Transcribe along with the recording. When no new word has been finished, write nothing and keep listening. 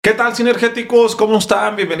¿Qué tal, Sinergéticos? ¿Cómo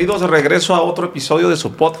están? Bienvenidos de regreso a otro episodio de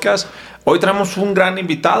su podcast. Hoy tenemos un gran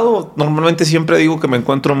invitado. Normalmente siempre digo que me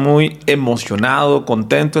encuentro muy emocionado,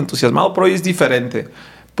 contento, entusiasmado, pero hoy es diferente.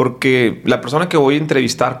 Porque la persona que voy a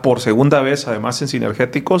entrevistar por segunda vez, además en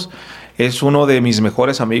Sinergéticos, es uno de mis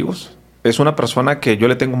mejores amigos. Es una persona que yo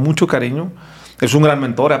le tengo mucho cariño. Es un gran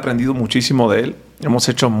mentor, he aprendido muchísimo de él. Hemos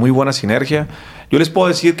hecho muy buena sinergia. Yo les puedo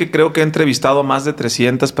decir que creo que he entrevistado a más de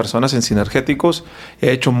 300 personas en Sinergéticos.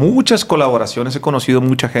 He hecho muchas colaboraciones, he conocido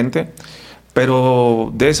mucha gente.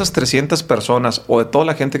 Pero de esas 300 personas o de toda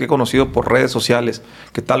la gente que he conocido por redes sociales,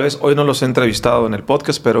 que tal vez hoy no los he entrevistado en el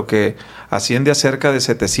podcast, pero que asciende a cerca de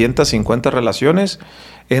 750 relaciones,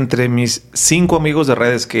 entre mis 5 amigos de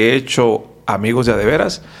redes que he hecho amigos de a de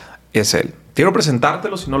veras, es él. Quiero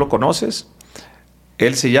presentártelo si no lo conoces.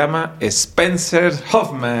 Él se llama Spencer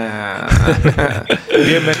Hoffman.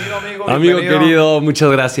 Bienvenido, amigo. Amigo querido, muchas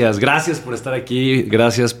gracias. Gracias por estar aquí.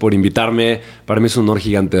 Gracias por invitarme. Para mí es un honor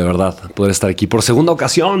gigante, de verdad, poder estar aquí por segunda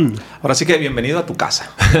ocasión. Ahora sí que bienvenido a tu casa.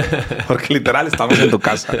 Porque literal estamos en tu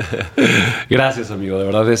casa. Gracias, amigo. De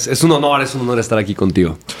verdad es un honor estar aquí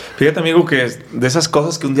contigo. Fíjate, amigo, que de esas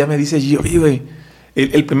cosas que un día me dice, oye, güey,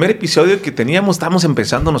 el primer episodio que teníamos, estábamos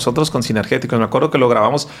empezando nosotros con Sinergéticos. Me acuerdo que lo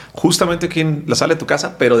grabamos justamente aquí en la sala de tu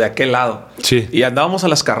casa, pero de aquel lado. Sí. Y andábamos a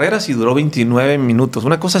las carreras y duró 29 minutos.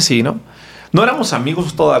 Una cosa así, ¿no? No éramos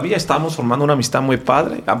amigos todavía, estábamos formando una amistad muy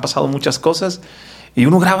padre. Han pasado muchas cosas. Y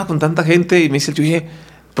uno graba con tanta gente y me dice, oye,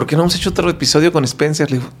 ¿por qué no hemos hecho otro episodio con Spencer?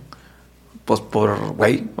 Le digo, pues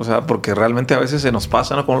porque realmente a veces se nos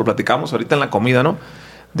pasa, ¿no? Como lo platicamos ahorita en la comida, ¿no?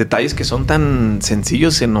 Detalles que son tan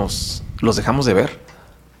sencillos los dejamos de ver.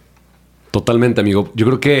 Totalmente, amigo. Yo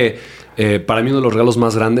creo que para mí uno de los regalos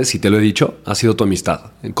más grandes, y te lo he dicho, ha sido tu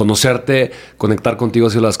amistad. Conocerte, conectar contigo ha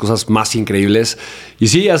sido las cosas más increíbles. Y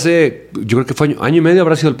sí, yo creo que fue año y medio,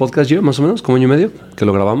 habrá sido el podcast, yo, más o menos, como año y medio, que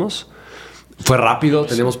lo grabamos. Fue rápido,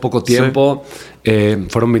 teníamos poco tiempo,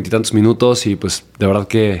 fueron 20 y tantos minutos y pues de verdad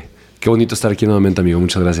que qué bonito estar aquí nuevamente, amigo.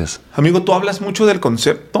 Muchas gracias. Amigo, tú hablas mucho del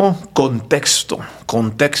concepto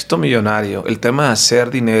contexto millonario, el tema de hacer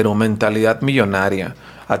dinero, mentalidad millonaria.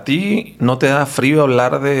 ¿A ti no te da frío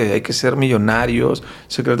hablar de hay que ser millonarios,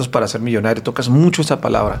 secretos para ser millonario? Tocas mucho esa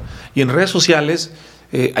palabra. Y en redes sociales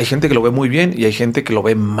hay gente que lo ve muy bien y hay gente que lo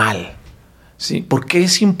ve mal. ¿Sí? ¿Por qué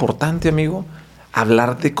es importante, amigo,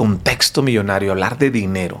 hablar de contexto millonario, hablar de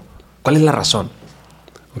dinero? ¿Cuál es la razón?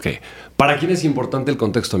 Ok. ¿Para quién es importante el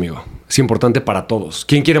contexto, amigo? Es importante para todos.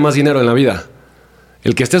 ¿Quién quiere más dinero en la vida?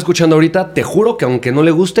 El que esté escuchando ahorita, te juro que aunque no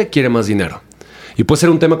le guste, quiere más dinero. Y puede ser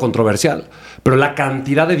un tema controversial, pero la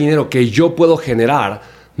cantidad de dinero que yo puedo generar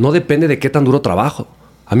no depende de qué tan duro trabajo.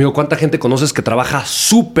 Amigo, ¿cuánta gente conoces que trabaja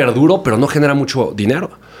súper duro, pero no genera mucho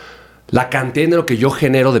dinero? La cantidad de dinero que yo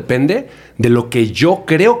genero depende de lo que yo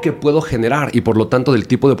creo que puedo generar y por lo tanto del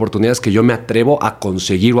tipo de oportunidades que yo me atrevo a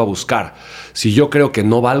conseguir o a buscar. Si yo creo que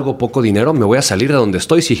no valgo poco dinero, me voy a salir de donde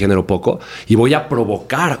estoy si genero poco y voy a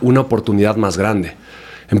provocar una oportunidad más grande.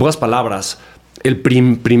 En pocas palabras, el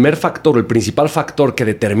primer factor, el principal factor que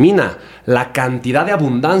determina la cantidad de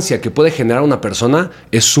abundancia que puede generar una persona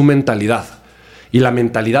es su mentalidad. Y la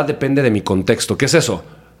mentalidad depende de mi contexto. ¿Qué es eso?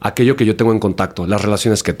 Aquello que yo tengo en contacto, las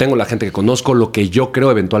relaciones que tengo, la gente que conozco, lo que yo creo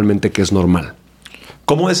eventualmente que es normal.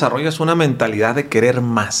 ¿Cómo desarrollas una mentalidad de querer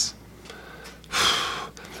más?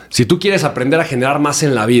 Si tú quieres aprender a generar más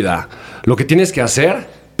en la vida, lo que tienes que hacer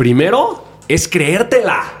primero es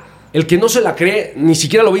creértela. El que no se la cree ni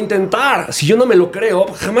siquiera lo va a intentar. Si yo no me lo creo,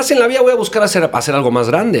 jamás en la vida voy a buscar hacer algo más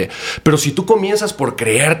grande. Pero si tú comienzas por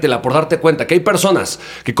creértela, por darte cuenta que hay personas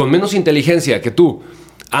que con menos inteligencia que tú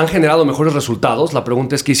han generado mejores resultados, la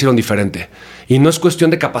pregunta es ¿qué hicieron diferente? Y no es cuestión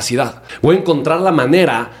de capacidad. Voy a encontrar la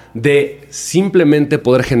manera de simplemente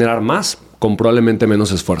poder generar más con probablemente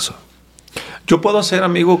menos esfuerzo. Yo puedo hacer,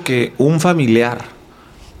 amigo, que un familiar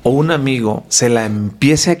o un amigo se la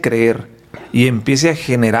empiece a creer y empiece a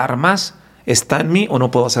generar más. ¿Está en mí o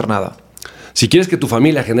no puedo hacer nada? Si quieres que tu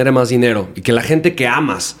familia genere más dinero y que la gente que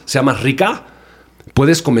amas sea más rica,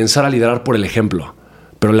 puedes comenzar a liderar por el ejemplo.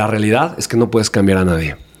 Pero la realidad es que no puedes cambiar a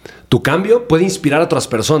nadie. Tu cambio puede inspirar a otras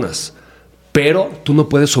personas, pero tú no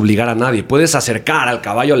puedes obligar a nadie. Puedes acercar al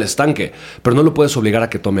caballo al estanque, pero no lo puedes obligar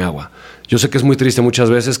a que tome agua. Yo sé que es muy triste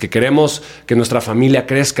muchas veces que queremos que nuestra familia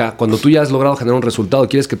crezca. Cuando tú ya has logrado generar un resultado,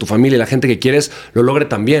 quieres que tu familia y la gente que quieres lo logre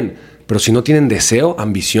también. Pero si no tienen deseo,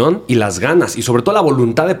 ambición y las ganas, y sobre todo la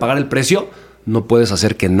voluntad de pagar el precio, no puedes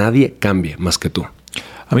hacer que nadie cambie más que tú.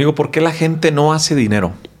 Amigo, ¿por qué la gente no hace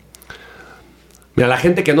dinero? Mira, la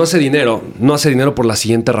gente que no hace dinero por la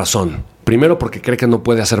siguiente razón. Primero, porque cree que no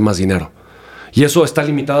puede hacer más dinero. Y eso está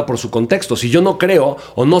limitado por su contexto. Si yo no creo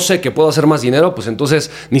o no sé que puedo hacer más dinero, pues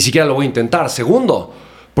entonces ni siquiera lo voy a intentar. Segundo,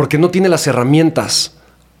 porque no tiene las herramientas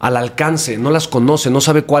al alcance, no las conoce, no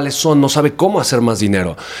sabe cuáles son, no sabe cómo hacer más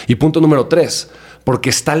dinero. Y punto número 3, porque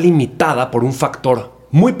está limitada por un factor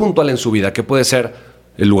muy puntual en su vida, que puede ser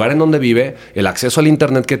el lugar en donde vive, el acceso al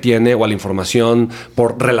internet que tiene o a la información,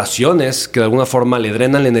 por relaciones que de alguna forma le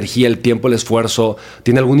drenan la energía, el tiempo, el esfuerzo,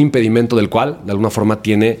 tiene algún impedimento del cual de alguna forma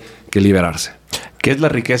tiene que liberarse. ¿Qué es la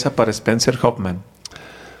riqueza para Spencer Hoffman?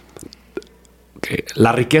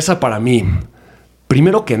 La riqueza para mí,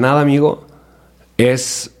 primero que nada, amigo,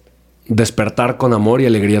 es despertar con amor y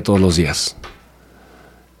alegría todos los días.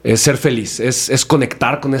 Es ser feliz, es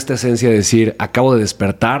conectar con esta esencia de decir, acabo de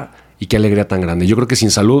despertar y qué alegría tan grande. Yo creo que sin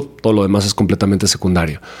salud todo lo demás es completamente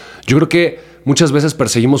secundario. Yo creo que muchas veces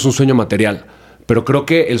perseguimos un sueño material, pero creo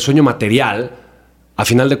que el sueño material, a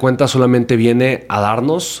final de cuentas, solamente viene a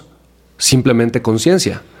darnos simplemente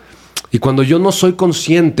conciencia. Y cuando yo no soy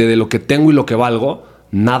consciente de lo que tengo y lo que valgo,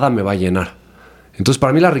 nada me va a llenar. Entonces,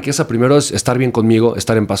 para mí la riqueza primero es estar bien conmigo,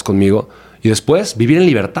 estar en paz conmigo y después vivir en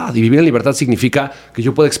libertad. Y vivir en libertad significa que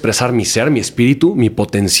yo pueda expresar mi ser, mi espíritu, mi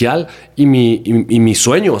potencial y mis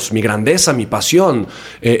sueños, mi grandeza, mi pasión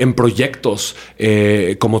en proyectos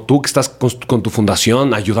como tú que estás con tu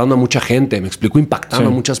fundación ayudando a mucha gente, me explico, impactando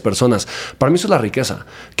a muchas personas. Para mí eso es la riqueza,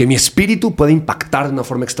 que mi espíritu pueda impactar de una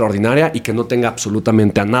forma extraordinaria y que no tenga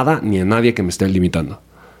absolutamente a nada ni a nadie que me esté limitando.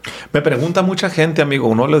 Me pregunta mucha gente,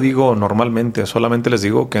 amigo, no lo digo normalmente, solamente les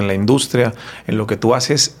digo que en la industria, en lo que tú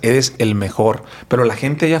haces, eres el mejor. Pero la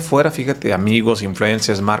gente allá afuera, fíjate, amigos,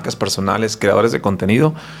 influencers, marcas personales, creadores de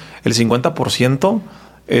contenido, el 50%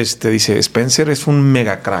 dice, Spencer es un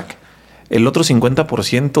mega crack. El otro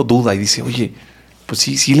 50% duda y dice, oye, pues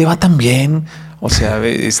sí le va tan bien. O sea,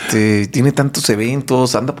 tiene tantos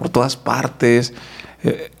eventos, anda por todas partes.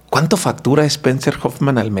 ¿Cuánto factura Spencer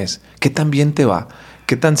Hoffman al mes? ¿Qué tan bien te va?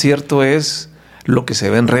 ¿Qué tan cierto es lo que se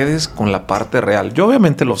ve en redes con la parte real? Yo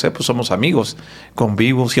obviamente lo sé, pues somos amigos,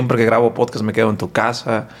 convivo, siempre que grabo podcast me quedo en tu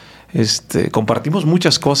casa, compartimos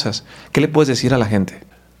muchas cosas. ¿Qué le puedes decir a la gente?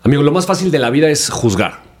 Amigo, lo más fácil de la vida es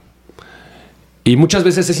juzgar. Y muchas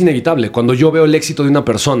veces es inevitable. Cuando yo veo el éxito de una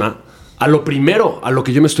persona, a lo primero a lo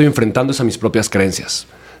que yo me estoy enfrentando es a mis propias creencias.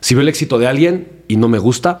 Si veo el éxito de alguien y no me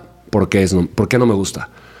gusta, ¿por qué no me gusta?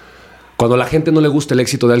 Cuando a la gente no le gusta el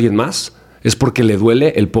éxito de alguien más, es porque le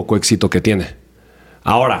duele el poco éxito que tiene.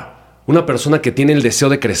 Ahora, una persona que tiene el deseo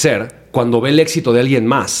de crecer, cuando ve el éxito de alguien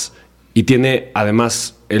más y tiene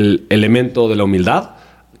además el elemento de la humildad,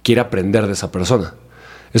 quiere aprender de esa persona.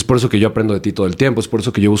 Es por eso que yo aprendo de ti todo el tiempo, es por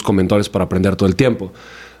eso que yo busco mentores para aprender todo el tiempo.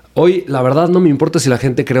 Hoy, la verdad, no me importa si la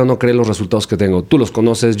gente cree o no cree los resultados que tengo. Tú los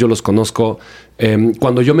conoces, yo los conozco.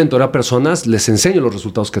 Cuando yo mentoreo a personas, les enseño los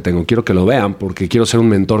resultados que tengo. Quiero que lo vean porque quiero ser un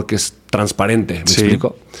mentor que es transparente. ¿Me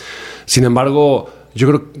explico? Sin embargo, yo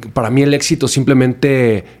creo que para mí el éxito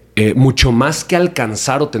simplemente, mucho más que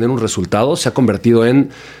alcanzar o tener un resultado, se ha convertido en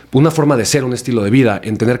una forma de ser, un estilo de vida,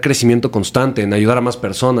 en tener crecimiento constante, en ayudar a más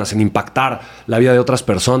personas, en impactar la vida de otras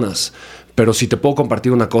personas. Pero si te puedo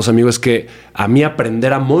compartir una cosa, amigo, es que a mí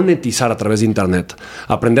aprender a monetizar a través de internet,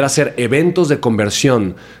 aprender a hacer eventos de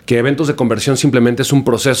conversión, que eventos de conversión simplemente es un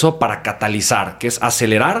proceso para catalizar, que es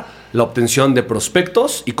acelerar la obtención de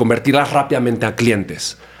prospectos y convertirlas rápidamente a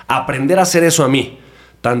clientes. Aprender a hacer eso a mí,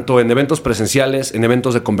 tanto en eventos presenciales, en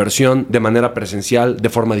eventos de conversión, de manera presencial, de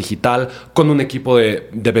forma digital, con un equipo de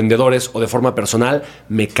vendedores o de forma personal,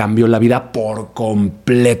 me cambió la vida por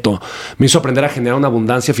completo. Me hizo aprender a generar una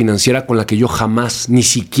abundancia financiera con la que yo jamás, ni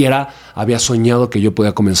siquiera había soñado que yo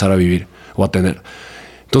podía comenzar a vivir o a tener.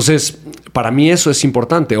 Entonces, para mí eso es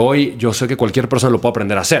importante. Hoy yo sé que cualquier persona lo puede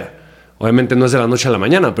aprender a hacer. Obviamente no es de la noche a la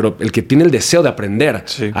mañana, pero el que tiene el deseo de aprender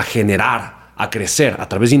a generar, a crecer a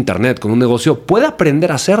través de internet con un negocio, puede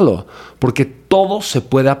aprender a hacerlo, porque todo se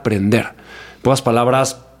puede aprender. En pocas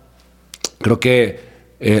palabras, creo que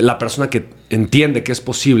la persona que entiende que es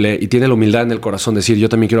posible y tiene la humildad en el corazón de decir yo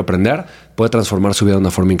también quiero aprender, puede transformar su vida de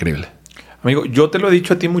una forma increíble. Amigo, yo te lo he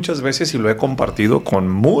dicho a ti muchas veces y lo he compartido con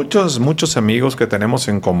muchos amigos que tenemos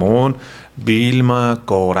en común. Vilma,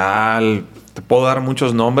 Coral, te puedo dar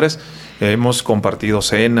muchos nombres. Hemos compartido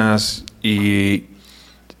cenas y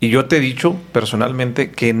yo te he dicho personalmente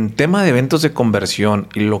que en tema de eventos de conversión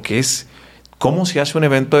y lo que es cómo se hace un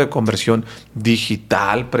evento de conversión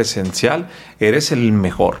digital, presencial, eres el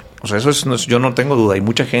mejor. O sea, yo no tengo duda y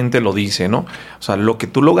mucha gente lo dice, ¿no? O sea, lo que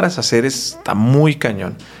tú logras hacer está muy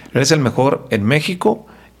cañón. Eres el mejor en México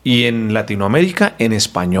y en Latinoamérica en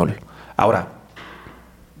español. Ahora,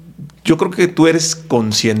 yo creo que tú eres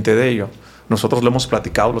consciente de ello. Nosotros lo hemos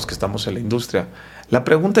platicado los que estamos en la industria. La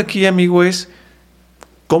pregunta aquí, amigo, es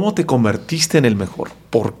 ¿cómo te convertiste en el mejor?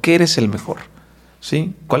 ¿Por qué eres el mejor?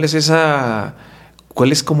 ¿Sí? ¿Cuál es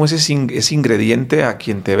 ¿Cuál es como ese ingrediente a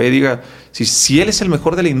quien te ve y diga, si él es el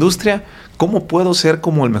mejor de la industria, ¿cómo puedo ser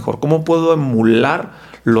como el mejor? ¿Cómo puedo emular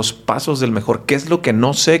los pasos del mejor? ¿Qué es lo que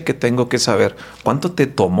no sé que tengo que saber? ¿Cuánto te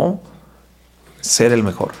tomó ser el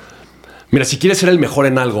mejor? Mira, si quieres ser el mejor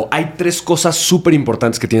en algo, hay 3 cosas súper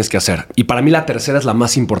importantes que tienes que hacer. Y para mí la tercera es la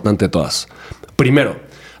más importante de todas. Primero,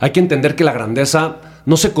 hay que entender que la grandeza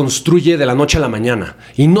no se construye de la noche a la mañana.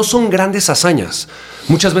 Y no son grandes hazañas.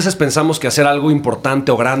 Muchas veces pensamos que hacer algo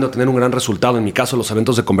importante o grande o tener un gran resultado, en mi caso los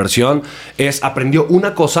eventos de conversión, es aprendió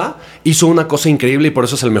una cosa, hizo una cosa increíble y por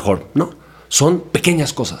eso es el mejor. No, son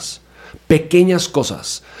pequeñas cosas. Pequeñas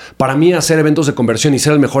cosas. Para mí hacer eventos de conversión y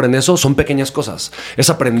ser el mejor en eso son pequeñas cosas. Es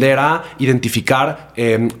aprender a identificar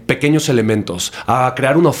pequeños elementos, a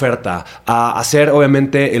crear una oferta, a hacer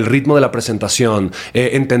obviamente el ritmo de la presentación,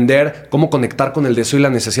 entender cómo conectar con el deseo y la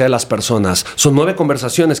necesidad de las personas. Son 9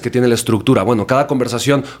 conversaciones que tiene la estructura. Bueno, cada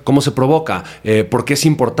conversación, cómo se provoca, por qué es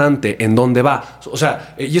importante, en dónde va. O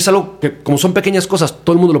sea, y es algo que como son pequeñas cosas,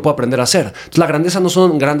 todo el mundo lo puede aprender a hacer. Entonces la grandeza no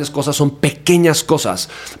son grandes cosas, son pequeñas cosas.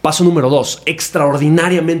 Paso número 2,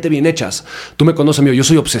 extraordinariamente bien hechas. Tú me conoces, amigo, yo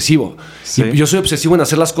soy obsesivo. Sí. Y yo soy obsesivo en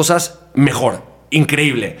hacer las cosas mejor.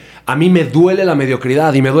 Increíble. A mí me duele la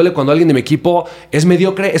mediocridad y me duele cuando alguien de mi equipo es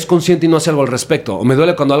mediocre, es consciente y no hace algo al respecto. O me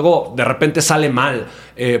duele cuando algo de repente sale mal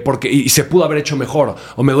y se pudo haber hecho mejor.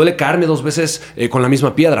 O me duele caerme 2 veces con la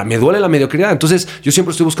misma piedra. Me duele la mediocridad. Entonces yo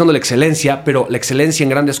siempre estoy buscando la excelencia, pero la excelencia en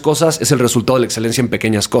grandes cosas es el resultado de la excelencia en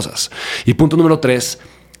pequeñas cosas. Y punto número 3,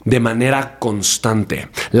 de manera constante.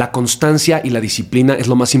 La constancia y la disciplina es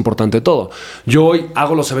lo más importante de todo. Yo hoy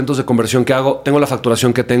hago los eventos de conversión que hago, tengo la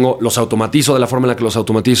facturación que tengo, los automatizo de la forma en la que los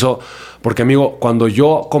automatizo, porque amigo, cuando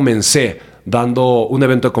yo comencé dando un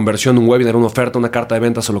evento de conversión, un webinar, una oferta, una carta de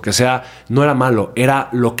ventas o lo que sea, no era malo, era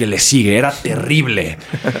lo que le sigue, era terrible.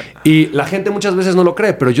 Y la gente muchas veces no lo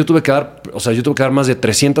cree, pero yo tuve que dar más de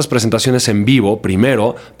 300 presentaciones en vivo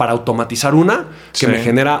primero para automatizar una que me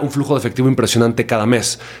genera un flujo de efectivo impresionante cada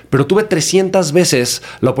mes. Pero tuve 300 veces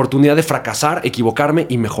la oportunidad de fracasar, equivocarme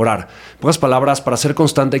y mejorar. En pocas palabras, para ser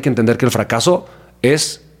constante hay que entender que el fracaso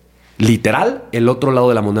es literal el otro lado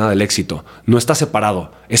de la moneda del éxito. No está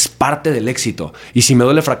separado, es parte del éxito. Y si me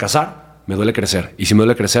duele fracasar, me duele crecer. Y si me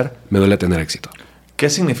duele crecer, me duele tener éxito. ¿Qué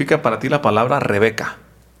significa para ti la palabra Rebeca?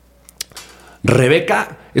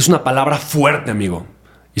 Rebeca es una palabra fuerte, amigo.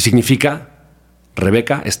 Y significa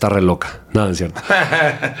Rebeca está re loca. Nada, es cierto.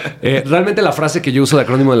 Realmente la frase que yo uso de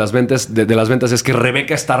acrónimo de las ventas, es que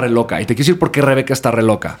Rebeca está re loca. Y te quiero decir por qué Rebeca está re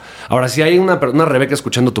loca. Ahora, si hay una Rebeca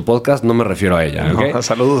escuchando tu podcast, no me refiero a ella. ¿Okay? No,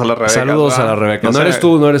 saludos a la Rebeca. Saludos a la Rebeca. No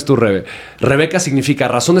eres tú, Rebe. Rebeca significa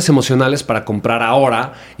razones emocionales para comprar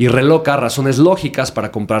ahora y reloca, razones lógicas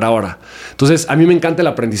para comprar ahora. Entonces, a mí me encanta el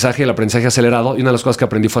aprendizaje acelerado y una de las cosas que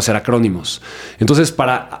aprendí fue hacer acrónimos. Entonces,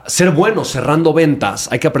 para ser bueno cerrando ventas,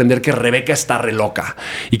 hay que aprender que Rebeca está re loca.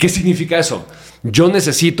 ¿Y qué significa eso? Yo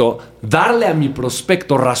necesito darle a mi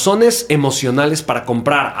prospecto razones emocionales para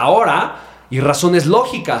comprar ahora y razones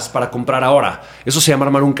lógicas para comprar ahora. Eso se llama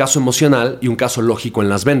armar un caso emocional y un caso lógico en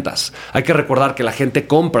las ventas. Hay que recordar que la gente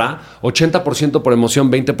compra 80% por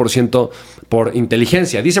emoción, 20% por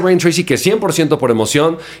inteligencia. Dice Brian Tracy que 100% por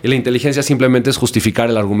emoción y la inteligencia simplemente es justificar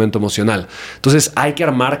el argumento emocional. Entonces hay que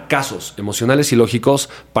armar casos emocionales y lógicos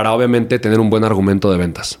para obviamente tener un buen argumento de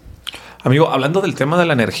ventas. Amigo, hablando del tema de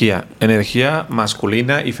la energía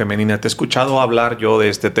masculina y femenina, te he escuchado hablar yo de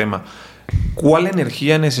este tema. ¿Cuál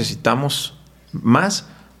energía necesitamos más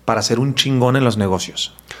para ser un chingón en los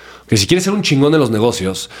negocios? Que si quieres ser un chingón en los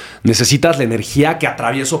negocios, necesitas la energía que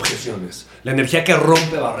atraviesa objeciones, la energía que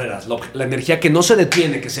rompe barreras, la energía que no se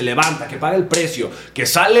detiene, que se levanta, que paga el precio, que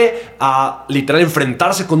sale a literal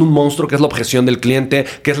enfrentarse con un monstruo que es la objeción del cliente,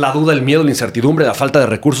 que es la duda, el miedo, la incertidumbre, la falta de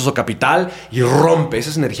recursos o capital y rompe.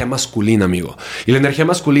 Esa es energía masculina, amigo. Y la energía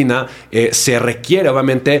masculina se requiere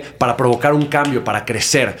obviamente para provocar un cambio, para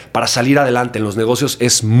crecer, para salir adelante en los negocios.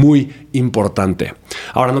 Es muy importante.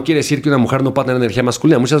 Ahora, no quiere decir que una mujer no pueda tener energía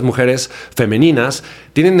masculina. Muchas mujeres femeninas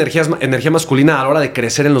tienen energía masculina a la hora de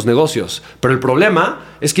crecer en los negocios, pero el problema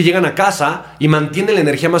es que llegan a casa y mantienen la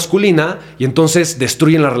energía masculina y entonces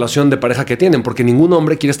destruyen la relación de pareja que tienen, porque ningún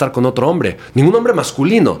hombre quiere estar con otro hombre, ningún hombre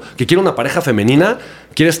masculino que quiere una pareja femenina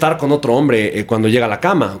quiere estar con otro hombre cuando llega a la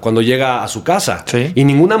cama, cuando llega a su casa. ¿Sí? Y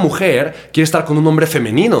ninguna mujer quiere estar con un hombre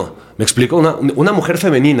femenino. ¿Me explico? Una mujer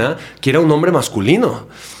femenina quiere a un hombre masculino.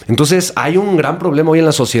 Entonces hay un gran problema hoy en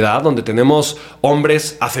la sociedad donde tenemos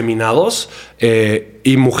hombres afeminados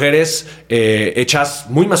y mujeres hechas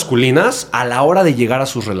muy masculinas personas a la hora de llegar a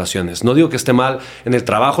sus relaciones. No digo que esté mal, en el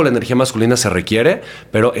trabajo la energía masculina se requiere,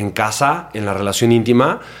 pero en casa, en la relación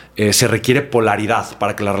íntima, se requiere polaridad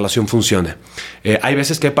para que la relación funcione. Hay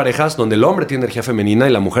veces que hay parejas donde el hombre tiene energía femenina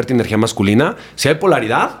y la mujer tiene energía masculina. Si hay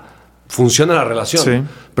polaridad, funciona la relación. Sí.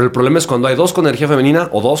 Pero el problema es cuando hay dos con energía femenina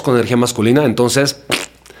o dos con energía masculina, entonces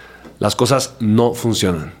las cosas no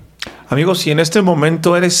funcionan. Amigo, si en este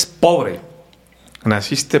momento eres pobre,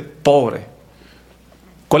 naciste pobre,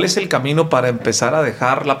 ¿cuál es el camino para empezar a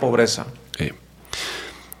dejar la pobreza?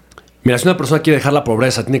 Mira, si una persona quiere dejar la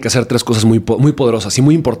pobreza, tiene que hacer 3 cosas muy poderosas y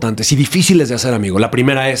muy importantes y difíciles de hacer, amigo. La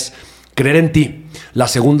primera es creer en ti. La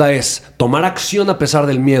segunda es tomar acción a pesar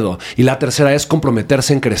del miedo. Y la tercera es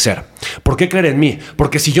comprometerse en crecer. ¿Por qué creer en mí?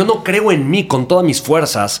 Porque si yo no creo en mí con todas mis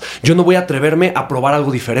fuerzas, yo no voy a atreverme a probar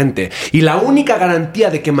algo diferente. Y la única garantía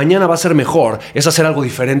de que mañana va a ser mejor es hacer algo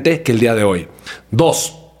diferente que el día de hoy.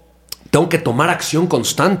 2. Tengo que tomar acción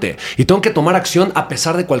constante y tengo que tomar acción a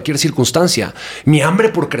pesar de cualquier circunstancia. Mi hambre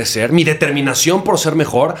por crecer, mi determinación por ser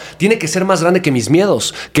mejor, tiene que ser más grande que mis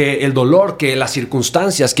miedos, que el dolor, que las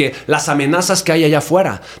circunstancias, que las amenazas que hay allá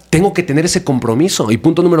afuera. Tengo que tener ese compromiso. Y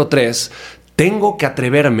punto número 3, tengo que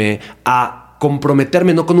atreverme a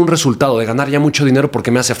comprometerme no con un resultado de ganar ya mucho dinero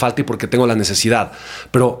porque me hace falta y porque tengo la necesidad,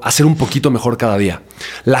 pero hacer un poquito mejor cada día.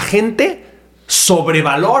 La gente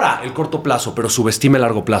sobrevalora el corto plazo, pero subestima el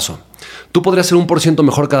largo plazo. ¿Tú podrías ser 1%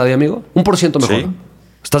 mejor cada día, amigo? 1% mejor. Sí.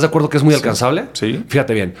 ¿Estás de acuerdo que es muy alcanzable? Sí.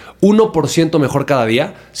 Fíjate bien. 1% mejor cada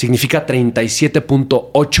día significa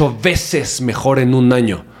 37.8 veces mejor en un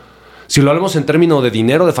año. Si lo hablamos en términos de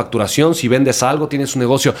dinero, de facturación, si vendes algo, tienes un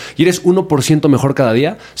negocio y eres 1% mejor cada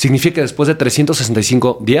día, significa que después de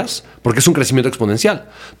 365 días, porque es un crecimiento exponencial,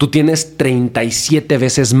 tú tienes 37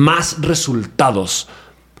 veces más resultados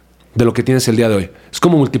de lo que tienes el día de hoy. Es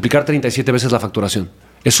como multiplicar 37 veces la facturación.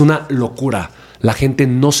 Es una locura. La gente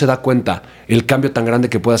no se da cuenta el cambio tan grande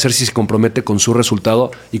que puede hacer si se compromete con su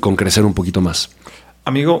resultado y con crecer un poquito más.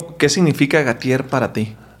 Amigo, ¿qué significa Gatier para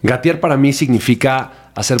ti? Gatier para mí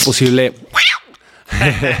significa hacer posible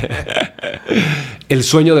el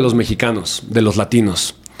sueño de los mexicanos, de los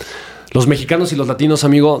latinos. Los mexicanos y los latinos,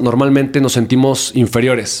 amigo, normalmente nos sentimos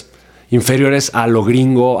inferiores a lo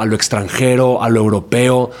gringo, a lo extranjero, a lo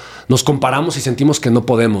europeo. Nos comparamos y sentimos que no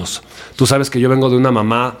podemos. Tú sabes que yo vengo de una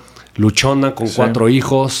mamá luchona con 4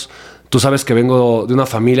 hijos. Tú sabes que vengo de una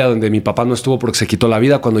familia donde mi papá no estuvo porque se quitó la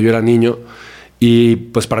vida cuando yo era niño. Y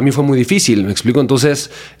pues para mí fue muy difícil, ¿me explico?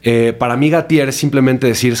 Entonces, para mí Gatier es simplemente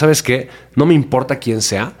decir, ¿sabes qué? No me importa quién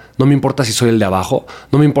sea, no me importa si soy el de abajo,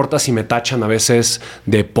 no me importa si me tachan a veces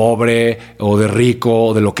de pobre o de rico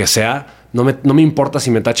o de lo que sea. No me importa si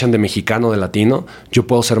me tachan de mexicano o de latino. Yo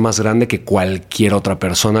puedo ser más grande que cualquier otra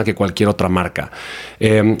persona, que cualquier otra marca.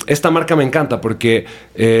 Esta marca me encanta porque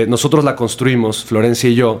nosotros la construimos, Florencia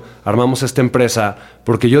y yo, armamos esta empresa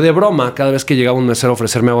porque yo de broma, cada vez que llegaba un mesero a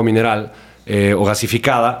ofrecerme agua mineral o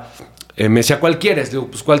gasificada, me decía, ¿cuál quieres? Digo,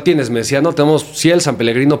 pues, ¿cuál tienes? Me decía, no, tenemos Ciel, San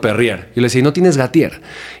Pellegrino, Perrier. Y le decía, ¿y no tienes Gatier?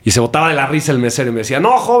 Y se botaba de la risa el mesero y me decía,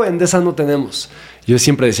 no, joven, de esa no tenemos. Yo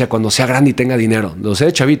siempre decía, cuando sea grande y tenga dinero, o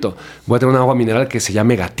sea, chavito, voy a tener una agua mineral que se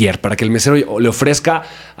llame Gatier, para que el mesero le ofrezca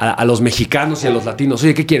a los mexicanos y a los latinos,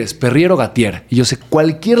 oye, ¿qué quieres? ¿Perrier o Gatier? Y yo sé,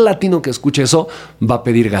 cualquier latino que escuche eso va a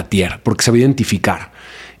pedir Gatier, porque se va a identificar.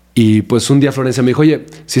 Y pues un día Florencia me dijo, oye,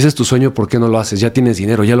 si ese es tu sueño, ¿por qué no lo haces? Ya tienes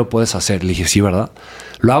dinero, ya lo puedes hacer. Le dije, sí, ¿verdad?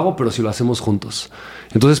 Lo hago, pero si lo hacemos juntos.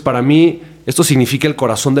 Entonces, para mí, esto significa el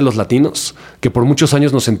corazón de los latinos, que por muchos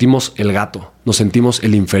años nos sentimos el gato, nos sentimos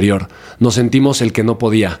el inferior, nos sentimos el que no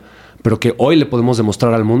podía, pero que hoy le podemos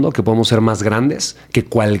demostrar al mundo que podemos ser más grandes que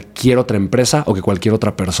cualquier otra empresa o que cualquier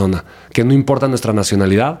otra persona, que no importa nuestra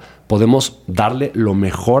nacionalidad, podemos darle lo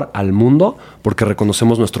mejor al mundo porque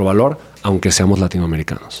reconocemos nuestro valor, aunque seamos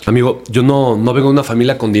latinoamericanos. Amigo, yo no vengo de una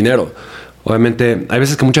familia con dinero. Obviamente, hay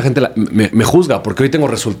veces que mucha gente me juzga porque hoy tengo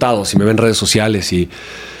resultados y me ven en redes sociales y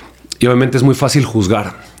obviamente es muy fácil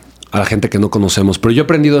juzgar a la gente que no conocemos. Pero yo he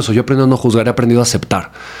aprendido eso, yo he aprendido a no juzgar, he aprendido a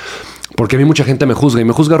aceptar. Porque a mí mucha gente me juzga y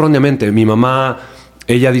me juzga erróneamente. Mi mamá,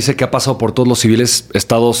 ella dice que ha pasado por todos los civiles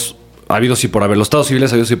estados habidos y por haber. Los estados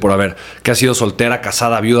civiles habidos y por haber. Que ha sido soltera,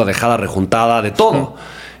 casada, viuda, dejada, rejuntada, de todo.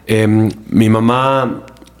 Mi mamá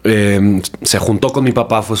se juntó con mi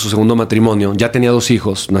papá, fue su segundo matrimonio. Ya tenía 2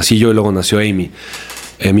 hijos, nací yo y luego nació Amy.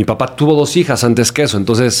 Mi papá tuvo 2 hijas antes que eso.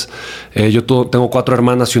 Entonces yo tengo 4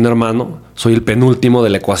 hermanas y un hermano. Soy el penúltimo de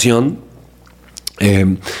la ecuación.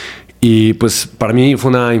 Y pues para mí fue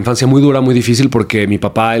una infancia muy dura, muy difícil porque mi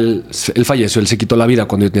papá, él falleció, él se quitó la vida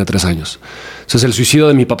cuando yo tenía 3 años. Entonces el suicidio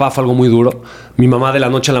de mi papá fue algo muy duro. Mi mamá de la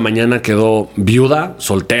noche a la mañana quedó viuda,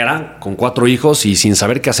 soltera, con 4 hijos y sin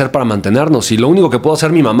saber qué hacer para mantenernos. Y lo único que pudo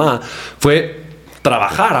hacer mi mamá fue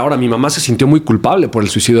trabajar. Ahora, mi mamá se sintió muy culpable por el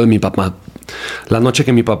suicidio de mi papá. La noche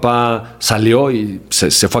que mi papá salió y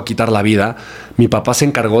se fue a quitar la vida, mi papá se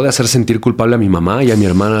encargó de hacer sentir culpable a mi mamá y a mi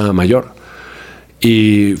hermana mayor.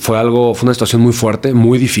 Y fue una situación muy fuerte,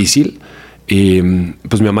 muy difícil. Y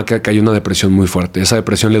pues mi mamá cayó en una depresión muy fuerte. Esa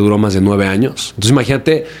depresión le duró más de 9 años. Entonces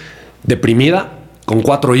imagínate, deprimida, con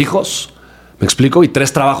 4 hijos, ¿me explico? Y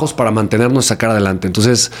 3 trabajos para mantenernos y sacar adelante.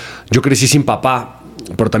 Entonces yo crecí sin papá,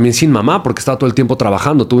 pero también sin mamá, porque estaba todo el tiempo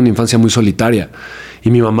trabajando. Tuve una infancia muy solitaria. Y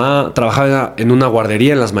mi mamá trabajaba en una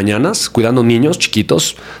guardería en las mañanas, cuidando niños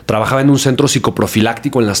chiquitos. Trabajaba en un centro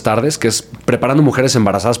psicoprofiláctico en las tardes, que es preparando mujeres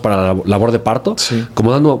embarazadas para la labor de parto. Sí.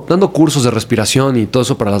 Como dando cursos de respiración y todo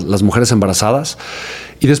eso para las mujeres embarazadas.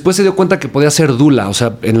 Y después se dio cuenta que podía ser dula, o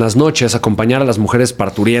sea, en las noches acompañar a las mujeres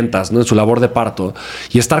parturientas, ¿no? En su labor de parto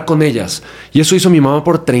y estar con ellas. Y eso hizo mi mamá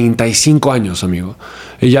por 35 años, amigo.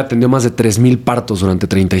 Ella atendió más de 3,000 partos durante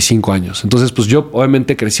 35 años. Entonces, pues yo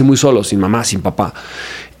obviamente crecí muy solo, sin mamá, sin papá.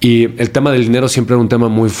 Y el tema del dinero siempre era un tema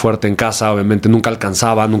muy fuerte en casa. Obviamente nunca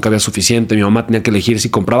alcanzaba, nunca había suficiente. Mi mamá tenía que elegir si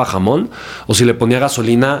compraba jamón o si le ponía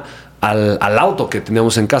gasolina al auto que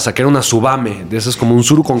teníamos en casa, que era una Subame, de esas como un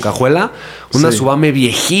Suru con cajuela, una Subame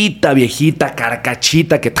viejita,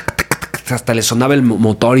 carcachita, que hasta le sonaba el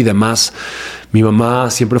motor y demás. Mi mamá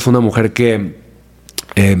siempre fue una mujer que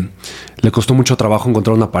le costó mucho trabajo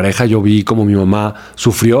encontrar una pareja. Yo vi cómo mi mamá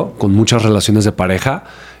sufrió con muchas relaciones de pareja,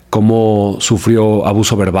 cómo sufrió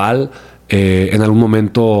abuso verbal, en algún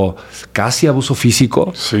momento casi abuso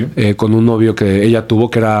físico, con un novio que ella tuvo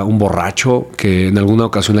que era un borracho, que en alguna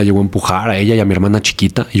ocasión la llevó a empujar a ella y a mi hermana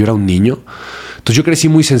chiquita, y yo era un niño. Entonces yo crecí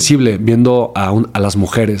muy sensible viendo a las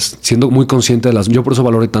mujeres, siendo muy consciente de yo por eso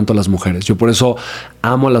valoro tanto a las mujeres, yo por eso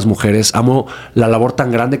amo a las mujeres, amo la labor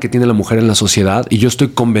tan grande que tiene la mujer en la sociedad, y yo estoy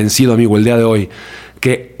convencido, amigo, el día de hoy,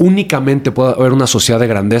 que únicamente puede haber una sociedad de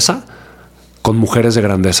grandeza con mujeres de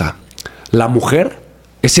grandeza. La mujer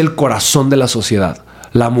es el corazón de la sociedad.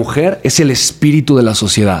 La mujer es el espíritu de la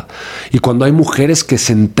sociedad. Y cuando hay mujeres que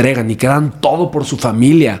se entregan y que dan todo por su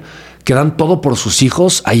familia, que dan todo por sus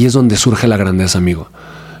hijos, ahí es donde surge la grandeza, amigo.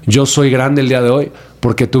 Yo soy grande el día de hoy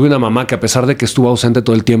porque tuve una mamá que, a pesar de que estuvo ausente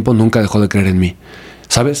todo el tiempo, nunca dejó de creer en mí.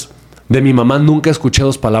 ¿Sabes? De mi mamá nunca escuché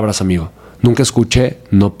 2 palabras, amigo. Nunca escuché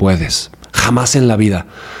no puedes. Jamás en la vida.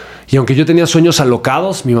 Y aunque yo tenía sueños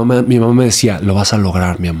alocados, mi mamá me decía, lo vas a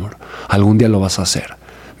lograr, mi amor. Algún día lo vas a hacer.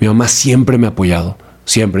 Mi mamá siempre me ha apoyado,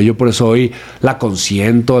 siempre. Yo por eso hoy la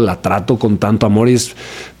consiento, la trato con tanto amor y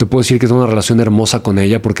te puedo decir que tengo una relación hermosa con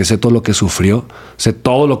ella porque sé todo lo que sufrió, sé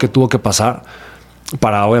todo lo que tuvo que pasar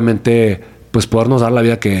para obviamente pues podernos dar la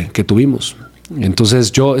vida que tuvimos.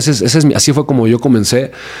 Entonces así fue como yo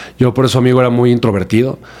comencé. Yo por eso, amigo, era muy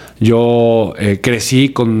introvertido. Yo crecí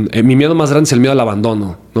con... mi miedo más grande es el miedo al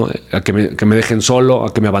abandono, ¿no? A que me dejen solo,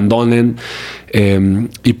 a que me abandonen.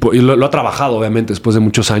 Y lo he trabajado, obviamente, después de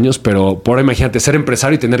muchos años, pero por imagínate, ser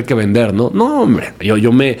empresario y tener que vender, ¿no? No, hombre,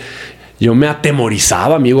 yo me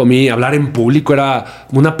atemorizaba, amigo. A mí hablar en público era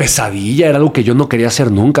una pesadilla, era algo que yo no quería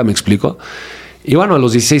hacer nunca, ¿me explico? Y bueno, a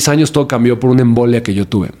los 16 años todo cambió por una embolia que yo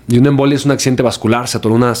tuve. Y una embolia es un accidente vascular, se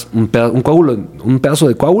atoró un pedazo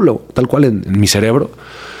de coágulo, tal cual en mi cerebro.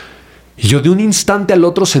 Y yo de un instante al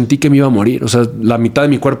otro sentí que me iba a morir. O sea, la mitad de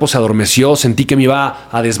mi cuerpo se adormeció, sentí que me iba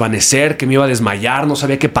a desvanecer, que me iba a desmayar, no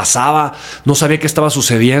sabía qué pasaba, no sabía qué estaba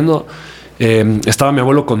sucediendo. Estaba mi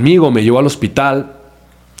abuelo conmigo, me llevó al hospital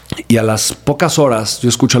y a las pocas horas yo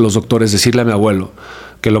escucho a los doctores decirle a mi abuelo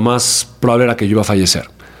que lo más probable era que yo iba a fallecer,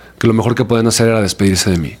 que lo mejor que podían hacer era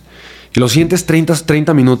despedirse de mí. Y los siguientes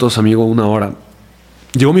 30 minutos, amigo, 1 hora,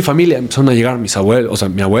 llegó mi familia, empezaron a llegar mis abuelos, o sea,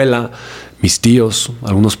 mi abuela, mis tíos,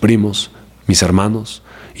 algunos primos, mis hermanos,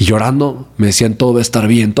 y llorando me decían, todo va a estar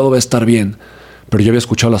bien, todo va a estar bien. Pero yo había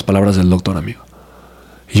escuchado las palabras del doctor, amigo.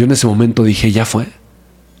 Y yo en ese momento dije, ya fue.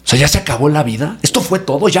 O sea, ya se acabó la vida. Esto fue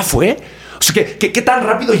todo, ya fue. O sea, ¿qué tan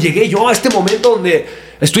rápido llegué yo a este momento donde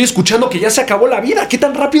estoy escuchando que ya se acabó la vida? ¿Qué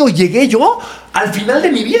tan rápido llegué yo al final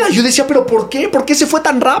de mi vida? Yo decía, ¿pero por qué? ¿Por qué se fue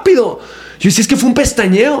tan rápido? Yo decía, es que fue un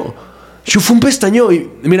pestañeo. Fue un pestañeo. Y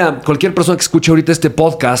mira, cualquier persona que escuche ahorita este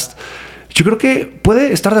podcast, yo creo que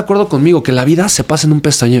puede estar de acuerdo conmigo que la vida se pasa en un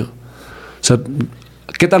pestañeo. O sea,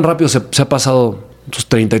 ¿qué tan rápido se ha pasado tus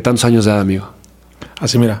 30 y tantos años de edad, amigo?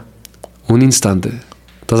 Así, mira. Un instante.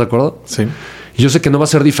 ¿Estás de acuerdo? Sí. Y yo sé que no va a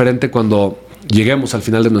ser diferente cuando lleguemos al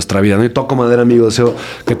final de nuestra vida, ¿no? Y toco madera, amigo. Deseo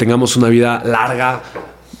que tengamos una vida larga,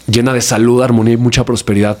 llena de salud, armonía y mucha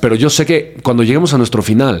prosperidad. Pero yo sé que cuando lleguemos a nuestro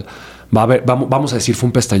final, vamos a decir, fue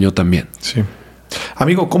un pestañeo también. Sí.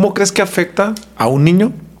 Amigo, ¿cómo crees que afecta a un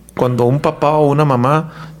niño cuando un papá o una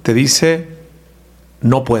mamá te dice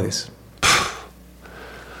no puedes?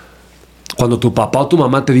 Cuando tu papá o tu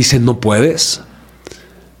mamá te dice no puedes,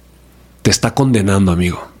 te está condenando,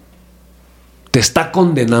 amigo. Te está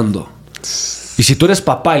condenando. Y si tú eres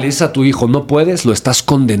papá y le dices a tu hijo, no puedes, lo estás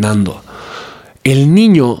condenando. El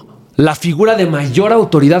niño, la figura de mayor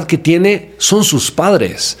autoridad que tiene son sus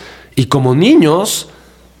padres. Y como niños,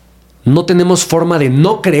 no tenemos forma de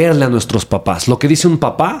no creerle a nuestros papás. Lo que dice un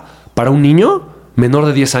papá para un niño menor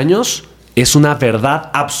de 10 años es una verdad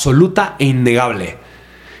absoluta e innegable.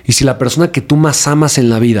 Y si la persona que tú más amas en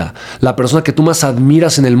la vida, la persona que tú más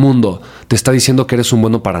admiras en el mundo, te está diciendo que eres un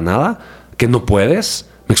bueno para nada, que no puedes,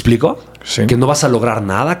 ¿me explico? Sí. Que no vas a lograr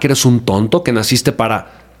nada, que eres un tonto, que naciste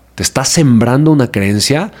para... Te está sembrando una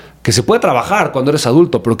creencia que se puede trabajar cuando eres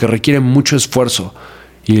adulto, pero que requiere mucho esfuerzo.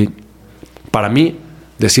 Y para mí,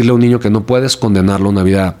 decirle a un niño que no puedes, condenarlo a una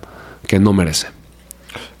vida que no merece.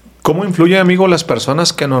 ¿Cómo influye, amigo, las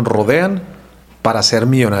personas que nos rodean para ser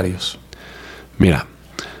millonarios? Mira,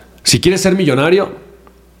 si quieres ser millonario,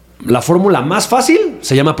 la fórmula más fácil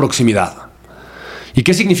se llama proximidad. ¿Y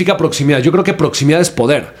qué significa proximidad? Yo creo que proximidad es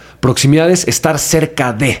poder. Proximidad es estar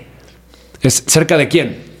cerca de. ¿Es cerca de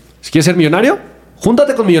quién? Si quieres ser millonario,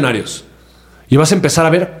 júntate con millonarios. Y vas a empezar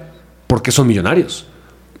a ver por qué son millonarios.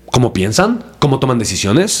 ¿Cómo piensan? ¿Cómo toman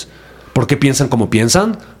decisiones? ¿Por qué piensan como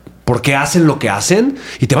piensan? ¿Por qué hacen lo que hacen?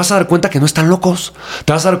 Y te vas a dar cuenta que no están locos.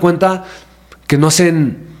 Te vas a dar cuenta que no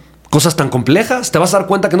hacen cosas tan complejas. Te vas a dar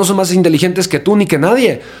cuenta que no son más inteligentes que tú ni que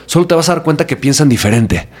nadie. Solo te vas a dar cuenta que piensan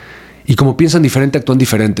diferente. Y como piensan diferente, actúan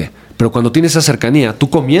diferente. Pero cuando tienes esa cercanía, tú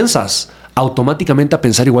comienzas automáticamente a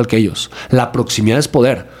pensar igual que ellos. La proximidad es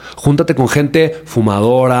poder. Júntate con gente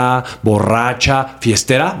fumadora, borracha,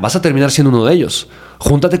 fiestera. Vas a terminar siendo uno de ellos.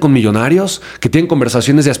 Júntate con millonarios que tienen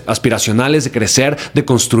conversaciones aspiracionales, de crecer, de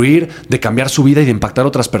construir, de cambiar su vida y de impactar a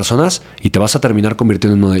otras personas. Y te vas a terminar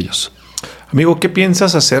convirtiendo en uno de ellos. Amigo, ¿qué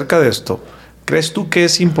piensas acerca de esto? ¿Crees tú que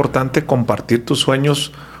es importante compartir tus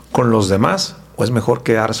sueños con los demás o es mejor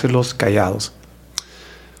quedárselos callados?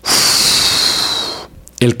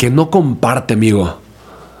 El que no comparte, amigo,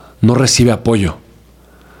 no recibe apoyo.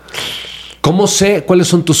 ¿Cómo sé cuáles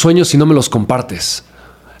son tus sueños si no me los compartes?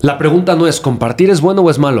 La pregunta no es ¿compartir es bueno o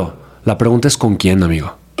es malo? La pregunta es ¿con quién,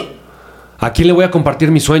 amigo? ¿A quién le voy a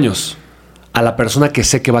compartir mis sueños? A la persona que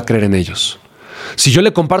sé que va a creer en ellos. Si yo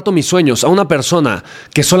le comparto mis sueños a una persona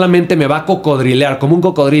que solamente me va a cocodrilear como un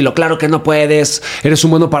cocodrilo, claro que no puedes, eres un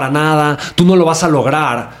bueno para nada, tú no lo vas a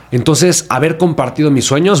lograr, entonces haber compartido mis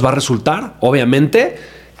sueños va a resultar, obviamente,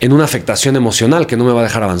 en una afectación emocional que no me va a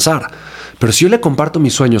dejar avanzar. Pero si yo le comparto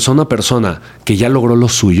mis sueños a una persona que ya logró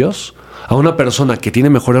los suyos, a una persona que tiene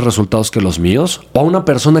mejores resultados que los míos, o a una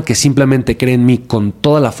persona que simplemente cree en mí con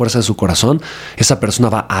toda la fuerza de su corazón, esa persona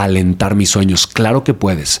va a alentar mis sueños. Claro que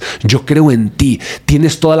puedes. Yo creo en ti.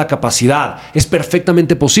 Tienes toda la capacidad. Es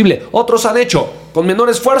perfectamente posible. Otros han hecho, con menor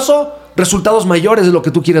esfuerzo, resultados mayores de lo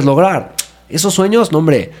que tú quieres lograr. Esos sueños, no,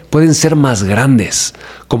 hombre, pueden ser más grandes.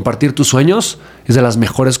 Compartir tus sueños es de las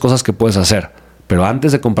mejores cosas que puedes hacer. Pero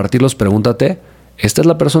antes de compartirlos, pregúntate, ¿esta es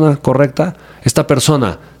la persona correcta? Esta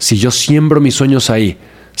persona, si yo siembro mis sueños ahí,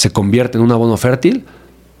 ¿se convierte en un abono fértil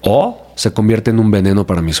o se convierte en un veneno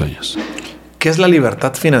para mis sueños? ¿Qué es la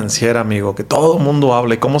libertad financiera, amigo? Que todo el mundo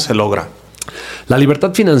habla y cómo se logra. La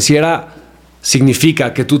libertad financiera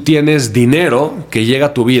significa que tú tienes dinero que llega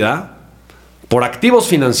a tu vida por activos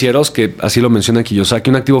financieros, que así lo menciona Kiyosaki.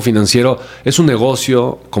 Un activo financiero es un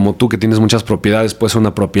negocio, como tú que tienes muchas propiedades, puede ser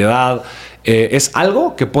una propiedad. Es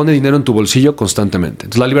algo que pone dinero en tu bolsillo constantemente.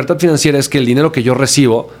 Entonces la libertad financiera es que el dinero que yo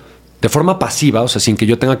recibo de forma pasiva, o sea, sin que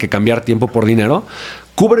yo tenga que cambiar tiempo por dinero,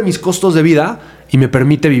 cubre mis costos de vida y me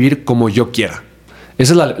permite vivir como yo quiera.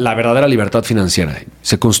 Esa es la verdadera libertad financiera.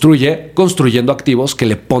 Se construye construyendo activos que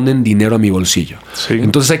le ponen dinero a mi bolsillo. Sí.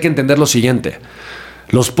 Entonces hay que entender lo siguiente.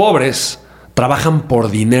 Los pobres trabajan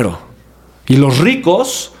por dinero y los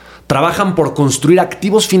ricos trabajan por construir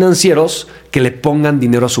activos financieros que le pongan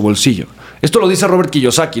dinero a su bolsillo. Esto lo dice Robert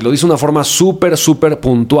Kiyosaki, lo dice de una forma súper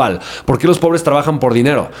puntual. ¿Por qué los pobres trabajan por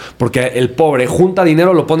dinero? Porque el pobre junta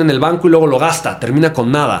dinero, lo pone en el banco y luego lo gasta, termina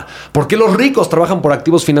con nada. ¿Por qué los ricos trabajan por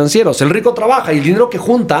activos financieros? El rico trabaja y el dinero que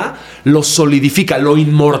junta lo solidifica, lo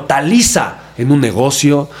inmortaliza en un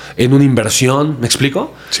negocio, en una inversión. ¿Me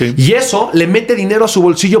explico? Sí. Y eso le mete dinero a su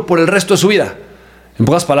bolsillo por el resto de su vida. En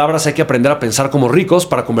pocas palabras, hay que aprender a pensar como ricos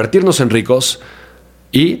para convertirnos en ricos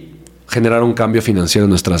y generar un cambio financiero en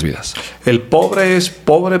nuestras vidas. El pobre es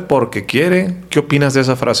pobre porque quiere. ¿Qué opinas de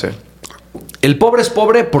esa frase? El pobre es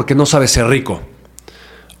pobre porque no sabe ser rico.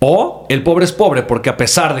 O el pobre es pobre porque a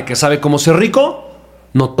pesar de que sabe cómo ser rico,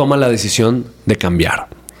 no toma la decisión de cambiar.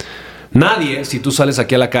 Nadie, si tú sales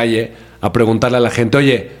aquí a la calle a preguntarle a la gente,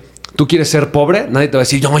 oye, ¿tú quieres ser pobre? Nadie te va a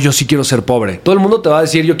decir, no, yo sí quiero ser pobre. Todo el mundo te va a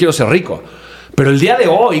decir, yo quiero ser rico. Pero el día de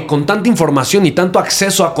hoy, con tanta información y tanto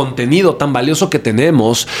acceso a contenido tan valioso que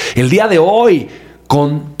tenemos, el día de hoy,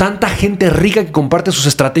 con tanta gente rica que comparte sus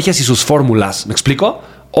estrategias y sus fórmulas, ¿me explico?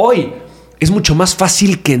 Hoy es mucho más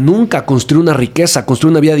fácil que nunca construir una riqueza,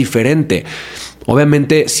 construir una vida diferente.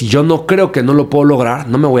 Obviamente, si yo no creo que no lo puedo lograr,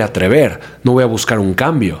 no me voy a atrever, no voy a buscar un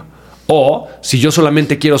cambio. O si yo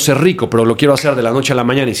solamente quiero ser rico, pero lo quiero hacer de la noche a la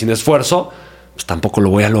mañana y sin esfuerzo, pues tampoco lo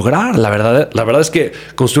voy a lograr. La verdad es que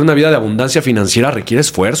construir una vida de abundancia financiera requiere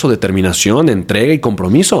esfuerzo, determinación, entrega y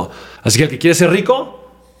compromiso. Así que el que quiere ser rico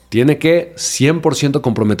tiene que 100%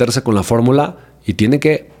 comprometerse con la fórmula y tiene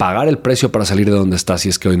que pagar el precio para salir de donde está, si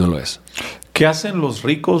es que hoy no lo es. ¿Qué hacen los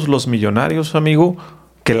ricos, los millonarios, amigo,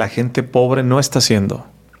 que la gente pobre no está haciendo?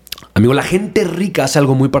 Amigo, la gente rica hace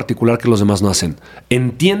algo muy particular que los demás no hacen.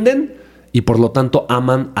 Entienden y por lo tanto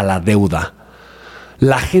aman a la deuda.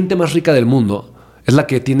 La gente más rica del mundo es la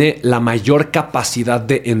que tiene la mayor capacidad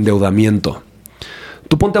de endeudamiento.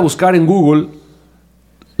 Tú ponte a buscar en Google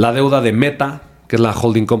la deuda de Meta, que es la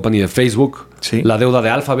holding company de Facebook, sí, la deuda de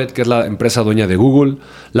Alphabet, que es la empresa dueña de Google,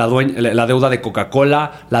 la deuda de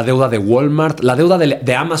Coca-Cola, la deuda de Walmart, la deuda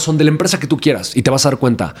de Amazon, de la empresa que tú quieras. Y te vas a dar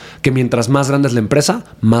cuenta que mientras más grande es la empresa,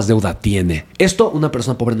 más deuda tiene. Esto una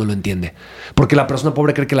persona pobre no lo entiende. Porque la persona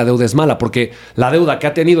pobre cree que la deuda es mala, porque la deuda que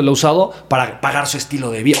ha tenido la ha usado para pagar su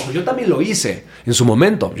estilo de vida. Yo también lo hice en su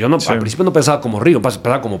momento. Yo no, sí, al principio no pensaba como rico,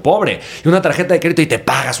 pensaba como pobre. Y una tarjeta de crédito y te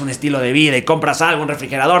pagas un estilo de vida y compras algo, un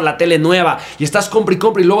refrigerador, la tele nueva, y estás compra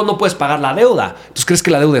y luego no puedes pagar la deuda. Entonces crees que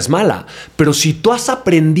la deuda es mala. Pero si tú has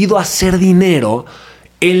aprendido a hacer dinero,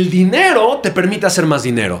 el dinero te permite hacer más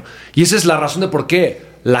dinero. Y esa es la razón de por qué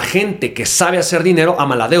la gente que sabe hacer dinero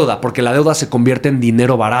ama la deuda, porque la deuda se convierte en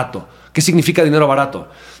dinero barato. ¿Qué significa dinero barato?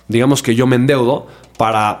 Digamos que yo me endeudo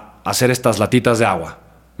para hacer estas latitas de agua.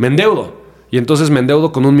 Me endeudo. Y entonces me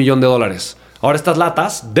endeudo con $1,000,000. Ahora estas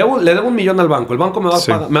latas, le debo $1,000,000 al banco. El banco me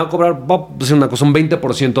va a cobrar, voy a decir una cosa, un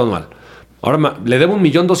 20% anual. Ahora le debo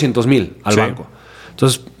 $1,200,000 al banco.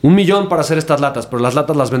 Entonces, $1,000,000 para hacer estas latas, pero las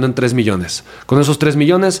latas las vendo en $3 millones. Con esos $3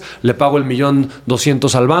 millones le pago el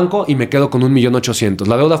 $1,200,000 al banco y me quedo con $1,800,000.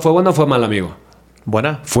 ¿La deuda fue buena o fue mala, amigo?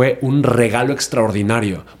 Buena. Fue un regalo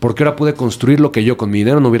extraordinario, porque ahora pude construir lo que yo con mi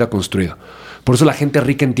dinero no hubiera construido. Por eso la gente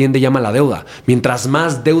rica entiende y ama la deuda. Mientras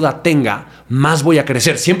más deuda tenga, más voy a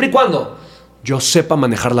crecer. Siempre y cuando yo sepa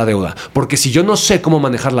manejar la deuda. Porque si yo no sé cómo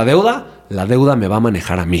manejar la deuda me va a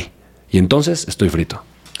manejar a mí. Y entonces estoy frito.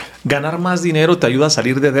 ¿Ganar más dinero te ayuda a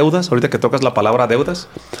salir de deudas? Ahorita que tocas la palabra deudas.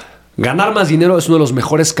 Ganar más dinero es uno de los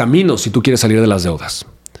mejores caminos si tú quieres salir de las deudas.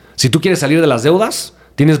 Si tú quieres salir de las deudas,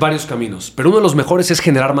 tienes varios caminos. Pero uno de los mejores es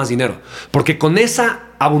generar más dinero. Porque con esa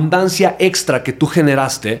abundancia extra que tú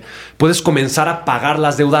generaste, puedes comenzar a pagar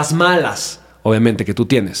las deudas malas, obviamente, que tú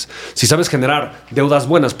tienes. Si sabes generar deudas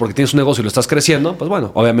buenas porque tienes un negocio y lo estás creciendo, pues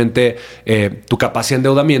bueno, obviamente tu capacidad de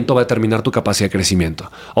endeudamiento va a determinar tu capacidad de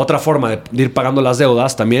crecimiento. Otra forma de ir pagando las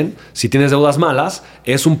deudas también, si tienes deudas malas,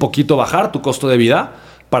 es un poquito bajar tu costo de vida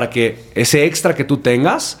para que ese extra que tú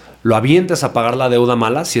tengas lo avientes a pagar la deuda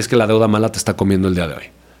mala, si es que la deuda mala te está comiendo el día de hoy.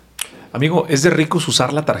 Amigo, ¿es de ricos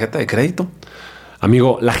usar la tarjeta de crédito?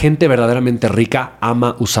 Amigo, la gente verdaderamente rica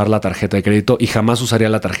ama usar la tarjeta de crédito y jamás usaría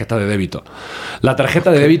la tarjeta de débito. La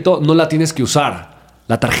tarjeta de débito no la tienes que usar.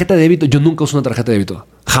 La tarjeta de débito, yo nunca uso una tarjeta de débito.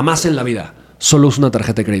 Jamás en la vida. Solo uso una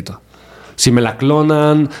tarjeta de crédito. Si me la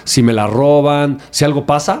clonan, si me la roban, si algo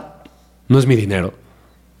pasa, no es mi dinero.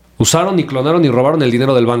 Usaron y clonaron y robaron el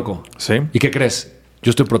dinero del banco. Sí. ¿Y qué crees?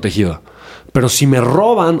 Yo estoy protegido. Pero si me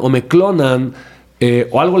roban o me clonan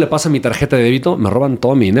o algo le pasa a mi tarjeta de débito, me roban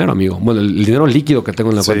todo mi dinero, amigo. Bueno, el dinero líquido que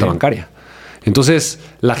tengo en la cuenta bancaria. Entonces,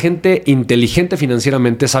 la gente inteligente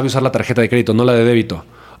financieramente sabe usar la tarjeta de crédito, no la de débito.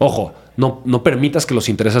 Ojo, no permitas que los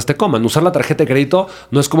intereses te coman. Usar la tarjeta de crédito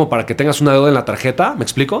no es como para que tengas una deuda en la tarjeta, ¿me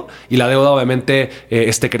explico? Y la deuda obviamente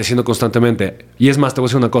esté creciendo constantemente. Y es más, te voy a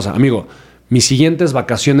decir una cosa, amigo. Mis siguientes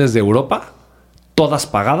vacaciones de Europa, todas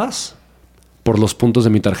pagadas por los puntos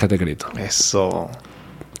de mi tarjeta de crédito. Eso.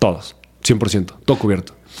 Todos. 100%, todo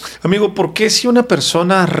cubierto. Amigo, ¿por qué si una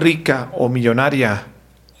persona rica o millonaria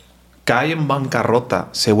cae en bancarrota,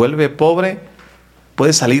 se vuelve pobre,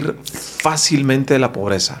 puede salir fácilmente de la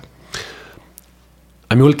pobreza?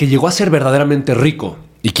 Amigo, el que llegó a ser verdaderamente rico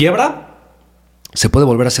y quiebra, se puede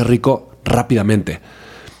volver a ser rico rápidamente.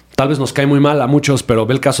 Tal vez nos cae muy mal a muchos, pero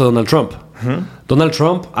ve el caso de Donald Trump. Donald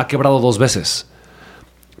Trump ha quebrado 2 veces.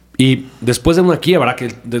 Y después de una quiebra,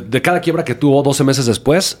 de cada quiebra que tuvo 12 meses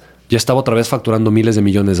después, ya estaba otra vez facturando miles de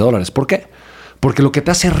millones de dólares. ¿Por qué? Porque lo que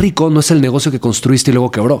te hace rico no es el negocio que construiste y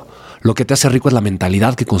luego quebró. Lo que te hace rico es la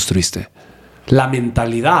mentalidad que construiste. La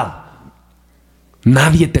mentalidad.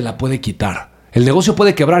 Nadie te la puede quitar. El negocio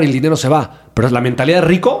puede quebrar y el dinero se va. Pero la mentalidad de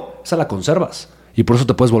rico, esa la conservas. Y por eso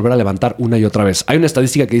te puedes volver a levantar una y otra vez. Hay una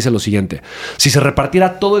estadística que dice lo siguiente. Si se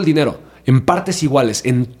repartiera todo el dinero en partes iguales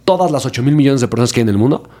en todas las 8,000 millones de personas que hay en el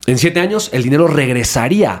mundo, en 7 años el dinero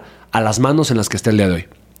regresaría a las manos en las que está el día de hoy.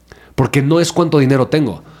 Porque no es cuánto dinero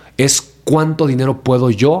tengo, es cuánto dinero puedo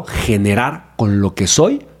yo generar con lo que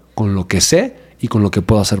soy, con lo que sé y con lo que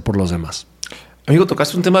puedo hacer por los demás. Amigo,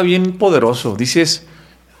 tocaste un tema bien poderoso. Dices,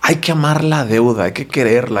 hay que amar la deuda, hay que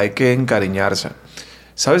quererla, hay que encariñarse.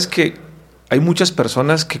 ¿Sabes que hay muchas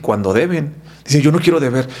personas que cuando deben, dicen, yo no quiero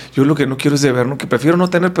deber, yo lo que no quiero es deber, ¿no? Que prefiero no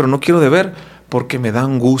tener, pero no quiero deber porque me da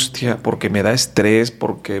angustia, porque me da estrés,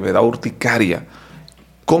 porque me da urticaria?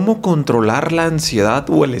 ¿Cómo controlar la ansiedad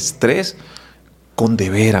o el estrés con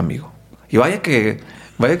deber, amigo? Y vaya que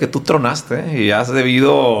tú tronaste, ¿eh? Y has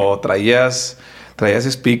debido, traías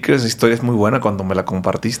speakers, historias muy buenas cuando me la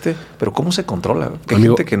compartiste, pero ¿cómo se controla? Hay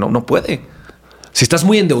amigo, gente que no puede. Si estás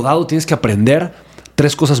muy endeudado, tienes que aprender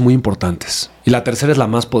 3 cosas muy importantes. Y la tercera es la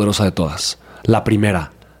más poderosa de todas. La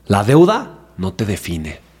primera, la deuda no te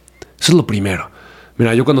define. Eso es lo primero.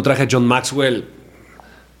 Mira, yo cuando traje a John Maxwell,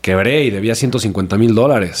 quebré y debía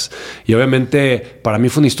 $150,000. Y obviamente para mí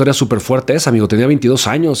fue una historia súper fuerte esa, amigo. Tenía 22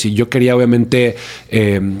 años y yo quería obviamente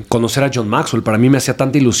conocer a John Maxwell. Para mí me hacía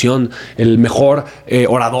tanta ilusión. El mejor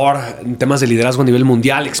orador en temas de liderazgo a nivel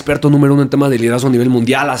mundial, experto número 1 en temas de liderazgo a nivel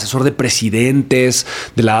mundial, asesor de presidentes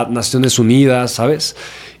de las Naciones Unidas, ¿sabes?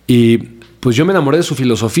 Y pues yo me enamoré de su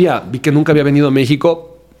filosofía. Vi que nunca había venido a México.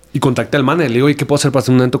 Y contacté al manager, le digo, ¿y qué puedo hacer para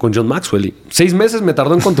hacer un evento con John Maxwell? Y 6 meses me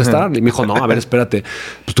tardó en contestar. Y me dijo, no, a ver, espérate.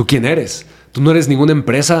 Pues ¿tú quién eres? Tú no eres ninguna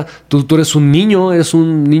empresa. Tú eres un niño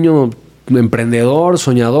emprendedor,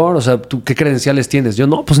 soñador. O sea, ¿tú qué credenciales tienes? Yo,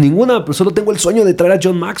 no, pues ninguna. Pero solo tengo el sueño de traer a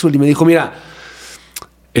John Maxwell. Y me dijo, mira,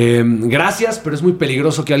 gracias, pero es muy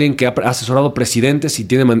peligroso que alguien que ha asesorado presidentes y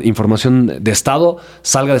tiene información de Estado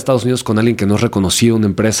salga de Estados Unidos con alguien que no es reconocido, una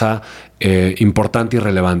empresa importante y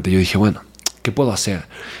relevante. Yo dije, bueno, ¿qué puedo hacer?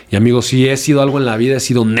 Y amigos, si he sido algo en la vida, he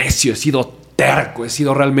sido necio, he sido terco, he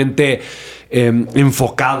sido realmente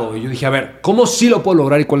enfocado. Y yo dije, a ver, ¿cómo sí lo puedo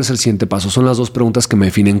lograr y cuál es el siguiente paso? Son las 2 preguntas que me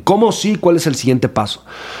definen. ¿Cómo sí? ¿Cuál es el siguiente paso?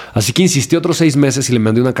 Así que insistí otros 6 meses y le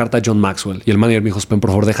mandé una carta a John Maxwell. Y el manager me dijo, Spen,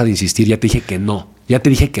 por favor, deja de insistir. Ya te dije que no. Le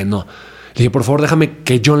dije, por favor, déjame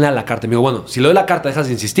que John lea la carta. Y me dijo, bueno, si le doy la carta, ¿dejas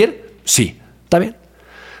de insistir? Sí, está bien.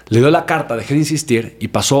 Le doy la carta, dejé de insistir y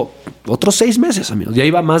pasó otros 6 meses, amigos. Ya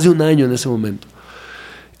iba más de 1 año en ese momento.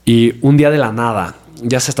 Y un día de la nada,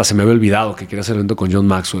 ya hasta se me había olvidado que quería hacer el evento con John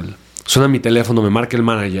Maxwell. Suena mi teléfono, me marca el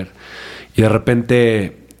manager y de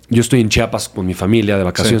repente yo estoy en Chiapas con mi familia, de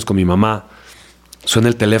vacaciones con mi mamá. Suena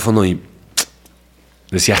el teléfono y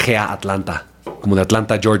decía GA Atlanta, como de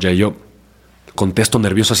Atlanta, Georgia. Y yo contesto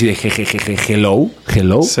nervioso así de hello.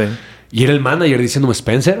 Sí. Y era el manager diciéndome,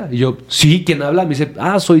 Spencer. Y yo, sí, ¿quién habla? Me dice,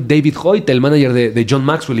 soy David Hoyt, el manager de John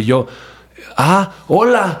Maxwell. Y yo,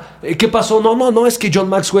 hola, ¿qué pasó? No, es que John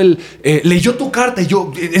Maxwell leyó tu carta. Y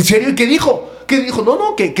yo, ¿en serio? ¿Y qué dijo?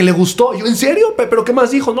 No, que le gustó. Yo, ¿en serio? ¿Pero qué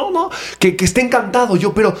más dijo? No, que está encantado.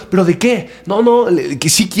 Yo, ¿pero de qué? No, que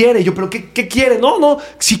sí quiere. Yo, ¿pero qué quiere? No,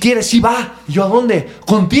 sí quiere, sí va. Y yo, ¿a dónde?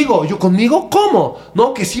 ¿Contigo? Yo, ¿conmigo? ¿Cómo?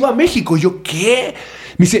 No, que sí va a México. Y yo, ¿qué?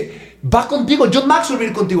 Me dice, va contigo, John Maxwell va a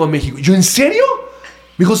ir contigo a México. Yo, ¿en serio?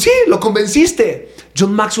 Me dijo, sí, lo convenciste.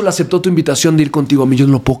 John Maxwell aceptó tu invitación de ir contigo a mí. Yo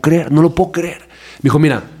no lo puedo creer. Me dijo,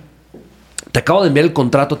 mira, te acabo de enviar el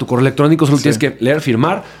contrato a tu correo electrónico, solo tienes que leer,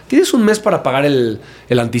 firmar. Tienes 1 mes para pagar el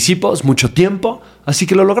anticipo, es mucho tiempo, así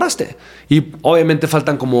que lo lograste. Y obviamente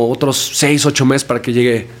faltan como otros 6, 8 meses para que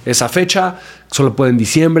llegue esa fecha. Solo puede en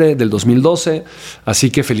diciembre del 2012,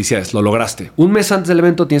 así que felicidades, lo lograste. 1 mes antes del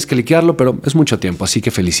evento tienes que liquidarlo, pero es mucho tiempo, así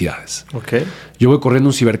que felicidades. Okay. Yo voy corriendo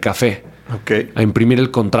a un cibercafé a imprimir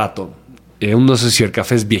el contrato. Unos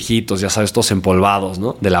cibercafés viejitos, ya sabes, todos empolvados,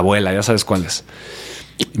 ¿no? De la abuela, ya sabes cuáles.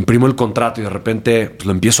 Imprimo el contrato y de repente pues,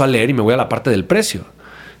 lo empiezo a leer y me voy a la parte del precio.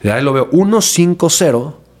 Y de ahí lo veo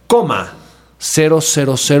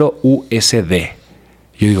 150,000 USD. Y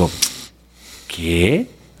yo digo, ¿qué?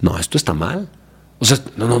 No, esto está mal. O sea,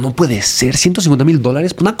 no puede ser.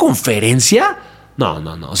 $150,000 por una conferencia. No.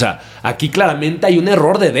 O sea, aquí claramente hay un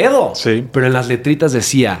error de dedo. Sí. Pero en las letritas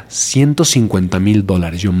decía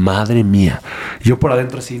 $150,000. Yo, madre mía. Yo por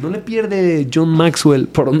adentro así, no le pierde John Maxwell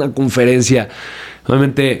por una conferencia.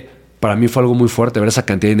 Obviamente, para mí fue algo muy fuerte ver esa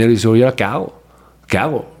cantidad de dinero y decir, oye, ¿qué hago?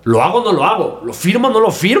 ¿Lo hago o no lo hago? ¿Lo firmo o no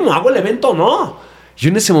lo firmo? ¿Hago el evento o no? Yo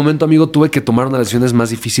en ese momento, amigo, tuve que tomar una de las decisiones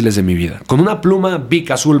más difíciles de mi vida. Con una pluma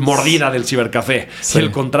Bic azul mordida del cibercafé y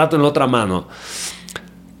el contrato en la otra mano.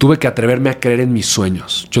 Tuve que atreverme a creer en mis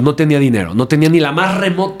sueños. Yo no tenía dinero, no tenía ni la más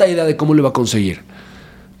remota idea de cómo lo iba a conseguir.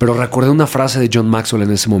 Pero recordé una frase de John Maxwell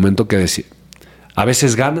en ese momento que decía, a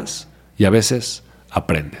veces ganas y a veces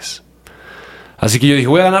aprendes. Así que yo dije,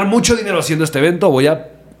 voy a ganar mucho dinero haciendo este evento, voy a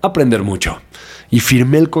aprender mucho. Y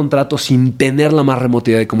firmé el contrato sin tener la más remota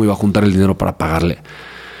idea de cómo iba a juntar el dinero para pagarle.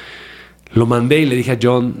 Lo mandé y le dije a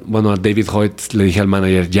David Hoyt, le dije al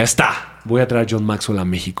manager, ya está, voy a traer a John Maxwell a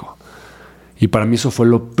México. Y para mí eso fue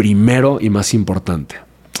lo primero y más importante.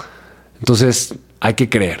 Entonces, hay que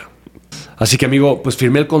creer. Así que, amigo, pues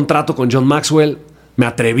firmé el contrato con John Maxwell, me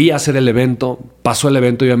atreví a hacer el evento, pasó el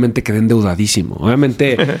evento y obviamente quedé endeudadísimo.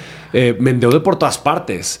 Obviamente me endeudé por todas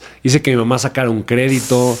partes. Hice que mi mamá sacara un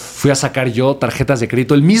crédito, fui a sacar yo tarjetas de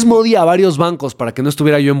crédito el mismo día a varios bancos para que no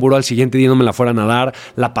estuviera yo en buró al siguiente día y no me la fueran a dar.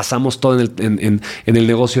 La pasamos todo en el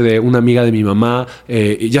negocio de una amiga de mi mamá.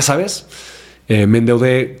 Ya sabes, me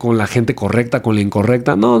endeudé con la gente correcta, con la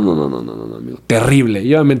incorrecta. No, amigo. Terrible.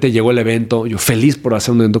 Y obviamente llegó el evento. Yo feliz por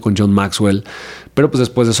hacer un evento con John Maxwell. Pero pues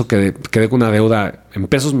después de eso quedé con una deuda en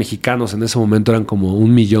pesos mexicanos. En ese momento eran como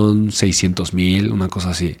 1,600,000, una cosa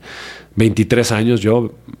así. 23 años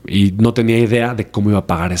yo y no tenía idea de cómo iba a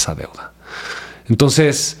pagar esa deuda.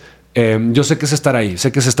 Entonces, yo sé que es estar ahí.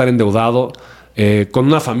 Sé que es estar endeudado con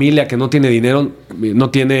una familia que no tiene dinero, no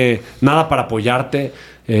tiene nada para apoyarte.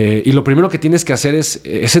 Y lo primero que tienes que hacer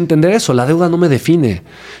es entender eso. La deuda no me define.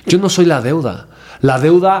 Yo no soy la deuda. La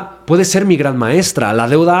deuda puede ser mi gran maestra. La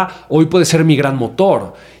deuda hoy puede ser mi gran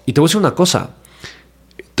motor. Y te voy a decir una cosa.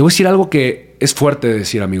 Te voy a decir algo que es fuerte de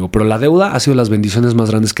decir, amigo, pero la deuda ha sido las bendiciones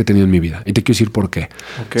más grandes que he tenido en mi vida. Y te quiero decir por qué.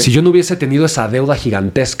 Okay. Si yo no hubiese tenido esa deuda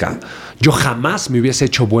gigantesca, yo jamás me hubiese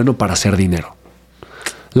hecho bueno para hacer dinero.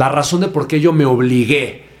 La razón de por qué yo me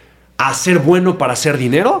obligué a ser bueno para hacer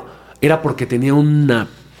dinero era porque tenía una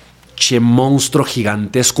monstruo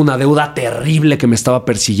gigantesco, una deuda terrible que me estaba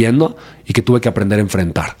persiguiendo y que tuve que aprender a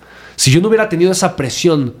enfrentar. Si yo no hubiera tenido esa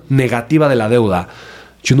presión negativa de la deuda,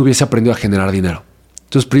 yo no hubiese aprendido a generar dinero.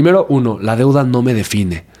 Entonces, primero, la deuda no me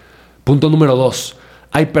define. Punto número 2,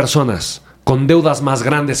 hay personas con deudas más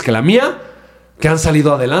grandes que la mía que han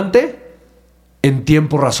salido adelante en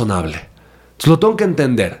tiempo razonable. Entonces, lo tengo que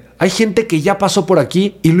entender. Hay gente que ya pasó por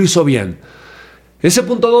aquí y lo hizo bien. Ese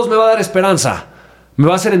punto 2 me va a dar esperanza. Me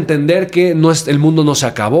va a hacer entender que el mundo no se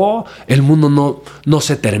acabó, el mundo no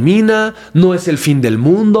se termina, no es el fin del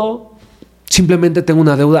mundo. Simplemente tengo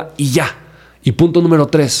una deuda y ya. Y punto número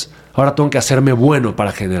 3, ahora tengo que hacerme bueno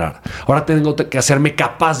para generar. Ahora tengo que hacerme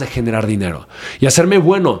capaz de generar dinero. Y hacerme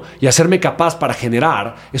bueno y hacerme capaz para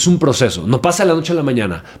generar es un proceso. No pasa de la noche a la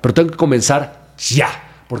mañana, pero tengo que comenzar ya.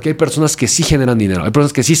 Porque hay personas que sí generan dinero, hay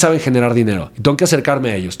personas que sí saben generar dinero. Y tengo que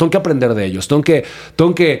acercarme a ellos, tengo que aprender de ellos, tengo que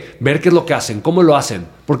ver qué es lo que hacen, cómo lo hacen.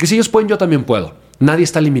 Porque si ellos pueden, yo también puedo. Nadie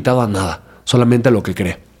está limitado a nada, solamente a lo que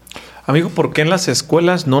cree. Amigo, ¿por qué en las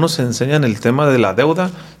escuelas no nos enseñan el tema de la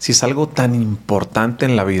deuda si es algo tan importante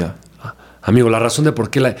en la vida? Amigo, la razón de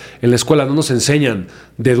por qué en la escuela no nos enseñan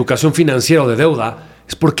de educación financiera o de deuda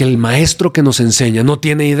es porque el maestro que nos enseña no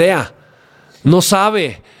tiene idea, no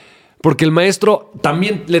sabe. Porque el maestro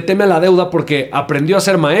también le teme a la deuda porque aprendió a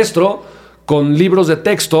ser maestro con libros de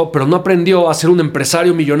texto, pero no aprendió a ser un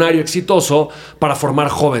empresario millonario exitoso para formar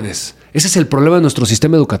jóvenes. Ese es el problema de nuestro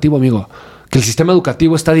sistema educativo, amigo. Que el sistema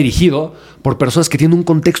educativo está dirigido por personas que tienen un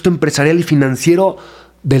contexto empresarial y financiero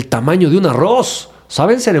del tamaño de un arroz.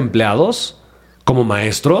 Saben ser empleados como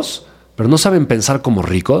maestros, pero no saben pensar como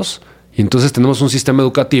ricos. Y entonces tenemos un sistema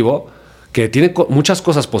educativo que tiene muchas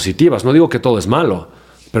cosas positivas. No digo que todo es malo,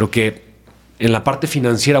 pero que en la parte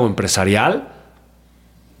financiera o empresarial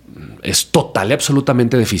es total y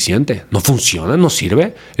absolutamente deficiente. No funciona, no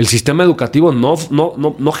sirve. El sistema educativo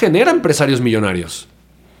no genera empresarios millonarios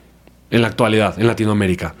en la actualidad, en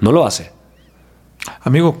Latinoamérica. No lo hace.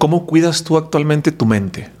 Amigo, ¿cómo cuidas tú actualmente tu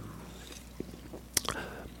mente?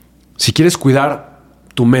 Si quieres cuidar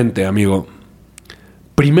tu mente, amigo,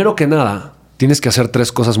 primero que nada, tienes que hacer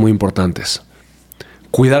 3 cosas muy importantes.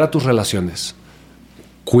 Cuidar a tus relaciones,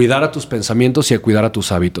 cuidar a tus pensamientos y cuidar a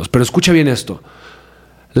tus hábitos. Pero escucha bien esto.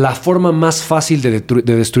 La forma más fácil de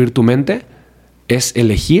destruir tu mente es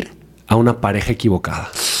elegir a una pareja equivocada.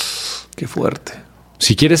 Qué fuerte.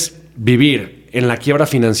 Si quieres vivir en la quiebra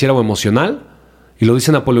financiera o emocional, y lo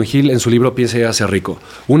dice Napoleon Hill en su libro Piensa y hágase rico,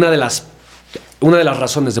 una de las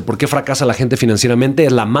razones de por qué fracasa la gente financieramente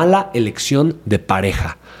es la mala elección de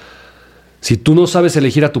pareja. Si tú no sabes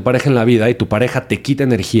elegir a tu pareja en la vida y tu pareja te quita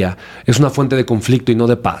energía, es una fuente de conflicto y no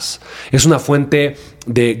de paz. Es una fuente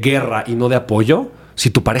de guerra y no de apoyo. Si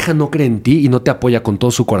tu pareja no cree en ti y no te apoya con todo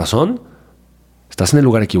su corazón, estás en el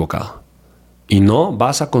lugar equivocado. Y no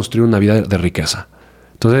vas a construir una vida de riqueza.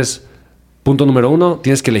 Entonces, punto número 1,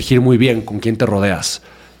 tienes que elegir muy bien con quién te rodeas.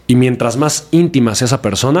 Y mientras más íntima sea esa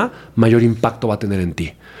persona, mayor impacto va a tener en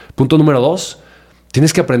ti. Punto número 2,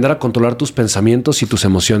 Tienes que aprender a controlar tus pensamientos y tus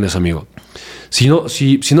emociones, amigo. Si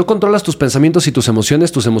no controlas tus pensamientos y tus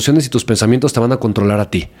emociones y tus pensamientos te van a controlar a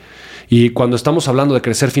ti. Y cuando estamos hablando de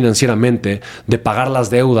crecer financieramente, de pagar las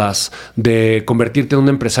deudas, de convertirte en un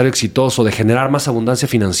empresario exitoso, de generar más abundancia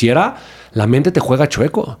financiera, la mente te juega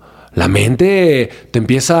chueco. La mente te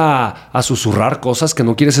empieza a susurrar cosas que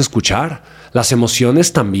no quieres escuchar. Las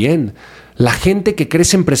emociones también. La gente que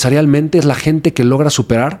crece empresarialmente es la gente que logra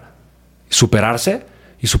superarse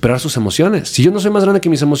y superar sus emociones. Si yo no soy más grande que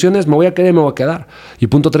mis emociones, me voy a quedar y me voy a quedar. Y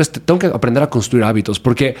punto 3, tengo que aprender a construir hábitos,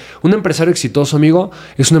 porque un empresario exitoso, amigo,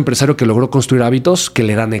 es un empresario que logró construir hábitos que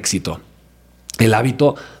le dan éxito. El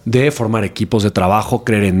hábito de formar equipos de trabajo,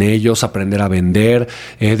 creer en ellos, aprender a vender,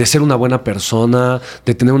 de ser una buena persona,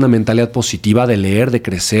 de tener una mentalidad positiva, de leer, de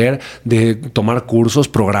crecer, de tomar cursos,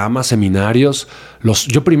 programas, seminarios.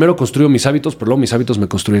 Yo primero construyo mis hábitos, pero luego mis hábitos me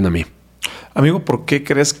construyen a mí. Amigo, ¿por qué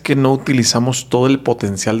crees que no utilizamos todo el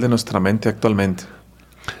potencial de nuestra mente actualmente?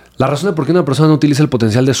 La razón de por qué una persona no utiliza el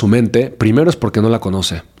potencial de su mente, primero es porque no la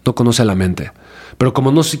conoce, no conoce la mente. Pero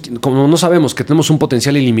como no sabemos que tenemos un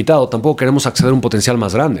potencial ilimitado, tampoco queremos acceder a un potencial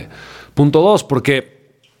más grande. Punto 2,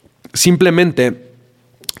 porque simplemente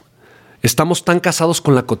estamos tan casados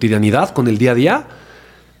con la cotidianidad, con el día a día,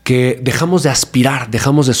 que dejamos de aspirar,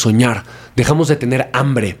 dejamos de soñar, dejamos de tener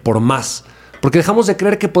hambre por más, porque dejamos de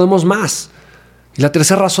creer que podemos más. Y la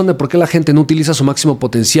tercera razón de por qué la gente no utiliza su máximo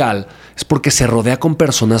potencial es porque se rodea con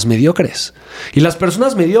personas mediocres. Y las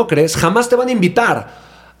personas mediocres jamás te van a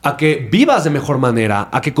invitar a que vivas de mejor manera,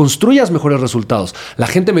 a que construyas mejores resultados. La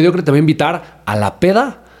gente mediocre te va a invitar a la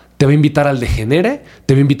peda, te va a invitar al degenere,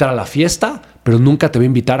 te va a invitar a la fiesta, pero nunca te va a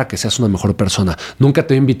invitar a que seas una mejor persona. Nunca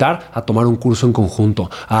te va a invitar a tomar un curso en conjunto,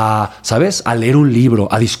 ¿sabes? A leer un libro,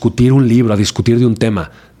 a discutir de un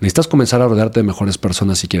tema. Necesitas comenzar a rodearte de mejores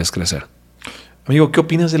personas si quieres crecer. Amigo, ¿qué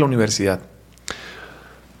opinas de la universidad?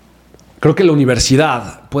 Creo que la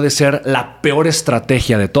universidad puede ser la peor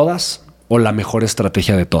estrategia de todas o la mejor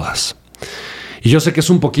estrategia de todas. Y yo sé que es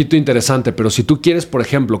un poquito interesante, pero si tú quieres, por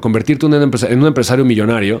ejemplo, convertirte en un empresario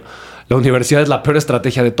millonario, la universidad es la peor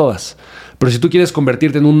estrategia de todas. Pero si tú quieres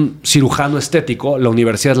convertirte en un cirujano estético, la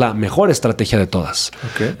universidad es la mejor estrategia de todas.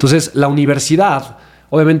 Okay. Entonces, la universidad,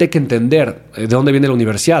 obviamente hay que entender de dónde viene la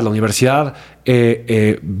universidad. La universidad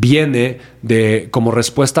viene como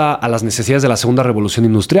respuesta a las necesidades de la segunda revolución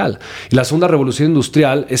industrial. Y la segunda revolución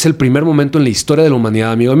industrial es el primer momento en la historia de la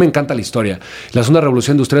humanidad, amigo. A mí me encanta la historia. La segunda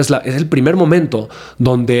revolución industrial es el primer momento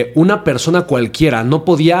donde una persona cualquiera no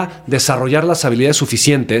podía desarrollar las habilidades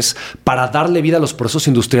suficientes para darle vida a los procesos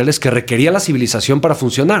industriales que requería la civilización para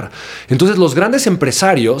funcionar. Entonces los grandes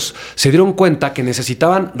empresarios se dieron cuenta que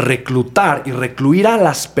necesitaban reclutar y recluir a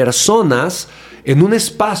las personas en un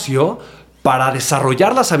espacio para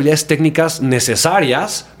desarrollar las habilidades técnicas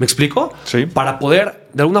necesarias, ¿me explico? Sí. Para poder,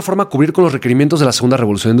 de alguna forma, cubrir con los requerimientos de la segunda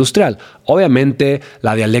revolución industrial. Obviamente,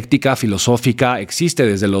 la dialéctica filosófica existe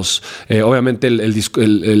desde los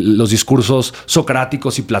discursos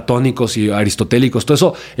socráticos y platónicos y aristotélicos. Todo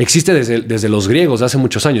eso existe desde los griegos de hace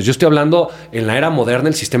muchos años. Yo estoy hablando en la era moderna,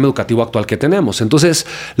 el sistema educativo actual que tenemos. Entonces,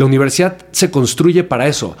 la universidad se construye para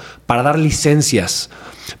eso, para dar licencias,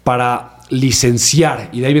 para licenciar,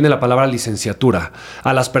 y de ahí viene la palabra licenciatura,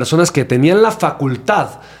 a las personas que tenían la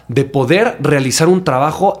facultad de poder realizar un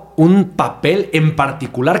trabajo, un papel en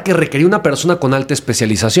particular que requería una persona con alta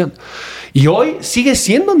especialización. Y hoy sigue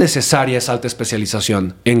siendo necesaria esa alta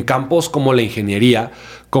especialización en campos como la ingeniería,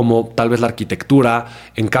 como tal vez la arquitectura,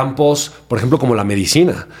 en campos, por ejemplo, como la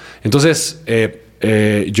medicina. Entonces,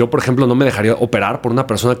 yo, por ejemplo, no me dejaría operar por una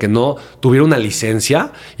persona que no tuviera una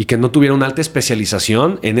licencia y que no tuviera una alta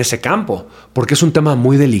especialización en ese campo, porque es un tema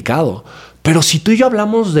muy delicado. Pero si tú y yo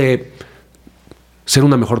hablamos de ser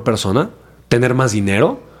una mejor persona, tener más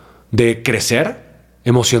dinero, de crecer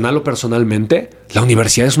emocional o personalmente, la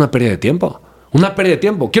universidad es una pérdida de tiempo. Una pérdida de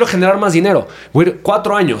tiempo. Quiero generar más dinero. Voy a ir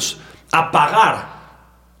 4 años a pagar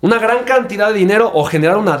una gran cantidad de dinero o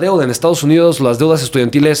generar una deuda. En Estados Unidos las deudas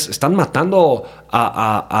estudiantiles están matando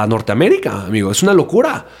a Norteamérica, amigo. Es una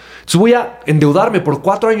locura. Entonces voy a endeudarme por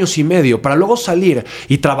 4 años y medio para luego salir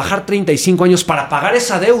y trabajar 35 años para pagar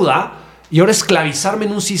esa deuda y ahora esclavizarme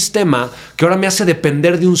en un sistema que ahora me hace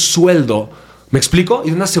depender de un sueldo, ¿me explico? Y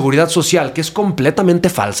de una seguridad social que es completamente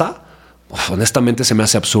falsa. Honestamente se me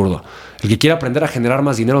hace absurdo. El que quiere aprender a generar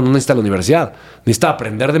más dinero no necesita la universidad. Necesita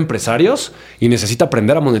aprender de empresarios y necesita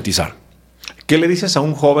aprender a monetizar. ¿Qué le dices a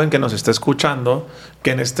un joven que nos está escuchando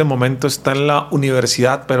que en este momento está en la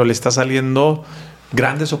universidad pero le está saliendo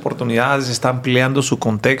grandes oportunidades, está ampliando su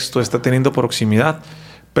contexto, está teniendo proximidad,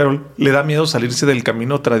 pero le da miedo salirse del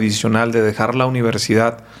camino tradicional de dejar la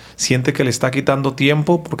universidad. Siente que le está quitando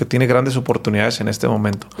tiempo porque tiene grandes oportunidades en este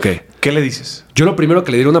momento. Okay. ¿Qué le dices? Yo lo primero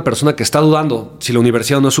que le diría a una persona que está dudando si la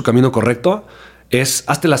universidad no es su camino correcto es,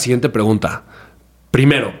 hazte la siguiente pregunta.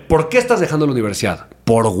 Primero, ¿por qué estás dejando la universidad?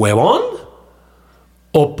 ¿Por huevón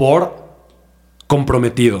o por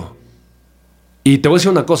comprometido? Y te voy a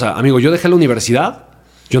decir una cosa, amigo, yo dejé la universidad,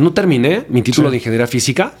 yo no terminé mi título de ingeniería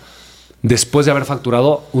física después de haber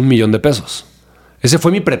facturado $1,000,000. Ese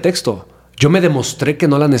fue mi pretexto. Yo me demostré que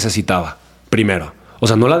no la necesitaba, primero. O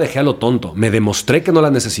sea, no la dejé a lo tonto. Me demostré que no la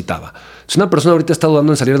necesitaba. Si una persona ahorita está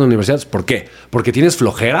dudando en salir de la universidad, ¿por qué? ¿Porque tienes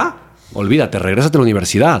flojera? Olvídate, regrésate a la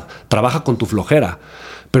universidad. Trabaja con tu flojera.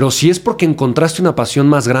 Pero si es porque encontraste una pasión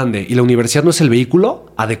más grande y la universidad no es el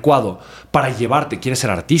vehículo adecuado para llevarte, quieres ser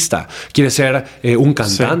artista, quieres ser un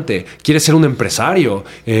cantante, quieres ser un empresario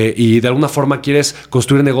y de alguna forma quieres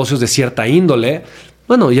construir negocios de cierta índole,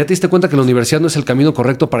 bueno, ya te diste cuenta que la universidad no es el camino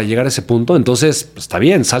correcto para llegar a ese punto, entonces pues, está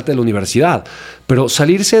bien, salte de la universidad. Pero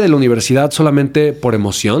salirse de la universidad solamente por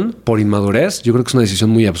emoción, por inmadurez, yo creo que es una decisión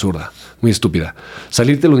muy absurda, muy estúpida.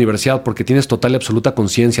 Salirte de la universidad porque tienes total y absoluta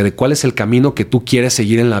conciencia de cuál es el camino que tú quieres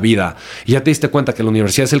seguir en la vida y ya te diste cuenta que la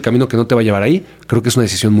universidad es el camino que no te va a llevar ahí, creo que es una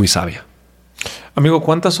decisión muy sabia. Amigo,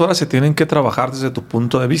 ¿cuántas horas se tienen que trabajar desde tu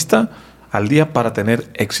punto de vista al día para tener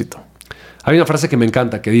éxito? Hay una frase que me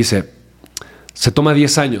encanta que dice: se toma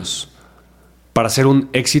 10 años para hacer un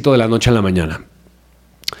éxito de la noche a la mañana.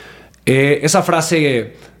 Esa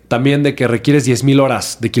frase también de que requieres 10,000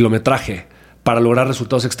 horas de kilometraje para lograr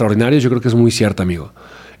resultados extraordinarios, yo creo que es muy cierta, amigo.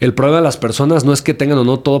 El problema de las personas no es que tengan o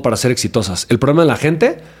no todo para ser exitosas. El problema de la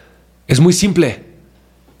gente es muy simple.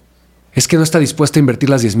 Es que no está dispuesta a invertir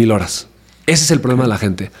las 10,000 horas. Ese es el problema de la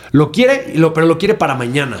gente. Lo quiere, pero lo quiere para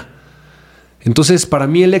mañana. Entonces, para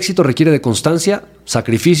mí el éxito requiere de constancia,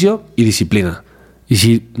 sacrificio y disciplina. Y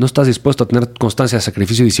si no estás dispuesto a tener constancia,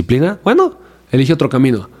 sacrificio y disciplina, bueno, elige otro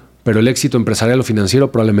camino. Pero el éxito empresarial o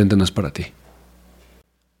financiero probablemente no es para ti.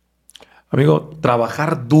 Amigo,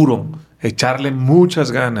 trabajar duro, echarle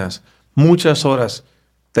muchas ganas, muchas horas,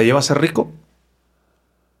 ¿te lleva a ser rico?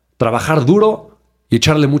 Trabajar duro y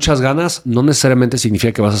echarle muchas ganas no necesariamente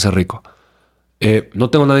significa que vas a ser rico. No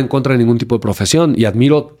tengo nada en contra de ningún tipo de profesión y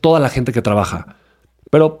admiro toda la gente que trabaja.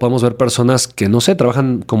 Pero podemos ver personas que, no sé,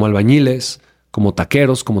 trabajan como albañiles, como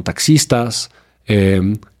taqueros, como taxistas,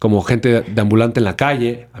 como gente de ambulante en la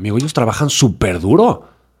calle. Amigo, ellos trabajan súper duro.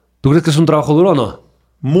 ¿Tú crees que es un trabajo duro o no?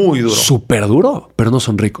 Muy duro. Súper duro, pero no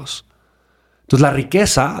son ricos. Entonces la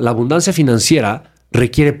riqueza, la abundancia financiera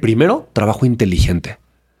requiere primero trabajo inteligente.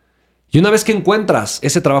 Y una vez que encuentras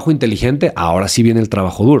ese trabajo inteligente, ahora sí viene el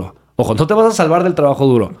trabajo duro. Ojo, no te vas a salvar del trabajo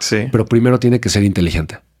duro, sí, pero primero tiene que ser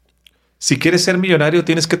inteligente. Si quieres ser millonario,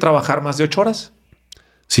 ¿tienes que trabajar más de 8 horas?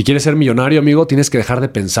 Si quieres ser millonario, amigo, tienes que dejar de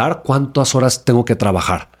pensar cuántas horas tengo que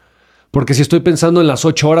trabajar. Porque si estoy pensando en las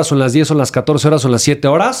 8 horas, o en las 10, o en las 14 horas, o en las 7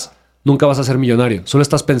 horas, nunca vas a ser millonario. Solo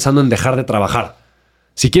estás pensando en dejar de trabajar.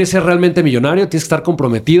 Si quieres ser realmente millonario, tienes que estar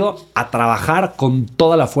comprometido a trabajar con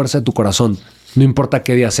toda la fuerza de tu corazón. No importa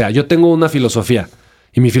qué día sea. Yo tengo una filosofía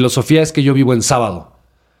y mi filosofía es que yo vivo en sábado.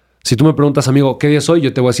 Si tú me preguntas, amigo, ¿qué día es hoy?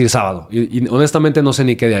 Yo te voy a decir sábado. Y honestamente no sé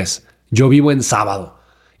ni qué día es. Yo vivo en sábado.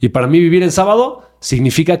 Y para mí vivir en sábado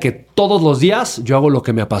significa que todos los días yo hago lo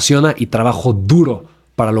que me apasiona y trabajo duro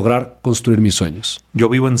para lograr construir mis sueños. Yo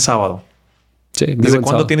vivo en sábado. Sí, ¿Desde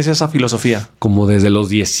cuándo tienes esa filosofía? Como desde los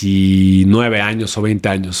 19 años o 20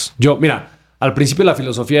 años. Yo, mira, al principio la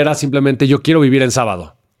filosofía era simplemente yo quiero vivir en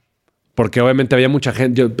sábado. Porque obviamente había mucha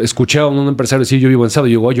gente. Yo escuché a un empresario decir yo vivo en sábado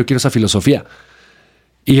y digo, yo quiero esa filosofía.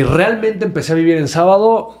 Y realmente empecé a vivir en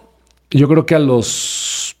sábado, yo creo que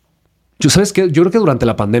 ¿sabes qué? Yo creo que durante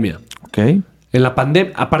la pandemia. Ok. En la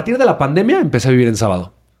pandemia, a partir de la pandemia empecé a vivir en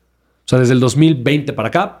sábado. O sea, desde el 2020 para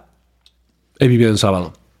acá he vivido en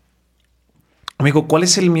sábado. Amigo, ¿cuál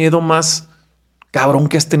es el miedo más cabrón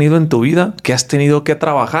que has tenido en tu vida, que has tenido que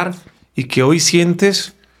trabajar y que hoy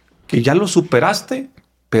sientes que ya lo superaste,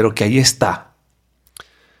 pero que ahí está?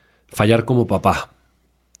 Fallar como papá.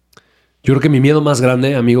 Yo creo que mi miedo más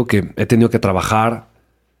grande, amigo, que he tenido que trabajar,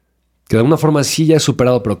 que de alguna forma sí ya he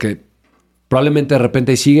superado, pero que probablemente de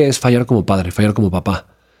repente sigue, es fallar como padre, fallar como papá.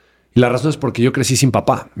 Y la razón es porque yo crecí sin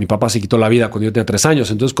papá. Mi papá se quitó la vida cuando yo tenía 3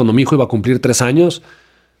 años. Entonces, cuando mi hijo iba a cumplir 3 años,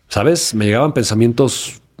 ¿sabes? Me llegaban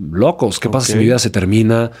pensamientos locos. ¿Qué pasa si mi vida se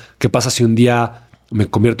termina? ¿Qué pasa si un día me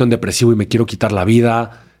convierto en depresivo y me quiero quitar la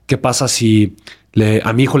vida? ¿Qué pasa si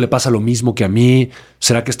a mi hijo le pasa lo mismo que a mí?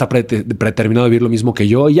 ¿Será que está predeterminado a vivir lo mismo que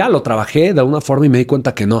yo? Ya lo trabajé de alguna forma y me di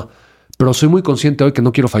cuenta que no. Pero soy muy consciente hoy que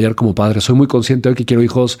no quiero fallar como padre. Soy muy consciente hoy que quiero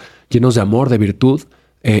hijos llenos de amor, de virtud,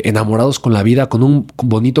 enamorados con la vida, con un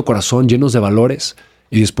bonito corazón, llenos de valores.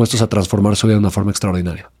 y dispuestos a transformar su vida de una forma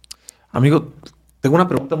extraordinaria. Amigo, tengo una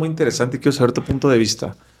pregunta muy interesante y quiero saber tu punto de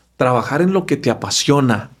vista. ¿Trabajar en lo que te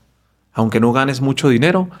apasiona, aunque no ganes mucho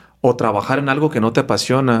dinero, o trabajar en algo que no te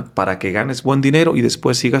apasiona para que ganes buen dinero y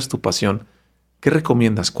después sigas tu pasión? ¿Qué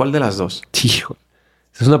recomiendas? ¿Cuál de las dos? Hijo,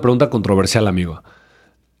 es una pregunta controversial, amigo.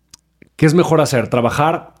 ¿Qué es mejor hacer?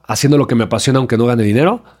 ¿Trabajar haciendo lo que me apasiona aunque no gane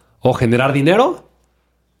dinero? ¿O generar dinero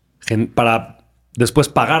para después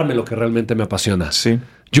pagarme lo que realmente me apasiona? Sí.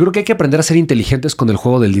 Yo creo que hay que aprender a ser inteligentes con el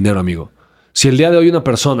juego del dinero, amigo. Si el día de hoy una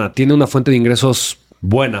persona tiene una fuente de ingresos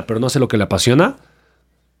buena, pero no hace lo que le apasiona,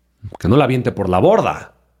 que no la aviente por la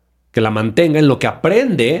borda, que la mantenga en lo que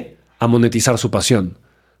aprende a monetizar su pasión.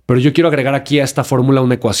 Pero yo quiero agregar aquí a esta fórmula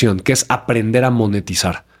una ecuación, que es aprender a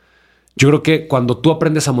monetizar. Yo creo que cuando tú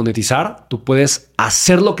aprendes a monetizar, tú puedes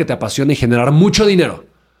hacer lo que te apasiona y generar mucho dinero.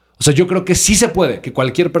 O sea, yo creo que sí se puede que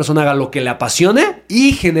cualquier persona haga lo que le apasione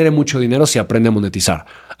y genere mucho dinero si aprende a monetizar.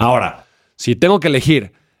 Ahora, si tengo que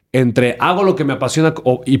elegir entre hago lo que me apasiona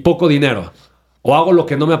y poco dinero, o hago lo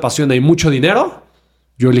que no me apasiona y mucho dinero,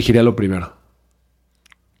 yo elegiría lo primero.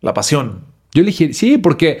 La pasión. Yo elegiría, sí,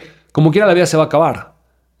 porque como quiera la vida se va a acabar.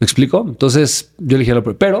 ¿Me explico? Entonces yo elegiría lo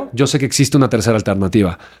primero. Pero yo sé que existe una tercera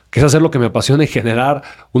alternativa, que es hacer lo que me apasiona y generar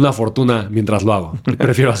una fortuna mientras lo hago.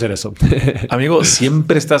 Prefiero hacer eso. Amigo,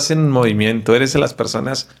 siempre estás en movimiento. Eres de las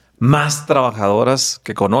personas más trabajadoras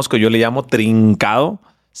que conozco. Yo le llamo trincado.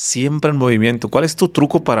 Siempre en movimiento. ¿Cuál es tu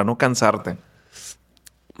truco para no cansarte?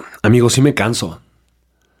 Amigo, sí me canso.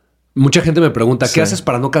 Mucha gente me pregunta, ¿qué haces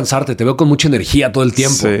para no cansarte? Te veo con mucha energía todo el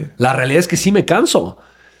tiempo. Sí. La realidad es que sí me canso.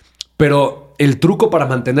 Pero el truco para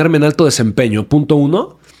mantenerme en alto desempeño, punto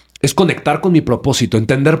 1, es conectar con mi propósito,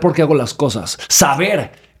 entender por qué hago las cosas,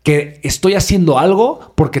 saber que estoy haciendo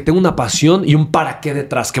algo porque tengo una pasión y un para qué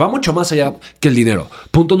detrás, que va mucho más allá que el dinero.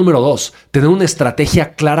 Punto número 2, tener una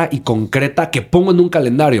estrategia clara y concreta que pongo en un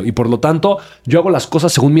calendario y por lo tanto yo hago las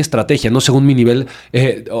cosas según mi estrategia, no según mi nivel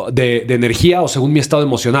de energía o según mi estado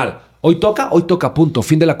emocional. Hoy toca, punto.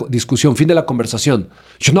 Fin de la discusión, fin de la conversación.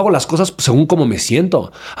 Yo no hago las cosas según cómo me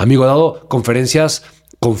siento. Amigo, he dado conferencias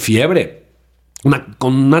con fiebre,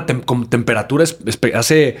 con temperatura.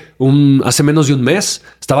 Hace menos de un mes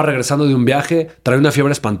estaba regresando de un viaje, traía una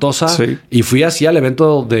fiebre espantosa y fui así al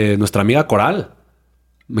evento de nuestra amiga Coral.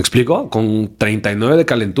 ¿Me explico? Con 39 de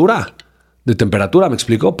calentura. De temperatura, ¿me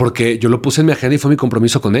explico? Porque yo lo puse en mi agenda y fue mi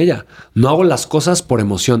compromiso con ella. No hago las cosas por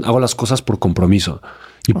emoción, hago las cosas por compromiso.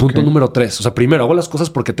 Y punto número 3, o sea, primero, hago las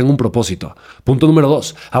cosas porque tengo un propósito. Punto número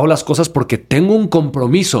 2, hago las cosas porque tengo un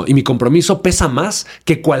compromiso y mi compromiso pesa más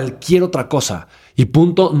que cualquier otra cosa. Y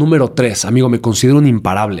punto número 3, amigo, me considero un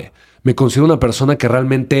imparable. Me considero una persona que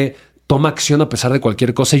realmente toma acción a pesar de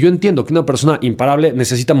cualquier cosa. Y yo entiendo que una persona imparable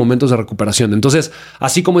necesita momentos de recuperación. Entonces,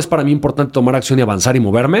 así como es para mí importante tomar acción y avanzar y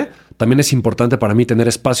moverme, también es importante para mí tener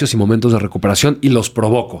espacios y momentos de recuperación y los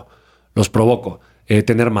provoco.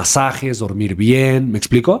 Tener masajes, dormir bien, ¿me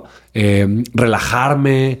explico?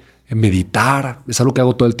 Relajarme, meditar, es algo que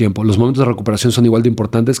hago todo el tiempo. Los momentos de recuperación son igual de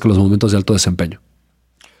importantes que los momentos de alto desempeño.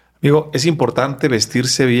 Amigo, ¿es importante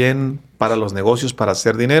vestirse bien para los negocios, para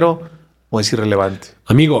hacer dinero o es irrelevante?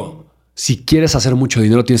 Amigo, si quieres hacer mucho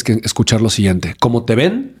dinero tienes que escuchar lo siguiente. Como te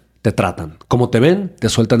ven, te tratan. Como te ven, te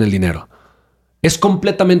sueltan el dinero. Es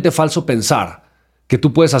completamente falso pensar que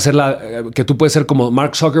tú puedes ser como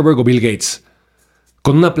Mark Zuckerberg o Bill Gates.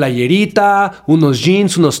 Con una playerita, unos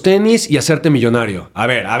jeans, unos tenis y hacerte millonario. A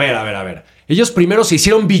ver. Ellos primero se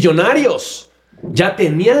hicieron billonarios. Ya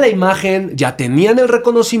tenían la imagen, ya tenían el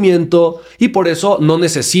reconocimiento y por eso no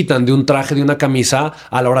necesitan de un traje, de una camisa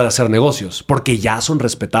a la hora de hacer negocios, porque ya son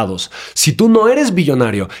respetados. Si tú no eres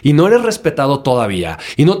billonario y no eres respetado todavía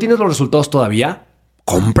y no tienes los resultados todavía,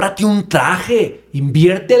 cómprate un traje,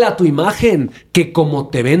 inviértela a tu imagen, que como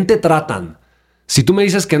te ven te tratan. Si tú me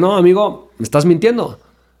dices que no, amigo, me estás mintiendo.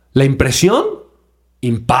 La impresión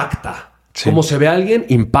impacta. Sí. Cómo se ve a alguien,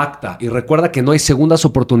 impacta. Y recuerda que no hay segundas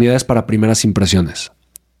oportunidades para primeras impresiones.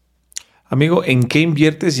 Amigo, ¿en qué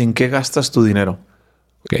inviertes y en qué gastas tu dinero?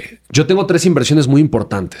 Okay. Yo tengo 3 inversiones muy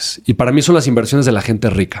importantes. Y para mí son las inversiones de la gente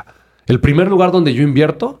rica. El primer lugar donde yo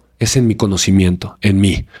invierto es en mi conocimiento, en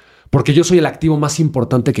mí. Porque yo soy el activo más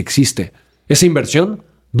importante que existe. Esa inversión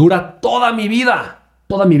dura toda mi vida.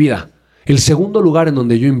 Toda mi vida. El segundo lugar en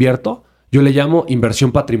donde yo invierto, yo le llamo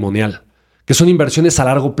inversión patrimonial, que son inversiones a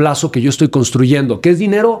largo plazo que yo estoy construyendo, que es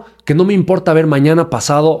dinero que no me importa ver mañana,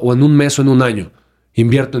 pasado o en un mes o en un año.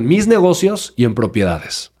 Invierto en mis negocios y en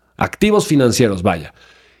propiedades, activos financieros, vaya.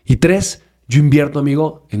 Y 3, yo invierto,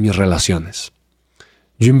 amigo, en mis relaciones.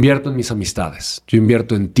 Yo invierto en mis amistades. Yo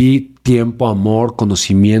invierto en ti, tiempo, amor,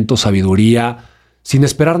 conocimiento, sabiduría, sin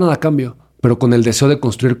esperar nada a cambio. pero con el deseo de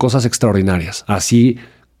construir cosas extraordinarias. Así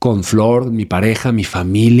con Flor, mi pareja, mi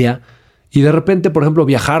familia. Y de repente, por ejemplo,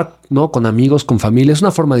 viajar, ¿no? Con amigos, con familia, es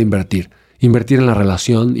una forma de invertir. Invertir en la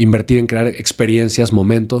relación, invertir en crear experiencias,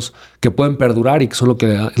 momentos que pueden perdurar y que son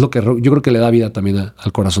es lo que yo creo que le da vida también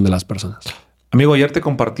al corazón de las personas. Amigo, ayer te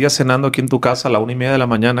compartía cenando aquí en tu casa a la 1:30 de la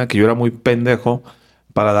mañana que yo era muy pendejo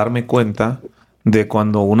para darme cuenta de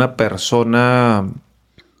cuando una persona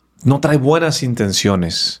no trae buenas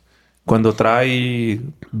intenciones, cuando trae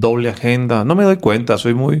doble agenda. No me doy cuenta,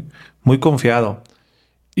 soy muy confiado.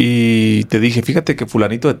 Y te dije, fíjate que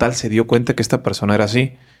fulanito de tal se dio cuenta que esta persona era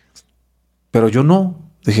así. Pero yo no.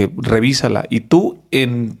 Dije, revísala. Y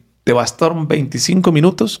te bastaron 25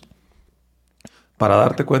 minutos para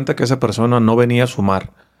darte cuenta que esa persona no venía a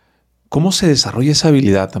sumar. ¿Cómo se desarrolla esa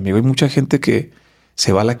habilidad, amigo? Hay mucha gente que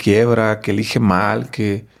se va a la quiebra, que elige mal,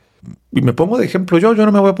 Y me pongo de ejemplo yo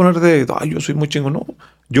no me voy a poner yo soy muy chingón. No,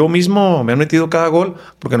 yo mismo me han metido cada gol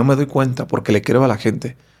porque no me doy cuenta, porque le creo a la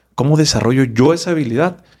gente. ¿Cómo desarrollo yo esa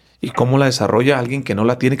habilidad? ¿Y cómo la desarrolla alguien que no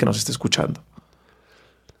la tiene, que nos esté escuchando?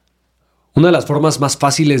 Una de las formas más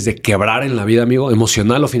fáciles de quebrar en la vida, amigo,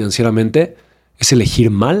 emocional o financieramente, es elegir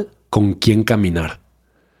mal con quién caminar.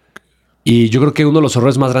 Y yo creo que uno de los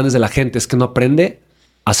errores más grandes de la gente es que no aprende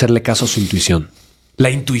a hacerle caso a su intuición. La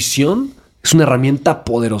intuición es una herramienta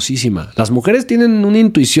poderosísima. Las mujeres tienen una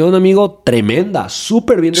intuición, amigo, tremenda,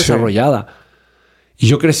 súper bien desarrollada. Y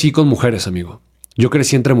yo crecí con mujeres, amigo. Yo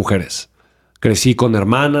crecí entre mujeres. Crecí con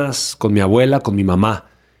hermanas, con mi abuela, con mi mamá.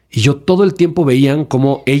 Y yo todo el tiempo veían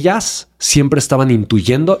cómo ellas siempre estaban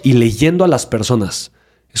intuyendo y leyendo a las personas,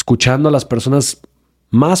 escuchando a las personas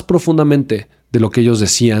más profundamente de lo que ellos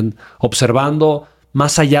decían, observando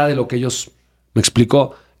más allá de lo que ellos, me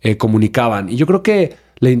explicó, comunicaban. Y yo creo que,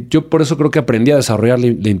 yo por eso creo que aprendí a desarrollar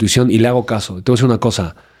la intuición y le hago caso. Te voy a decir una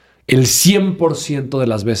cosa, el 100% de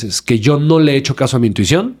las veces que yo no le he hecho caso a mi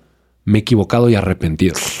intuición, me he equivocado y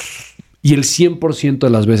arrepentido. Y el 100% de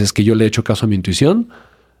las veces que yo le he hecho caso a mi intuición,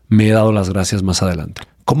 me he dado las gracias más adelante.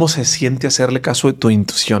 ¿Cómo se siente hacerle caso de tu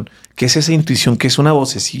intuición? ¿Qué es esa intuición? ¿Qué es una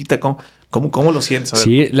vocecita? ¿Cómo lo sientes?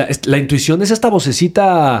 Sí, la intuición es esta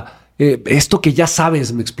vocecita, esto que ya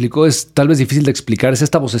sabes, me explico, es tal vez difícil de explicar, es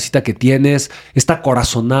esta vocecita que tienes, esta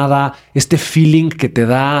corazonada, este feeling que te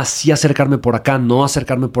da, sí acercarme por acá, no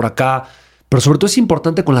acercarme por acá. Pero sobre todo es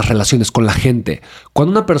importante con las relaciones, con la gente.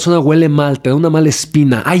 Cuando una persona huele mal, te da una mala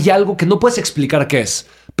espina, hay algo que no puedes explicar qué es,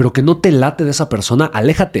 pero que no te late de esa persona,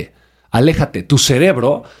 aléjate. Tu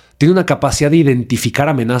cerebro tiene una capacidad de identificar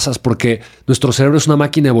amenazas porque nuestro cerebro es una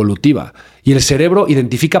máquina evolutiva y el cerebro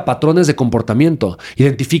identifica patrones de comportamiento,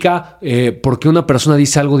 identifica por qué una persona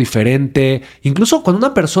dice algo diferente. Incluso cuando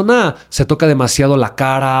una persona se toca demasiado la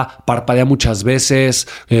cara, parpadea muchas veces,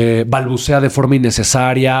 balbucea de forma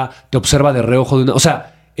innecesaria, te observa de reojo de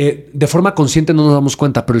de forma consciente no nos damos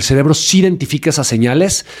cuenta, pero el cerebro sí identifica esas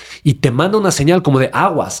señales y te manda una señal como de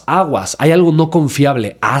aguas, hay algo no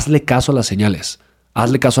confiable, hazle caso a las señales.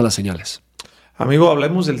 Amigo,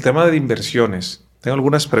 hablemos del tema de inversiones. Tengo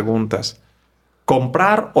algunas preguntas.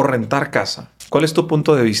 ¿Comprar o rentar casa? ¿Cuál es tu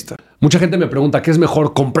punto de vista? Mucha gente me pregunta, ¿qué es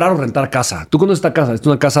mejor, comprar o rentar casa? ¿Tú conoces esta casa? Es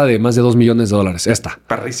una casa de más de $2 millones. Esta.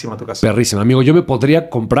 Perrísima tu casa. Perrísima. Amigo, yo me podría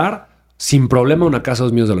comprar sin problema una casa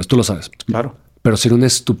de $2 millones. Tú lo sabes. Claro. Pero sería una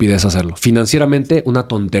estupidez hacerlo. Financieramente, una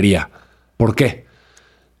tontería. ¿Por qué?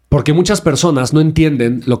 Porque muchas personas no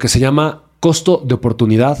entienden lo que se llama costo de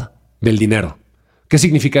oportunidad del dinero. ¿Qué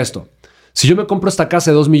significa esto? Si yo me compro esta casa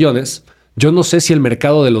de 2 millones, yo no sé si el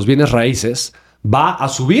mercado de los bienes raíces va a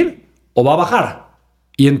subir o va a bajar.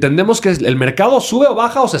 Y entendemos que el mercado sube o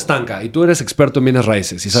baja o se estanca. Y tú eres experto en bienes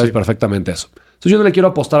raíces y sabes perfectamente eso. Entonces yo no le quiero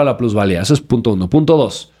apostar a la plusvalía. Eso es punto 1. Punto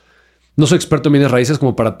 2. No soy experto en bienes raíces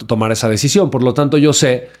como para tomar esa decisión. Por lo tanto, yo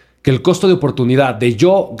sé que el costo de oportunidad de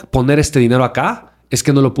yo poner este dinero acá es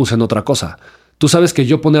que no lo puse en otra cosa. Tú sabes que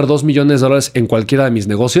yo poner $2 millones en cualquiera de mis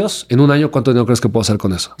negocios, en un año, ¿cuánto dinero crees que puedo hacer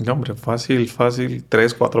con eso? No, hombre, fácil,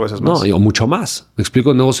 3, 4 veces más. No, o mucho más. Me explico,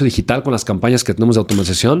 el negocio digital con las campañas que tenemos de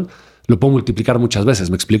automatización, lo puedo multiplicar muchas veces,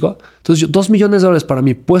 ¿me explico? Entonces, $2 millones para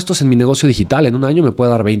mí puestos en mi negocio digital, en un año me puede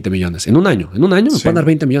dar 20 millones. En un año me pueden dar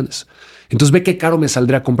 20 millones. Entonces, ve qué caro me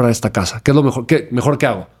saldría comprar esta casa. ¿Qué es lo mejor? ¿Qué mejor que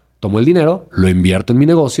hago? Tomo el dinero, lo invierto en mi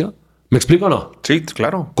negocio. ¿Me explico o no? Sí,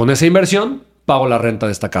 claro. Con esa inversión, pago la renta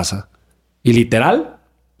de esta casa. Y literal,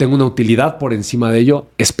 tengo una utilidad por encima de ello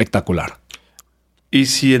espectacular. Y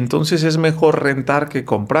si entonces es mejor rentar que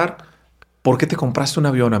comprar, ¿por qué te compraste un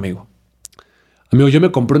avión, amigo? Amigo, yo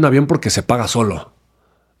me compré un avión porque se paga solo.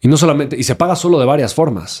 Y no solamente, y se paga solo de varias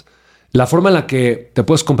formas. La forma en la que te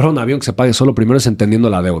puedes comprar un avión que se pague solo primero es entendiendo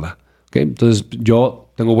la deuda. ¿Okay? Entonces, yo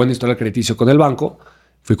tengo buen historial crediticio con el banco.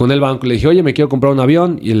 Fui con el banco y le dije, oye, me quiero comprar un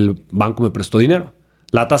avión, y el banco me prestó dinero.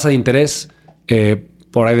 La tasa de interés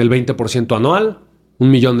por ahí del 20% anual,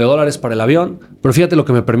 $1,000,000 para el avión. Pero fíjate lo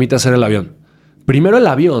que me permite hacer el avión. Primero, el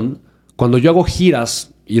avión, cuando yo hago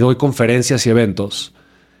giras y doy conferencias y eventos,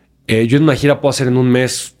 yo en una gira puedo hacer en un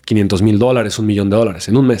mes $500,000, $1,000,000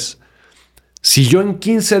 en un mes. Si yo en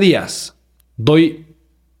 15 días doy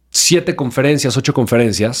 7 conferencias, 8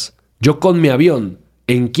 conferencias, yo con mi avión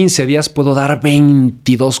en 15 días puedo dar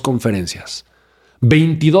 22 conferencias.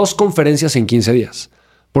 22 conferencias en 15 días.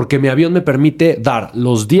 Porque mi avión me permite dar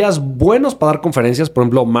los días buenos para dar conferencias, por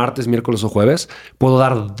ejemplo, martes, miércoles o jueves, puedo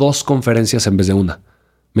dar 2 conferencias en vez de una.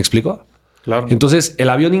 ¿Me explico? Claro. Entonces, el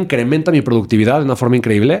avión incrementa mi productividad de una forma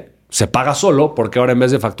increíble. Se paga solo porque ahora en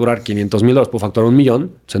vez de facturar $500,000 puedo facturar $1,000,000.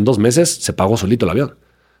 Pues en 2 meses se pagó solito el avión.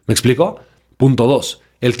 ¿Me explico? Punto 2.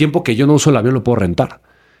 El tiempo que yo no uso el avión lo puedo rentar.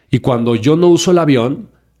 Y cuando yo no uso el avión,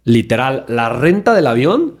 literal, la renta del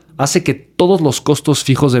avión hace que todos los costos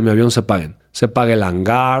fijos de mi avión se paguen. Se paga el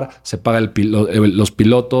hangar, se paga los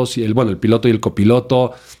pilotos, el piloto y el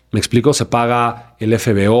copiloto. ¿Me explico? Se paga el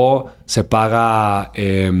FBO, se paga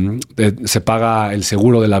el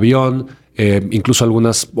seguro del avión, incluso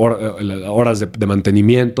algunas horas de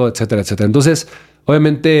mantenimiento, etcétera, etcétera. Entonces,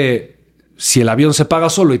 obviamente, si el avión se paga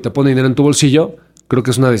solo y te pone dinero en tu bolsillo, creo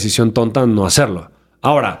que es una decisión tonta no hacerlo.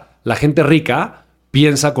 Ahora, la gente rica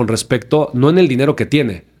piensa con respecto no en el dinero que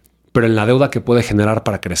tiene, pero en la deuda que puede generar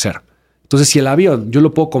para crecer. Entonces, si el avión yo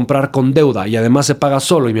lo puedo comprar con deuda y además se paga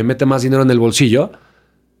solo y me mete más dinero en el bolsillo,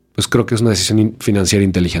 pues creo que es una decisión financiera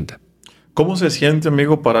inteligente. ¿Cómo se siente,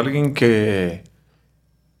 amigo, para alguien que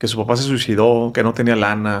su papá se suicidó, que no tenía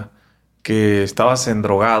lana, que estabas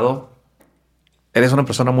endrogado? Eres una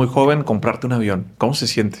persona muy joven, comprarte un avión. ¿Cómo se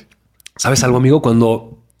siente? ¿Sabes algo, amigo?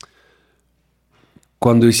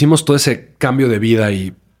 Cuando hicimos todo ese cambio de vida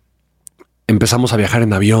y empezamos a viajar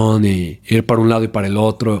en avión y ir para un lado y para el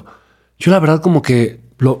otro, yo la verdad como que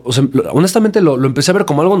honestamente lo empecé a ver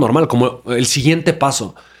como algo normal, como el siguiente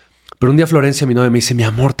paso. Pero un día Florencia, mi novia, me dice, mi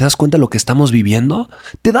amor, ¿te das cuenta de lo que estamos viviendo?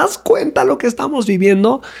 ¿Te das cuenta de lo que estamos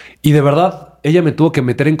viviendo? Y de verdad, ella me tuvo que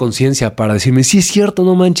meter en conciencia para decirme, sí, es cierto,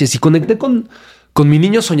 no manches. Y conecté con mi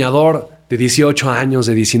niño soñador de 18 años,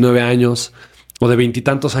 de 19 años o de 20 y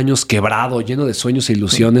tantos años, quebrado, lleno de sueños e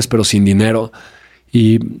ilusiones, pero sin dinero.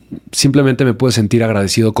 Y simplemente me pude sentir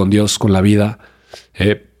agradecido con Dios, con la vida,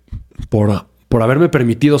 por haberme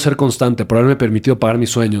permitido ser constante, por haberme permitido pagar mis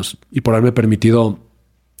sueños y por haberme permitido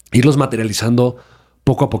irlos materializando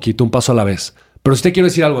poco a poquito, un paso a la vez. Pero sí te quiero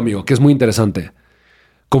decir algo, amigo, que es muy interesante.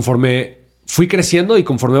 Conforme fui creciendo y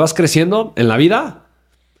conforme vas creciendo en la vida,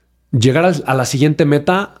 llegar a la siguiente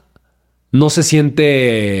meta no se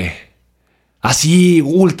siente así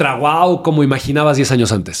ultra wow como imaginabas 10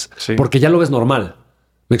 años antes. Sí. Porque ya lo ves normal.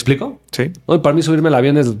 ¿Me explico? Sí. No, para mí subirme al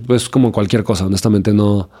avión es como cualquier cosa. Honestamente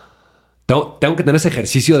no... Tengo que tener ese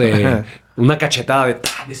ejercicio de una cachetada de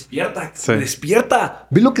despierta, sí. Despierta,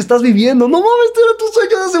 ve lo que estás viviendo. No mames, este era tu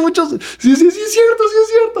sueño de hace muchos. Sí, es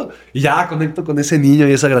cierto. Y ya conecto con ese niño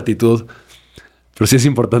y esa gratitud. Pero sí es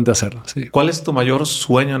importante hacerlo. Sí. ¿Cuál es tu mayor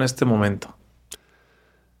sueño en este momento?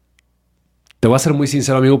 Te voy a ser muy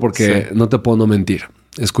sincero, amigo, porque no te puedo no mentir.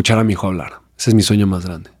 Escuchar a mi hijo hablar. Ese es mi sueño más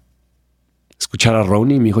grande. Escuchar a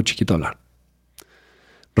Ronnie, mi hijo chiquito, hablar.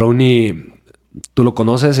 Ronnie, tú lo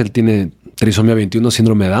conoces, él tiene trisomía 21,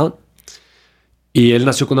 síndrome de Down. Y él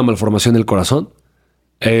nació con una malformación del corazón.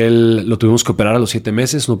 Él lo tuvimos que operar a los 7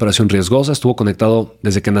 meses, una operación riesgosa. Estuvo conectado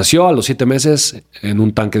desde que nació a los 7 meses en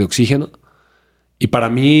un tanque de oxígeno. Y para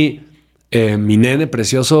mí, mi nene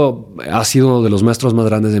precioso ha sido uno de los maestros más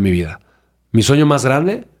grandes de mi vida. Mi sueño más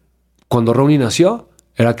grande, cuando Ronnie nació,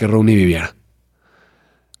 era que Ronnie viviera.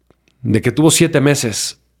 De que tuvo 7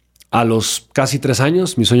 meses a los casi 3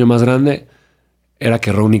 años, mi sueño más grande era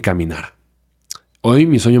que Ronnie caminara. Hoy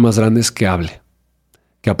mi sueño más grande es que hable,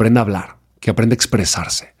 que aprenda a hablar, que aprenda a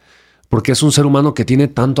expresarse. Porque es un ser humano que tiene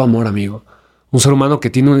tanto amor, amigo. Un ser humano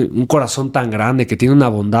que tiene un corazón tan grande, que tiene una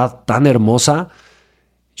bondad tan hermosa.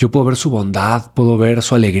 Yo puedo ver su bondad, puedo ver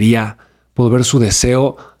su alegría, puedo ver su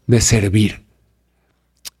deseo de servir.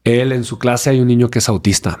 Él en su clase hay un niño que es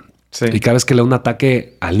autista. Sí. Y cada vez que le da un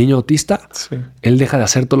ataque al niño autista, él deja de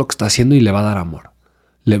hacer todo lo que está haciendo y le va a dar amor.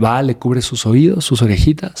 Le cubre sus oídos, sus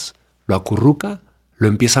orejitas, lo acurruca, lo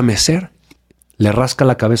empieza a mecer, le rasca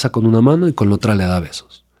la cabeza con una mano y con la otra le da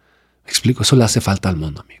besos. ¿Me explico? Eso le hace falta al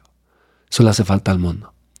mundo, amigo. Eso le hace falta al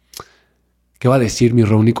mundo. ¿Qué va a decir mi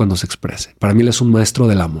Ronnie cuando se exprese? Para mí él es un maestro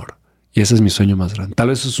del amor y ese es mi sueño más grande. Tal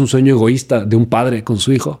vez es un sueño egoísta de un padre con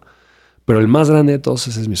su hijo, pero el más grande de todos,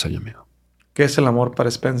 ese es mi sueño, amigo. ¿Qué es el amor para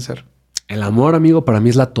Spencer? El amor, amigo, para mí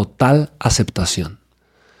es la total aceptación.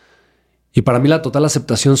 Y para mí la total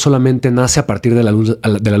aceptación solamente nace a partir de la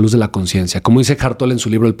luz de la conciencia. Como dice Hartol en su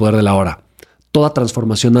libro El poder de la hora, toda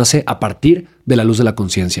transformación nace a partir de la luz de la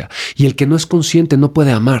conciencia. Y el que no es consciente no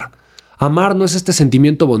puede amar. Amar no es este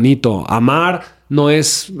sentimiento bonito. Amar no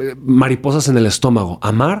es mariposas en el estómago.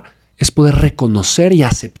 Amar es poder reconocer y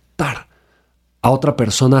aceptar a otra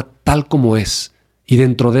persona tal como es. Y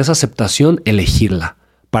dentro de esa aceptación, elegirla.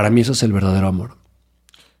 Para mí eso es el verdadero amor.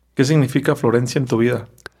 ¿Qué significa Florencia en tu vida?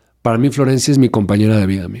 Para mí Florencia es mi compañera de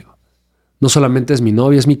vida, amigo. No solamente es mi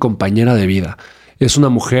novia, es mi compañera de vida. Es una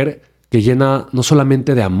mujer que llena no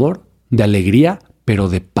solamente de amor, de alegría, pero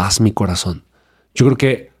de paz mi corazón. Yo creo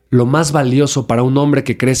que lo más valioso para un hombre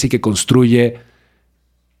que crece y que construye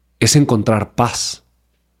es encontrar paz.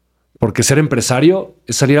 Porque ser empresario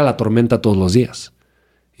es salir a la tormenta todos los días.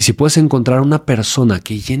 Y si puedes encontrar una persona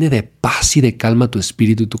que llene de paz y de calma tu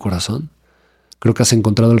espíritu y tu corazón, creo que has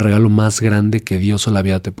encontrado el regalo más grande que Dios o la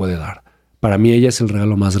vida te puede dar. Para mí ella es el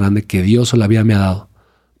regalo más grande que Dios o la vida me ha dado,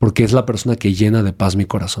 porque es la persona que llena de paz mi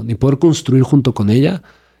corazón. Y poder construir junto con ella,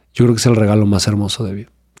 yo creo que es el regalo más hermoso de vida,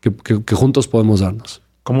 que juntos podemos darnos.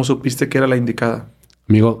 ¿Cómo supiste que era la indicada?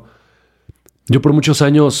 Amigo, yo por muchos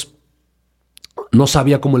años no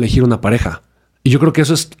sabía cómo elegir una pareja. Y yo creo que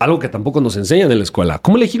eso es algo que tampoco nos enseñan en la escuela.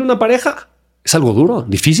 ¿Cómo elegir una pareja? Es algo duro,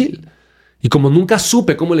 difícil. Y como nunca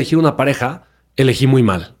supe cómo elegir una pareja, elegí muy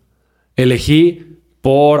mal. Elegí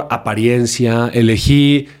por apariencia,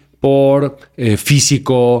 elegí por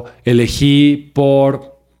físico, elegí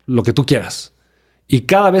por lo que tú quieras. Y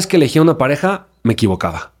cada vez que elegía una pareja, me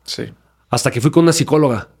equivocaba. Sí. Hasta que fui con una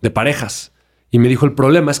psicóloga de parejas y me dijo, el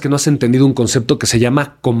problema es que no has entendido un concepto que se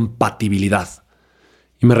llama compatibilidad.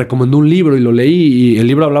 Y me recomendó un libro y lo leí y el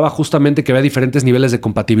libro hablaba justamente que había diferentes niveles de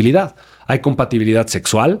compatibilidad. Hay compatibilidad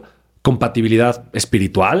sexual, compatibilidad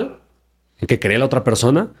espiritual, en que cree la otra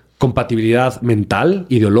persona, compatibilidad mental,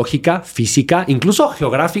 ideológica, física, incluso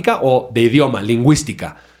geográfica o de idioma,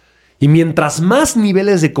 lingüística. Y mientras más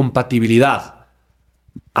niveles de compatibilidad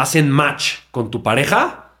hacen match con tu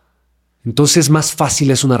pareja, entonces más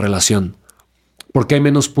fácil es una relación, porque hay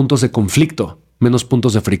menos puntos de conflicto, menos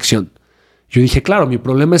puntos de fricción. Yo dije, claro, mi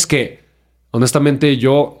problema es que, honestamente,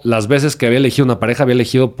 yo las veces que había elegido una pareja había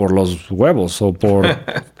elegido por los huevos o por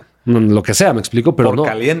lo que sea, me explico, pero por no.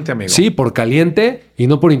 Por caliente, amigo. Sí, por caliente y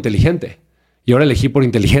no por inteligente. Y ahora elegí por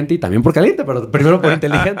inteligente y también por caliente, pero primero por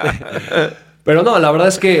inteligente. Pero no, la verdad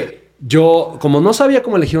es que yo, como no sabía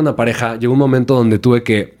cómo elegir una pareja, llegó un momento donde tuve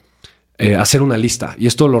que hacer una lista. Y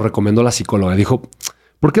esto lo recomendó la psicóloga. Dijo,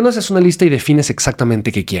 ¿por qué no haces una lista y defines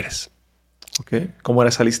exactamente qué quieres? Ok. ¿Cómo era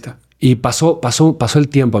esa lista? Y pasó el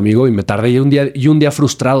tiempo, amigo, y me tardé. Y un día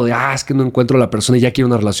frustrado de, es que no encuentro a la persona y ya quiero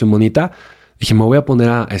una relación bonita. Dije, me voy a poner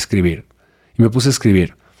a escribir. Y me puse a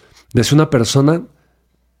escribir. Desde una persona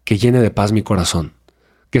que llene de paz mi corazón.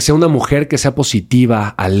 Que sea una mujer que sea positiva,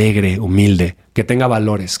 alegre, humilde, que tenga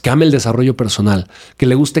valores, que ame el desarrollo personal, que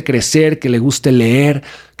le guste crecer, que le guste leer,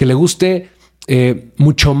 que le guste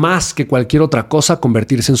mucho más que cualquier otra cosa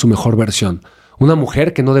convertirse en su mejor versión. Una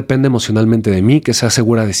mujer que no depende emocionalmente de mí, que sea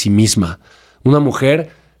segura de sí misma. Una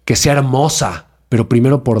mujer que sea hermosa, pero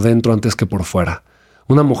primero por dentro antes que por fuera.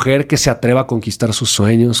 Una mujer que se atreva a conquistar sus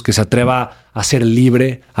sueños, que se atreva a ser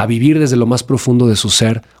libre, a vivir desde lo más profundo de su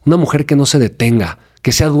ser. Una mujer que no se detenga,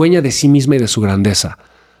 que sea dueña de sí misma y de su grandeza.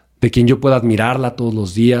 De quien yo pueda admirarla todos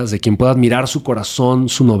los días, de quien pueda admirar su corazón,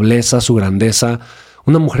 su nobleza, su grandeza.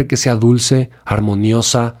 Una mujer que sea dulce,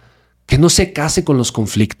 armoniosa, que no se case con los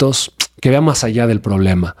conflictos, que vea más allá del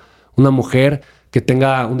problema. Una mujer que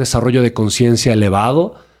tenga un desarrollo de conciencia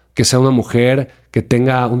elevado, que sea una mujer que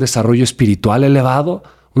tenga un desarrollo espiritual elevado,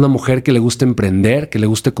 una mujer que le guste emprender, que le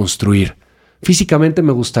guste construir. Físicamente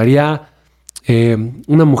me gustaría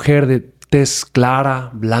una mujer de tez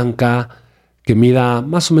clara, blanca, que mida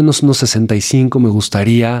más o menos unos 65, me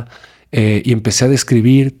gustaría, y empecé a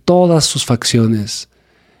describir todas sus facciones.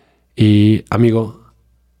 Y, amigo,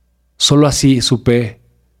 solo así supe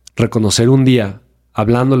reconocer un día,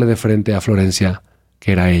 hablándole de frente a Florencia,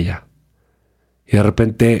 que era ella. Y de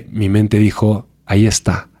repente mi mente dijo, ahí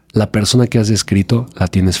está, la persona que has descrito la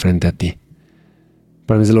tienes frente a ti.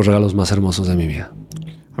 Para mí es de los regalos más hermosos de mi vida.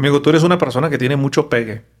 Amigo, tú eres una persona que tiene mucho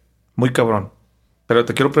pegue, muy cabrón. Pero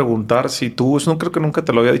te quiero preguntar si tú, no creo que nunca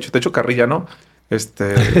te lo había dicho, te echo carrilla, ¿no? Es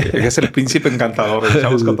el príncipe encantador, el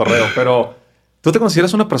chavos cotorreo. Pero, ¿tú te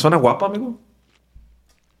consideras una persona guapa, amigo?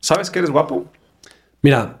 ¿Sabes que eres guapo?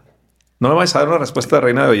 Mira. No me vas a dar una respuesta de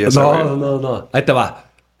reina de belleza. No. Ahí te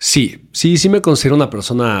va. Sí me considero una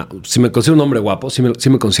persona, sí me considero un hombre guapo, sí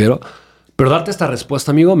me considero. Pero darte esta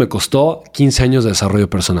respuesta, amigo, me costó 15 años de desarrollo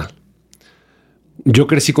personal. Yo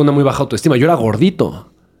crecí con una muy baja autoestima. Yo era gordito.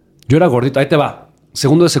 Ahí te va.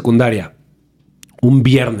 Segundo de secundaria. Un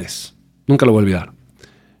viernes. Nunca lo voy a olvidar.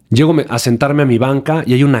 Llego a sentarme a mi banca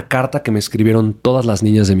y hay una carta que me escribieron todas las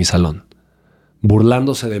niñas de mi salón.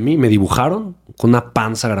 Burlándose de mí, me dibujaron con una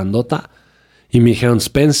panza grandota y me dijeron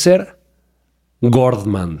Spencer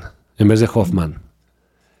Gordman en vez de Hoffman.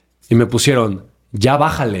 Y me pusieron, ya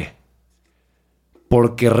bájale,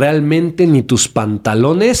 porque realmente ni tus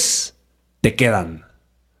pantalones te quedan.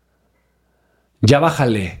 Ya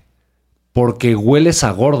bájale, porque hueles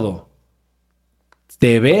a gordo.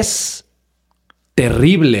 Te ves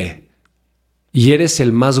terrible y eres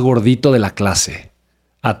el más gordito de la clase.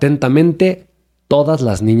 Atentamente, todas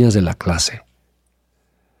las niñas de la clase.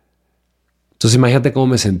 Entonces imagínate cómo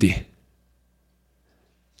me sentí.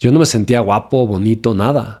 Yo no me sentía guapo, bonito,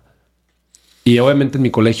 nada. Y obviamente en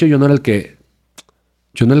mi colegio yo no era el que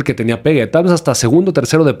tenía pegue. Tal vez hasta segundo,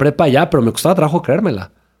 tercero de prepa ya, pero me costaba trabajo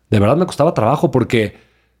creérmela. De verdad me costaba trabajo porque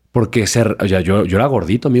yo era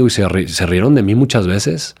gordito, amigo, y se rieron de mí muchas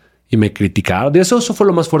veces y me criticaron. Eso fue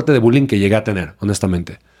lo más fuerte de bullying que llegué a tener,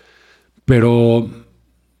 honestamente. Pero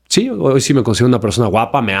sí, hoy sí me considero una persona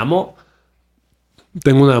guapa, me amo,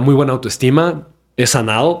 tengo una muy buena autoestima, he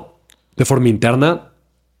sanado de forma interna.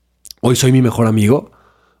 Hoy soy mi mejor amigo.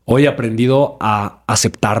 Hoy he aprendido a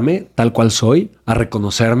aceptarme tal cual soy, a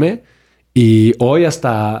reconocerme. Y hoy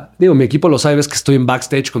hasta, mi equipo lo sabe, ves que estoy en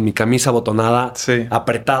backstage con mi camisa botonada,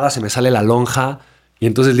 apretada, se me sale la lonja. Y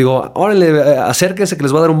entonces digo, órale, acérquense que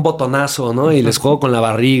les voy a dar un botonazo, ¿no? Y les juego con la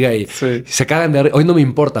barriga y se cagan de... Hoy no me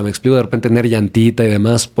importa, me explico, de repente tener llantita y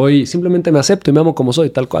demás. Hoy simplemente me acepto y me amo como soy,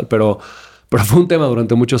 tal cual. Pero fue un tema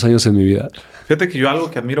durante muchos años en mi vida. Fíjate que yo algo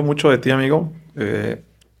que admiro mucho de ti, amigo,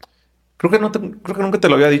 creo que nunca te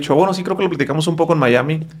lo había dicho. Bueno, sí creo que lo platicamos un poco en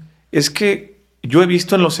Miami. Es que yo he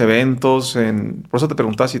visto en los eventos, por eso te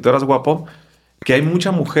preguntaba si tú eras guapo, que hay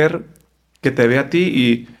mucha mujer que te ve a ti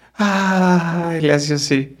y le haces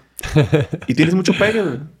así. Y tienes mucho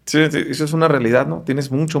pegue. Sí, eso es una realidad, ¿no?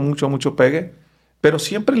 Tienes mucho pegue. Pero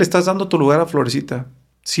siempre le estás dando tu lugar a Florecita.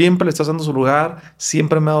 Siempre le estás dando su lugar.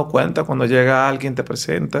 Siempre me he dado cuenta cuando llega alguien, te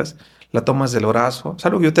presentas, la tomas del brazo. Es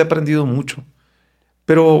algo que yo te he aprendido mucho.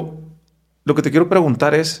 Pero lo que te quiero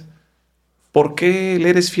preguntar es, ¿por qué le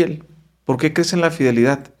eres fiel? ¿Por qué crees en la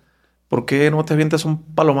fidelidad? ¿Por qué no te avientas un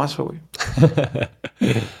palomazo, güey?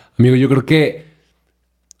 Amigo, yo creo que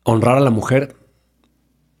honrar a la mujer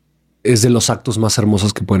es de los actos más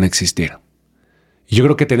hermosos que pueden existir. Y yo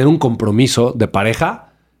creo que tener un compromiso de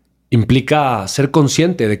pareja implica ser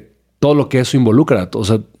consciente de todo lo que eso involucra. O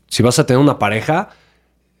sea, si vas a tener una pareja,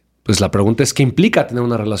 pues la pregunta es, ¿qué implica tener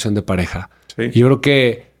una relación de pareja? Sí. Y yo creo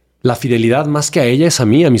que la fidelidad más que a ella es a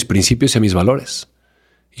mí, a mis principios y a mis valores.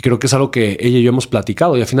 Y creo que es algo que ella y yo hemos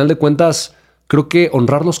platicado. Y a final de cuentas, creo que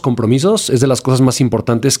honrar los compromisos es de las cosas más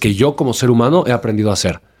importantes que yo como ser humano he aprendido a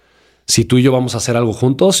hacer. Si tú y yo vamos a hacer algo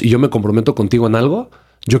juntos y yo me comprometo contigo en algo,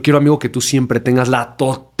 yo quiero, amigo, que tú siempre tengas la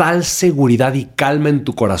total seguridad y calma en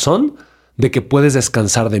tu corazón de que puedes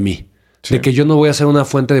descansar de mí. Sí. De que yo no voy a ser una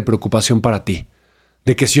fuente de preocupación para ti.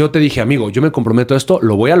 De que si yo te dije, amigo, yo me comprometo a esto,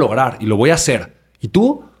 lo voy a lograr y lo voy a hacer. Y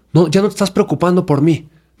tú ya no te estás preocupando por mí.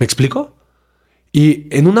 ¿Me explico?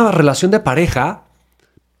 Y en una relación de pareja,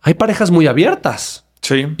 hay parejas muy abiertas.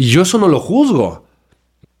 Sí. Y yo eso no lo juzgo.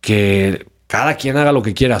 Que cada quien haga lo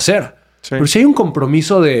que quiera hacer. Sí. Pero si hay un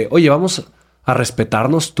compromiso de, oye, vamos a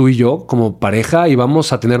respetarnos tú y yo como pareja y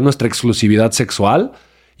vamos a tener nuestra exclusividad sexual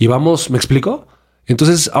y vamos, ¿me explico?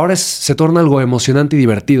 Entonces ahora se torna algo emocionante y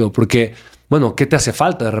divertido porque, bueno, ¿qué te hace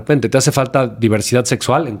falta de repente? ¿Te hace falta diversidad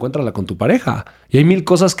sexual? Encuéntrala con tu pareja. Y hay 1000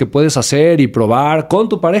 cosas que puedes hacer y probar con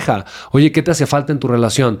tu pareja. Oye, ¿qué te hace falta en tu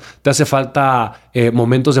relación? ¿Te hace falta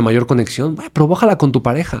momentos de mayor conexión? Probójala con tu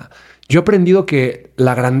pareja. Yo he aprendido que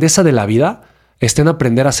la grandeza de la vida está en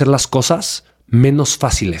aprender a hacer las cosas menos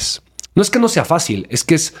fáciles. No es que no sea fácil, es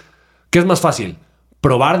que es más fácil.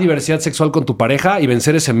 Probar diversidad sexual con tu pareja y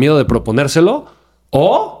vencer ese miedo de proponérselo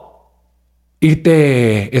o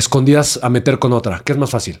irte escondidas a meter con otra. ¿Qué es más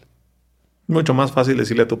fácil? Mucho más fácil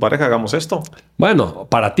decirle a tu pareja, hagamos esto. Bueno,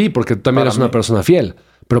 para ti, porque tú también eres una persona fiel.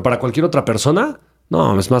 Pero para cualquier otra persona,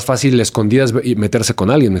 no, es más fácil escondidas y meterse con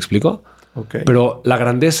alguien, ¿me explico? Okay. Pero la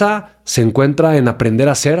grandeza se encuentra en aprender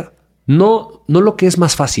a hacer no lo que es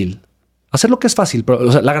más fácil. Hacer lo que es fácil. Pero,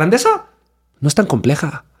 o sea, la grandeza no es tan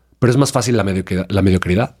compleja, pero es más fácil la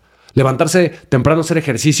mediocridad. Levantarse temprano, hacer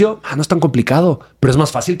ejercicio, no es tan complicado, pero es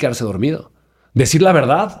más fácil quedarse dormido. Decir la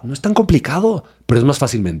verdad no es tan complicado, pero es más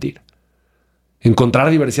fácil mentir. Encontrar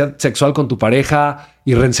diversidad sexual con tu pareja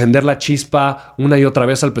y reencender la chispa una y otra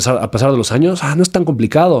vez a pesar de los años, no es tan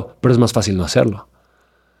complicado, pero es más fácil no hacerlo.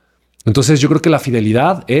 Entonces yo creo que la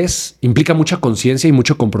fidelidad implica mucha conciencia y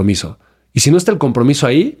mucho compromiso. Y si no está el compromiso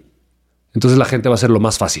ahí, entonces la gente va a hacer lo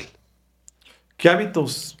más fácil. ¿Qué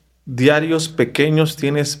hábitos diarios pequeños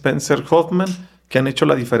tiene Spencer Hoffman que han hecho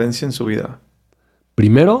la diferencia en su vida?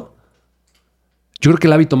 Primero, yo creo que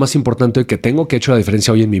el hábito más importante que tengo, que ha hecho la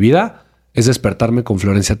diferencia hoy en mi vida, es despertarme con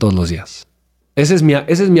Florencia todos los días. Ese es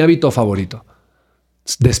mi hábito favorito.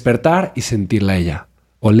 Despertar y sentirla a ella.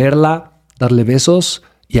 Olerla, darle besos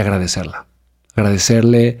y agradecerla.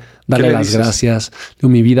 Agradecerle, darle las gracias. Digo,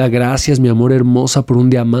 mi vida, gracias, mi amor hermosa, por un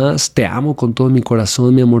día más. Te amo con todo mi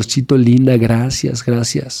corazón, mi amorcito linda. Gracias,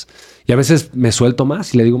 gracias. Y a veces me suelto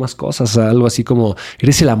más y le digo más cosas. Algo así como,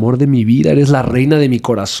 eres el amor de mi vida, eres la reina de mi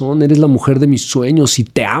corazón, eres la mujer de mis sueños y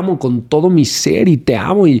te amo con todo mi ser y te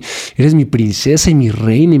amo y eres mi princesa y mi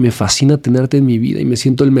reina y me fascina tenerte en mi vida y me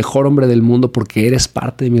siento el mejor hombre del mundo porque eres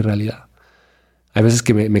parte de mi realidad. Hay veces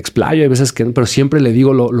que me explayo, hay veces que no, pero siempre le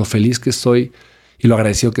digo lo feliz que estoy y lo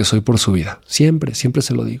agradecido que soy por su vida. Siempre, siempre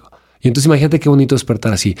se lo digo. Y entonces imagínate qué bonito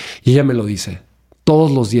despertar así. Y ella me lo dice.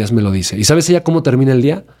 Todos los días me lo dice. ¿Y sabes ella cómo termina el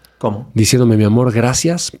día? ¿Cómo? Diciéndome, mi amor,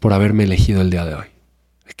 gracias por haberme elegido el día de hoy.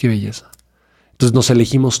 Qué belleza. Entonces nos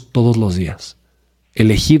elegimos todos los días.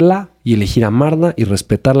 Elegirla y elegir amarla y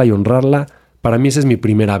respetarla y honrarla. Para mí ese es mi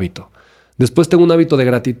primer hábito. Después tengo un hábito de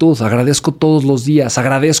gratitud. Agradezco todos los días.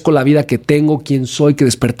 Agradezco la vida que tengo, quién soy, que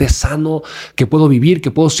desperté sano, que puedo vivir, que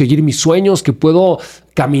puedo seguir mis sueños, que puedo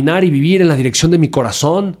caminar y vivir en la dirección de mi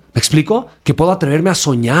corazón. ¿Me explico? Que puedo atreverme a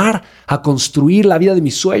soñar, a construir la vida de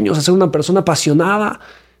mis sueños, a ser una persona apasionada.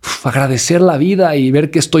 Agradecer la vida y ver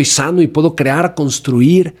que estoy sano y puedo crear,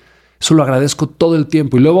 construir. Eso lo agradezco todo el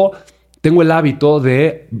tiempo. Y luego tengo el hábito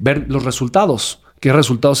de ver los resultados. ¿Qué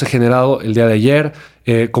resultados he generado el día de ayer?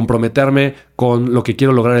 Comprometerme con lo que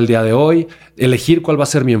quiero lograr el día de hoy, elegir cuál va a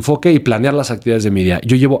ser mi enfoque y planear las actividades de mi día.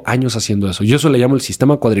 Yo llevo años haciendo eso. Yo eso le llamo el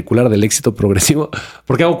sistema cuadricular del éxito progresivo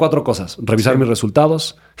porque hago 4 cosas. Revisar mis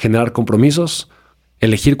resultados, generar compromisos,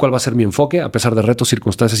 elegir cuál va a ser mi enfoque a pesar de retos,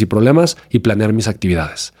 circunstancias y problemas y planear mis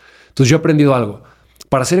actividades. Entonces yo he aprendido algo.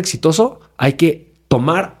 Para ser exitoso hay que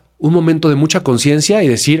tomar un momento de mucha conciencia y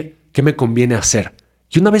decir qué me conviene hacer.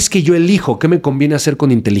 Y una vez que yo elijo qué me conviene hacer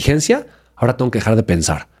con inteligencia, ahora tengo que dejar de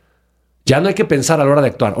pensar. Ya no hay que pensar a la hora de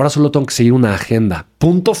actuar. Ahora solo tengo que seguir una agenda.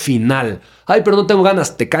 Punto final. Ay, pero no tengo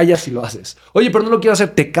ganas. Te callas y lo haces. Oye, pero no lo quiero hacer.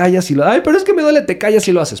 Te callas y lo haces. Ay, pero es que me duele. Te callas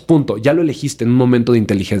y lo haces. Punto. Ya lo elegiste en un momento de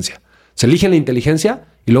inteligencia. Se elige la inteligencia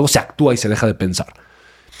y luego se actúa y se deja de pensar.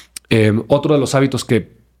 Otro de los hábitos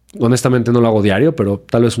que honestamente no lo hago diario, pero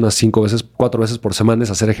tal vez unas 4 veces por semana es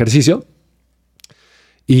hacer ejercicio.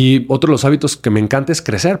 Y otro de los hábitos que me encanta es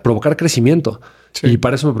crecer, provocar crecimiento. Sí. Y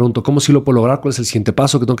para eso me pregunto, ¿cómo sí lo puedo lograr? ¿Cuál es el siguiente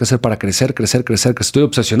paso que tengo que hacer para crecer? Que estoy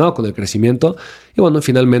obsesionado con el crecimiento. Y bueno,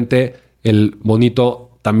 finalmente el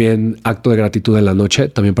bonito también acto de gratitud en la noche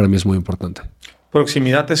también para mí es muy importante.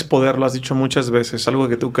 Proximidad es poder, lo has dicho muchas veces, algo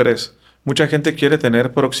que tú crees. Mucha gente quiere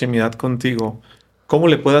tener proximidad contigo. ¿Cómo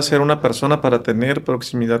le puede hacer una persona para tener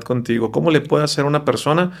proximidad contigo? ¿Cómo le puede hacer una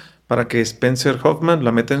persona para que Spencer Hoffman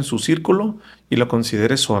la meta en su círculo y lo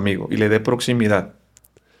considere su amigo y le dé proximidad?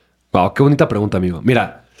 Wow, qué bonita pregunta, amigo.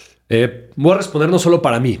 Mira, voy a responder no solo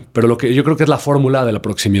para mí, pero lo que yo creo que es la fórmula de la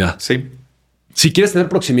proximidad. Sí. Si quieres tener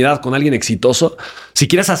proximidad con alguien exitoso, si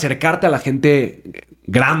quieres acercarte a la gente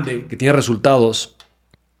grande que tiene resultados,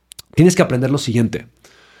 tienes que aprender lo siguiente.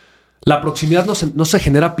 La proximidad no se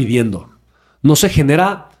genera pidiendo. No se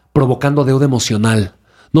genera provocando deuda emocional.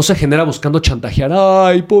 No se genera buscando chantajear.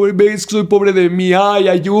 Ay, pobre, ves que soy pobre de mí. Ay,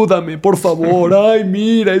 ayúdame, por favor. Ay,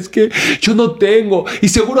 mira, es que yo no tengo. Y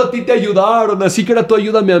seguro a ti te ayudaron. Así que ahora tú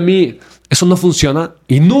ayúdame a mí. Eso no funciona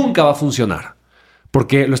y nunca va a funcionar.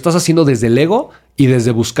 Porque lo estás haciendo desde el ego y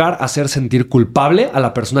desde buscar hacer sentir culpable a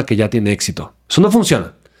la persona que ya tiene éxito. Eso no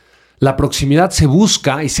funciona. La proximidad se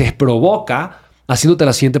busca y se provoca haciéndote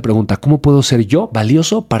la siguiente pregunta. ¿Cómo puedo ser yo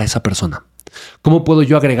valioso para esa persona? ¿Cómo puedo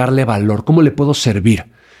yo agregarle valor? ¿Cómo le puedo servir?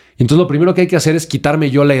 Entonces lo primero que hay que hacer es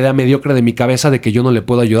quitarme yo la idea mediocre de mi cabeza de que yo no le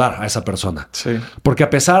puedo ayudar a esa persona. Sí. Porque a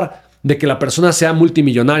pesar de que la persona sea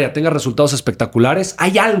multimillonaria, tenga resultados espectaculares,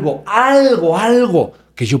 hay algo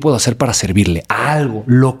que yo puedo hacer para servirle. Algo,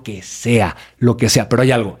 lo que sea, pero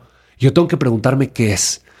hay algo. Yo tengo que preguntarme qué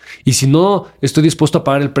es. Y si no estoy dispuesto a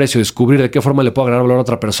pagar el precio, descubrir de qué forma le puedo agregar valor a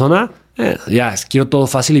otra persona, quiero todo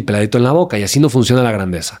fácil y peladito en la boca y así no funciona la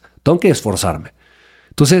grandeza. Tengo que esforzarme.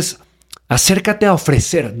 Entonces, acércate a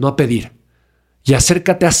ofrecer, no a pedir. Y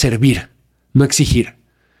acércate a servir, no a exigir.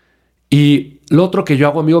 Y lo otro que yo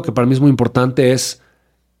hago, amigo, que para mí es muy importante es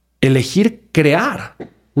elegir crear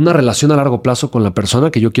una relación a largo plazo con la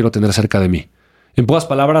persona que yo quiero tener cerca de mí. En pocas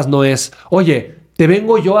palabras, no es, oye, te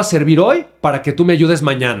vengo yo a servir hoy para que tú me ayudes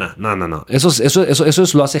mañana. No. Eso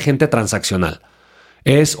lo hace gente transaccional.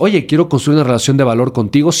 Es, oye, quiero construir una relación de valor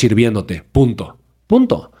contigo sirviéndote. Punto.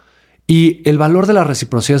 Y el valor de la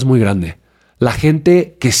reciprocidad es muy grande. La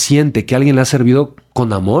gente que siente que alguien le ha servido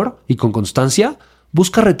con amor y con constancia,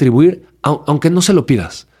 busca retribuir aunque no se lo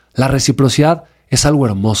pidas. La reciprocidad es algo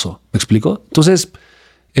hermoso. ¿Me explico? Entonces,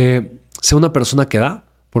 sé una persona que da,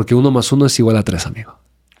 porque 1 más 1 es igual a 3, amigo.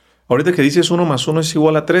 Ahorita que dices 1 más 1 es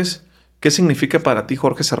igual a 3, ¿qué significa para ti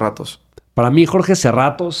Jorge Serratos? Para mí, Jorge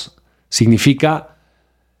Serratos significa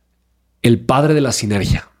el padre de la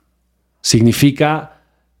sinergia. Significa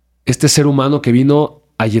este ser humano que vino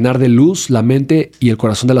a llenar de luz la mente y el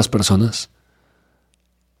corazón de las personas,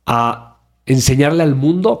 a enseñarle al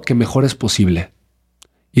mundo que mejor es posible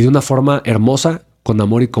y de una forma hermosa, con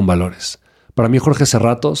amor y con valores. Para mí, Jorge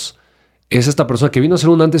Serratos es esta persona que vino a ser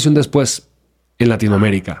un antes y un después en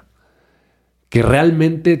Latinoamérica, que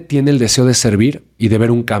realmente tiene el deseo de servir y de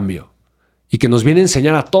ver un cambio, y que nos viene a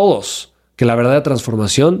enseñar a todos que la verdadera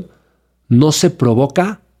transformación no se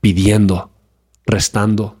provoca pidiendo,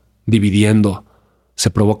 restando, dividiendo, se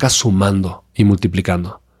provoca sumando y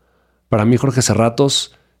multiplicando. Para mí, Jorge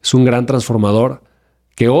Serratos es un gran transformador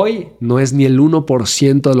que hoy no es ni el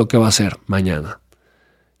 1% de lo que va a ser mañana.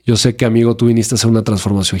 Yo sé que, amigo, tú viniste a hacer una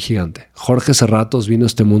transformación gigante. Jorge Serratos vino a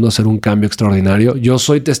este mundo a hacer un cambio extraordinario. Yo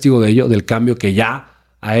soy testigo de ello, del cambio que ya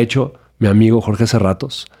ha hecho mi amigo Jorge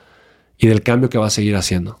Serratos y del cambio que va a seguir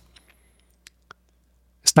haciendo.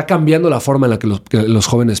 Está cambiando la forma en la que los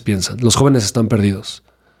jóvenes piensan. Los jóvenes están perdidos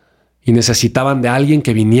y necesitaban de alguien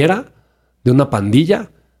que viniera de una pandilla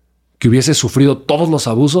que hubiese sufrido todos los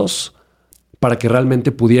abusos para que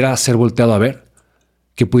realmente pudiera ser volteado a ver,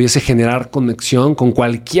 que pudiese generar conexión con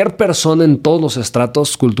cualquier persona en todos los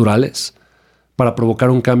estratos culturales para provocar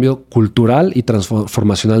un cambio cultural y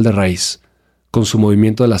transformacional de raíz con su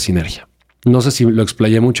movimiento de la sinergia. No sé si lo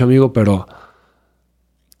explayé mucho, amigo, pero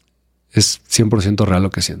es 100% real lo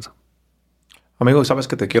que siento. Amigo, sabes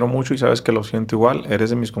que te quiero mucho y sabes que lo siento igual. Eres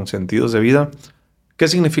de mis consentidos de vida. ¿Qué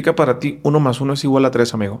significa para ti 1 más 1 es igual a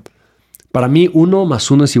 3, amigo? Para mí, 1 más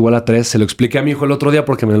 1 es igual a 3. Se lo expliqué a mi hijo el otro día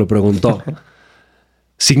porque me lo preguntó.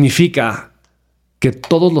 Significa que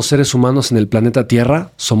todos los seres humanos en el planeta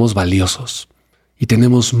Tierra somos valiosos y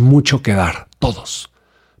tenemos mucho que dar, todos.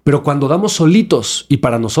 Pero cuando damos solitos y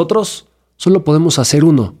para nosotros, solo podemos hacer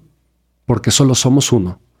uno, porque solo somos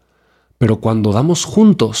uno. Pero cuando damos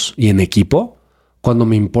juntos y en equipo, cuando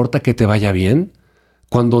me importa que te vaya bien,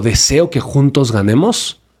 cuando deseo que juntos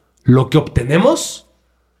ganemos, lo que obtenemos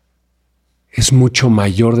es mucho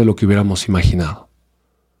mayor de lo que hubiéramos imaginado.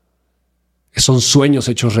 Son sueños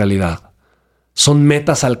hechos realidad. Son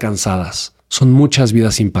metas alcanzadas. Son muchas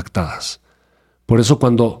vidas impactadas. Por eso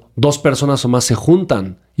cuando 2 personas o más se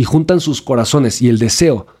juntan y juntan sus corazones y el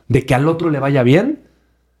deseo de que al otro le vaya bien,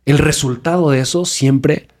 el resultado de eso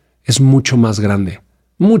siempre es mucho más grande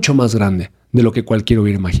de lo que cualquiera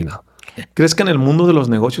hubiera imaginado. ¿Crees que en el mundo de los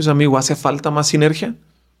negocios, amigo, hace falta más sinergia?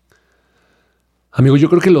 Amigo, yo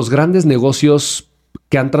creo que los grandes negocios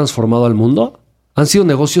que han transformado al mundo han sido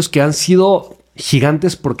negocios que han sido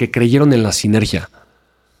gigantes porque creyeron en la sinergia.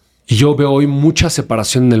 Y yo veo hoy mucha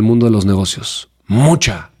separación en el mundo de los negocios.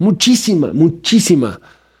 Muchísima.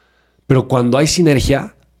 Pero cuando hay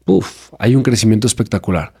sinergia, hay un crecimiento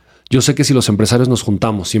espectacular. Yo sé que si los empresarios nos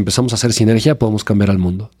juntamos y empezamos a hacer sinergia, podemos cambiar al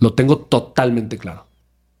mundo. Lo tengo totalmente claro.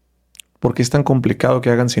 ¿Por qué es tan complicado que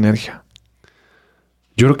hagan sinergia?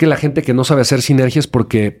 Yo creo que la gente que no sabe hacer sinergia es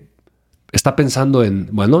porque está pensando en,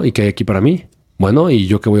 bueno, ¿y qué hay aquí para mí? Bueno, ¿y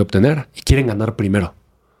yo qué voy a obtener? Y quieren ganar primero.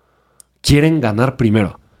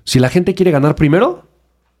 Si la gente quiere ganar primero,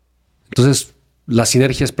 entonces la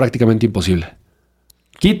sinergia es prácticamente imposible.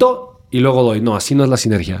 Quito y luego doy. No, así no es la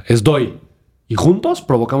sinergia. Es doy. Y juntos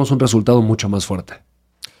provocamos un resultado mucho más fuerte.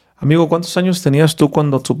 Amigo, ¿cuántos años tenías tú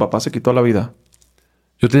cuando tu papá se quitó la vida?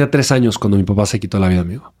 Yo tenía 3 años cuando mi papá se quitó la vida,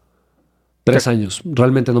 amigo. 3 años.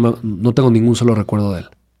 Realmente no tengo ningún solo recuerdo de él.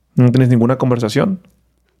 ¿No tienes ninguna conversación?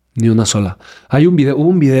 Ni una sola. Hubo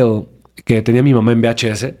un video que tenía mi mamá en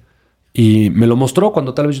VHS y me lo mostró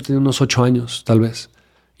cuando tal vez yo tenía unos 8 años, tal vez.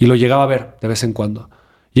 Y lo llegaba a ver de vez en cuando.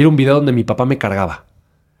 Y era un video donde mi papá me cargaba.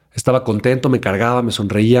 Estaba contento, me cargaba, me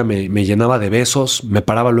sonreía, me llenaba de besos, me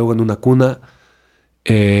paraba luego en una cuna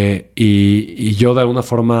y yo de alguna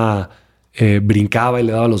forma brincaba y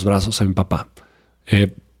le daba los brazos a mi papá.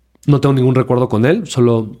 No tengo ningún recuerdo con él,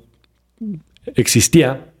 solo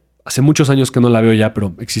existía. Hace muchos años que no la veo ya,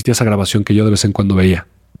 pero existía esa grabación que yo de vez en cuando veía.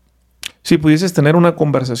 Si pudieses tener una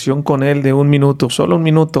conversación con él de 1 minuto, solo 1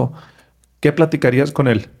 minuto, ¿qué platicarías con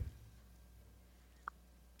él?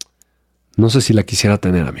 No sé si la quisiera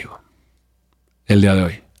tener, amigo, el día de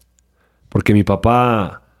hoy. Porque mi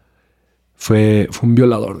papá fue un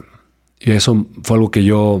violador. Y eso fue algo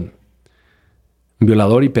que un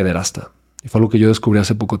violador y pederasta. Y fue algo que yo descubrí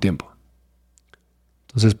hace poco tiempo.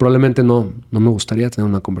 Entonces probablemente no me gustaría tener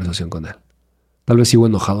una conversación con él. Tal vez sigo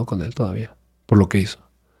enojado con él todavía por lo que hizo.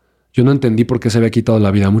 Yo no entendí por qué se había quitado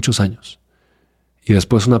la vida muchos años. Y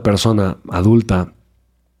después una persona adulta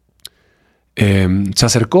se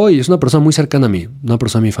acercó y es una persona muy cercana a mí, una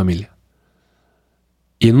persona de mi familia.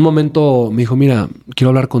 Y en un momento me dijo, mira, quiero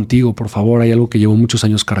hablar contigo, por favor, hay algo que llevo muchos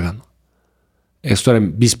años cargando. Esto era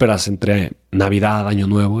en vísperas entre Navidad, Año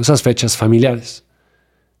Nuevo, esas fechas familiares.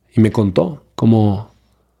 Y me contó cómo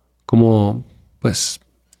pues,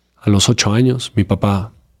 a los 8 años mi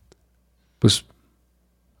papá, pues,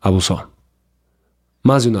 abusó.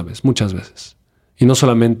 Más de una vez, muchas veces. Y no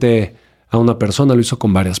solamente a una persona, lo hizo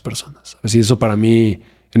con varias personas. Así eso para mí,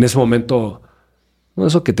 en ese momento, no,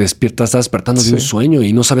 eso que te despiertas, estás despertando de un sueño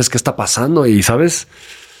y no sabes qué está pasando. Y, ¿sabes?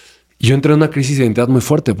 Yo entré en una crisis de identidad muy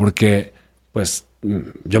fuerte porque, pues,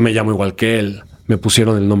 yo me llamo igual que él, me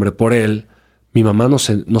pusieron el nombre por él. Mi mamá no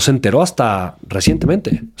se enteró hasta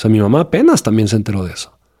recientemente. O sea, mi mamá apenas también se enteró de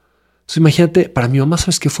eso. Entonces, imagínate, para mi mamá,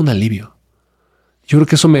 ¿sabes qué? Fue un alivio. Yo creo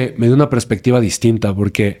que eso me dio una perspectiva distinta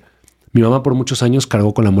porque mi mamá por muchos años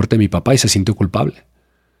cargó con la muerte de mi papá y se sintió culpable.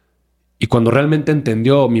 Y cuando realmente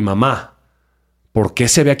entendió mi mamá por qué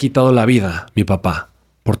se había quitado la vida mi papá,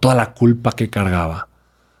 por toda la culpa que cargaba,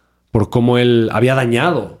 por cómo él había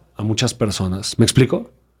dañado a muchas personas. ¿Me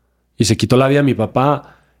explico? Y se quitó la vida mi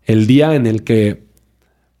papá el día en el que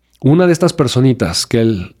una de estas personitas que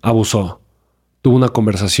él abusó tuvo una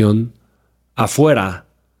conversación afuera,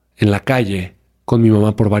 en la calle, con mi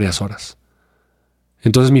mamá por varias horas.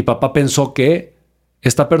 Entonces mi papá pensó que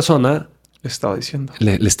esta persona Le estaba diciendo.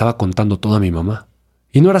 le estaba contando todo a mi mamá.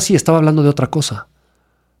 Y no era así, estaba hablando de otra cosa.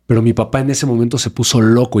 Pero mi papá en ese momento se puso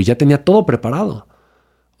loco y ya tenía todo preparado.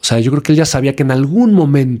 O sea, yo creo que él ya sabía que en algún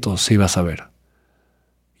momento se iba a saber.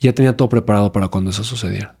 Ya tenía todo preparado para cuando eso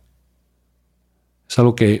sucediera. Es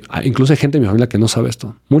algo que incluso hay gente en mi familia que no sabe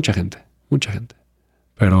esto. Mucha gente.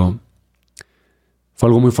 Pero fue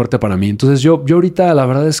algo muy fuerte para mí. Entonces yo ahorita la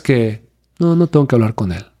verdad es que no tengo que hablar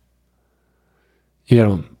con él. Y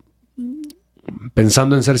bueno,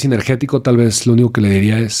 pensando en ser sinergético, tal vez lo único que le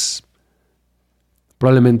diría es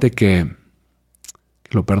probablemente que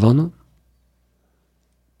lo perdono.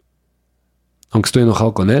 Aunque estoy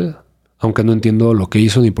enojado con él, aunque no entiendo lo que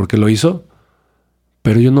hizo ni por qué lo hizo,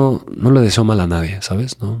 pero yo no le deseo mal a nadie,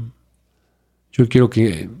 ¿sabes? No. Yo quiero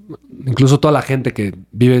que incluso toda la gente que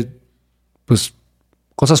vive pues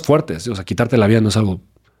cosas fuertes, o sea, quitarte la vida no es algo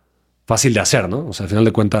fácil de hacer, ¿no? O sea, al final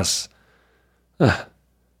de cuentas,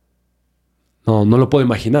 no lo puedo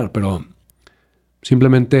imaginar, pero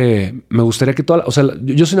simplemente me gustaría que o sea,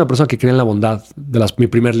 yo soy una persona que cree en la bondad. Mi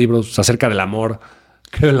primer libro es acerca del amor,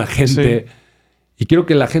 creo en la gente. Sí. Y quiero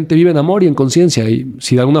que la gente viva en amor y en conciencia. Y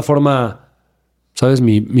si de alguna forma, ¿sabes?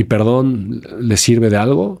 Mi perdón le sirve de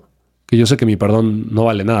algo, que yo sé que mi perdón no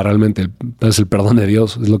vale nada realmente. Es el perdón de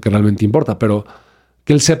Dios, es lo que realmente importa. Pero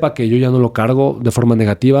que él sepa que yo ya no lo cargo de forma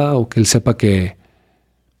negativa o que él sepa que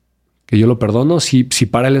yo lo perdono. Si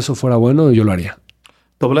para él eso fuera bueno, yo lo haría.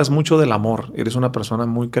 Tú hablas mucho del amor. Eres una persona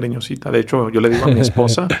muy cariñosita. De hecho, yo le digo a mi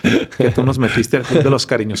esposa que tú nos metiste al club de los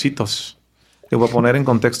cariñositos. Te voy a poner en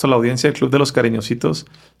contexto a la audiencia. El club de los cariñositos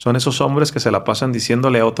son esos hombres que se la pasan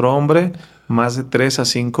diciéndole a otro hombre más de 3 a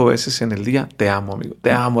 5 veces en el día: te amo, amigo.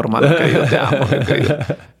 Te amo, hermano querido. Te amo, querido.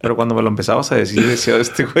 Pero cuando me lo empezabas a decir, decía,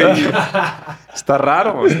 este güey, está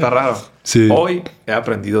raro. Sí. Hoy he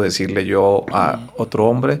aprendido a decirle yo a otro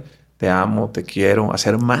hombre: te amo, te quiero, a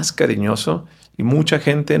ser más cariñoso. Y mucha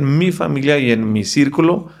gente en mi familia y en mi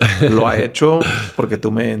círculo lo ha hecho porque tú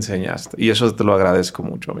me enseñaste. Y eso te lo agradezco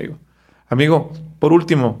mucho, amigo. Amigo, por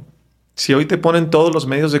último, si hoy te ponen todos los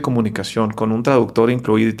medios de comunicación con un traductor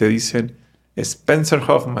incluido y te dicen: Spencer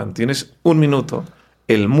Hoffman, tienes 1 minuto,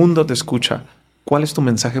 el mundo te escucha, ¿cuál es tu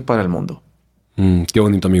mensaje para el mundo? Qué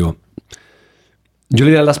bonito, amigo. Yo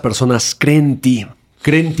le diría a las personas: cree en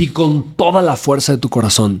ti con toda la fuerza de tu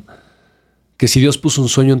corazón. Que si Dios puso un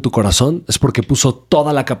sueño en tu corazón es porque puso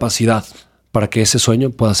toda la capacidad para que ese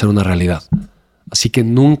sueño pueda ser una realidad. Así que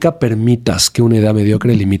nunca permitas que una idea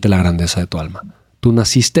mediocre limite la grandeza de tu alma. Tú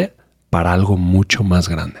naciste para algo mucho más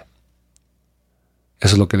grande.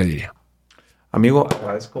 Eso es lo que le diría. Amigo,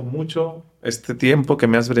 agradezco mucho este tiempo que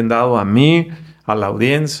me has brindado a mí, a la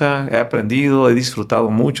audiencia. He aprendido, he disfrutado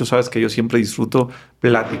mucho. Sabes que yo siempre disfruto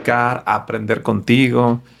platicar, aprender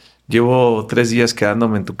contigo. Llevo 3 días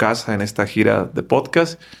quedándome en tu casa en esta gira de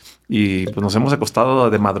podcast y pues nos hemos acostado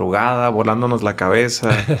de madrugada, volándonos la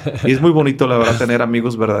cabeza. Y es muy bonito, la verdad, tener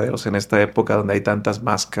amigos verdaderos en esta época donde hay tantas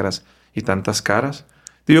máscaras y tantas caras.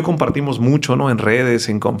 Tú y yo compartimos mucho, ¿no? En redes,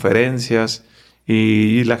 en conferencias,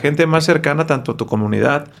 y la gente más cercana, tanto a tu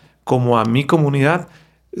comunidad como a mi comunidad,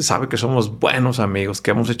 sabe que somos buenos amigos,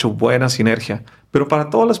 que hemos hecho buena sinergia. Pero para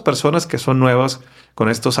todas las personas que son nuevas con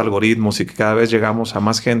estos algoritmos y que cada vez llegamos a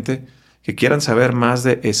más gente que quieran saber más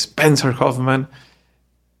de Spencer Hoffman,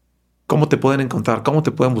 ¿cómo te pueden encontrar? ¿Cómo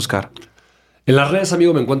te pueden buscar? En las redes,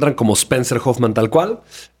 amigo, me encuentran como Spencer Hoffman tal cual.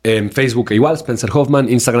 En Facebook igual, Spencer Hoffman.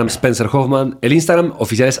 Instagram, Spencer Hoffman. El Instagram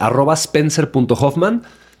oficial es @spencer.hoffman.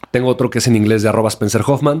 Tengo otro que es en inglés de @Spencer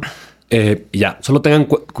Hoffman. Y ya, solo tengan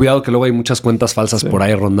cuidado que luego hay muchas cuentas falsas por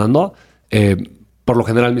ahí rondando. Por lo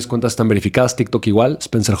general mis cuentas están verificadas. TikTok igual,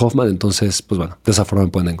 Spencer Hoffman. Entonces, pues bueno, de esa forma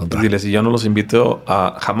me pueden encontrar. Dile, si yo no los invito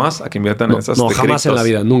jamás a que inviertan en esas No, jamás en la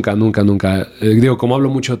vida. Nunca. Digo, como hablo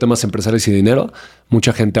mucho de temas empresariales y dinero,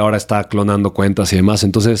 mucha gente ahora está clonando cuentas y demás.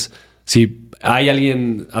 Entonces, si hay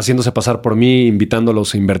alguien haciéndose pasar por mí,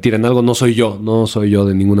 invitándolos a invertir en algo, no soy yo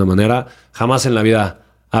de ninguna manera. Jamás en la vida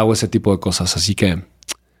hago ese tipo de cosas. Así que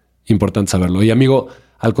importante saberlo. Y amigo,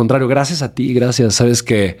 al contrario, gracias a ti, gracias. Sabes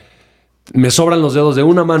que me sobran los dedos de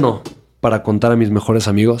una mano para contar a mis mejores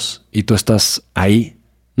amigos y tú estás ahí.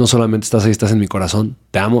 No solamente estás ahí, estás en mi corazón.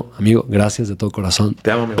 Te amo, amigo. Gracias de todo corazón.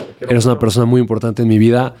 Te amo, amigo. Eres una persona muy importante en mi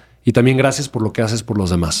vida y también gracias por lo que haces por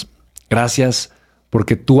los demás. Gracias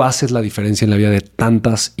porque tú haces la diferencia en la vida de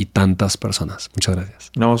tantas y tantas personas. Muchas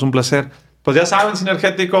gracias. No, es un placer. Pues ya saben,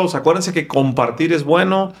 Sinergéticos, acuérdense que compartir es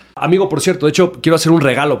bueno. Amigo, por cierto, de hecho, quiero hacer un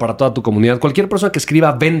regalo para toda tu comunidad. Cualquier persona que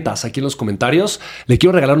escriba ventas aquí en los comentarios, le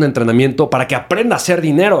quiero regalar un entrenamiento para que aprenda a hacer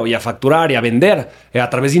dinero y a facturar y a vender a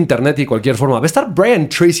través de internet y cualquier forma. Va a estar Brian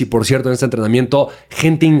Tracy, por cierto, en este entrenamiento.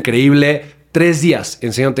 Gente increíble. 3 días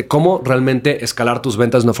enseñándote cómo realmente escalar tus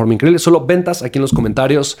ventas de una forma increíble. Solo ventas aquí en los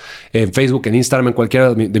comentarios, en Facebook, en Instagram, en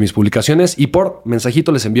cualquiera de mis publicaciones. Y por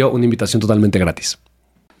mensajito les envío una invitación totalmente gratis.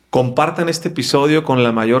 Compartan este episodio con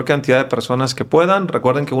la mayor cantidad de personas que puedan.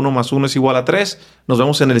 Recuerden que 1 más 1 es igual a 3. Nos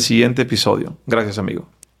vemos en el siguiente episodio. Gracias, amigo.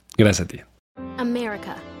 Gracias a ti.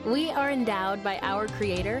 America. We are endowed by our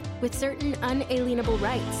Creator with certain unalienable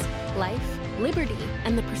rights: life, liberty,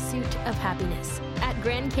 and the pursuit of happiness. At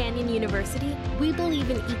Grand Canyon University, we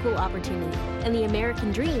believe in equal opportunity, and the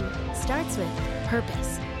American dream starts with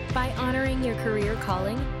purpose. By honoring your career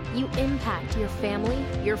calling, you impact your family,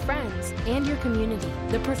 your friends, and your community.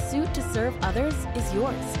 The pursuit to serve others is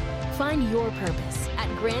yours. Find your purpose at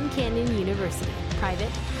Grand Canyon University. Private,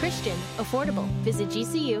 Christian, affordable. Visit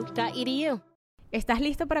gcu.edu. ¿Estás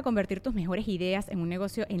listo para convertir tus mejores ideas en un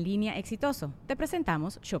negocio en línea exitoso? Te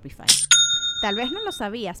presentamos Shopify. Tal vez no lo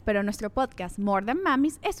sabías, pero nuestro podcast More Than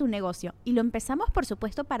Mamis es un negocio y lo empezamos, por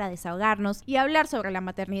supuesto, para desahogarnos y hablar sobre la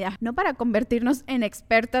maternidad, no para convertirnos en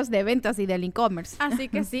expertas de ventas y del e-commerce. Así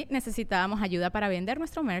que sí, necesitábamos ayuda para vender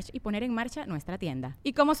nuestro merch y poner en marcha nuestra tienda.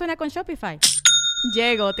 ¿Y cómo suena con Shopify?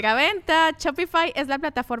 Llegó otra venta. Shopify es la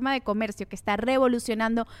plataforma de comercio que está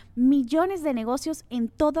revolucionando millones de negocios en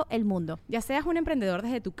todo el mundo. Ya seas un emprendedor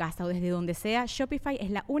desde tu casa o desde donde sea, Shopify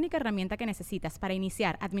es la única herramienta que necesitas para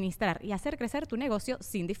iniciar, administrar y hacer crecer tu negocio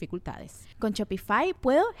sin dificultades. Con Shopify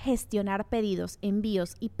puedo gestionar pedidos,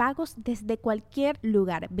 envíos y pagos desde cualquier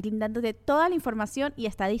lugar, brindándote toda la información y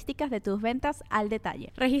estadísticas de tus ventas al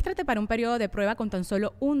detalle. Regístrate para un periodo de prueba con tan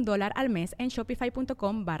solo $1 al mes en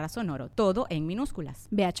shopify.com/sonoro, todo en minúsculas.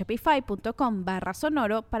 Ve a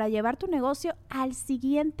shopify.com/sonoro para llevar tu negocio al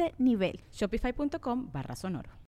siguiente nivel. Shopify.com/sonoro.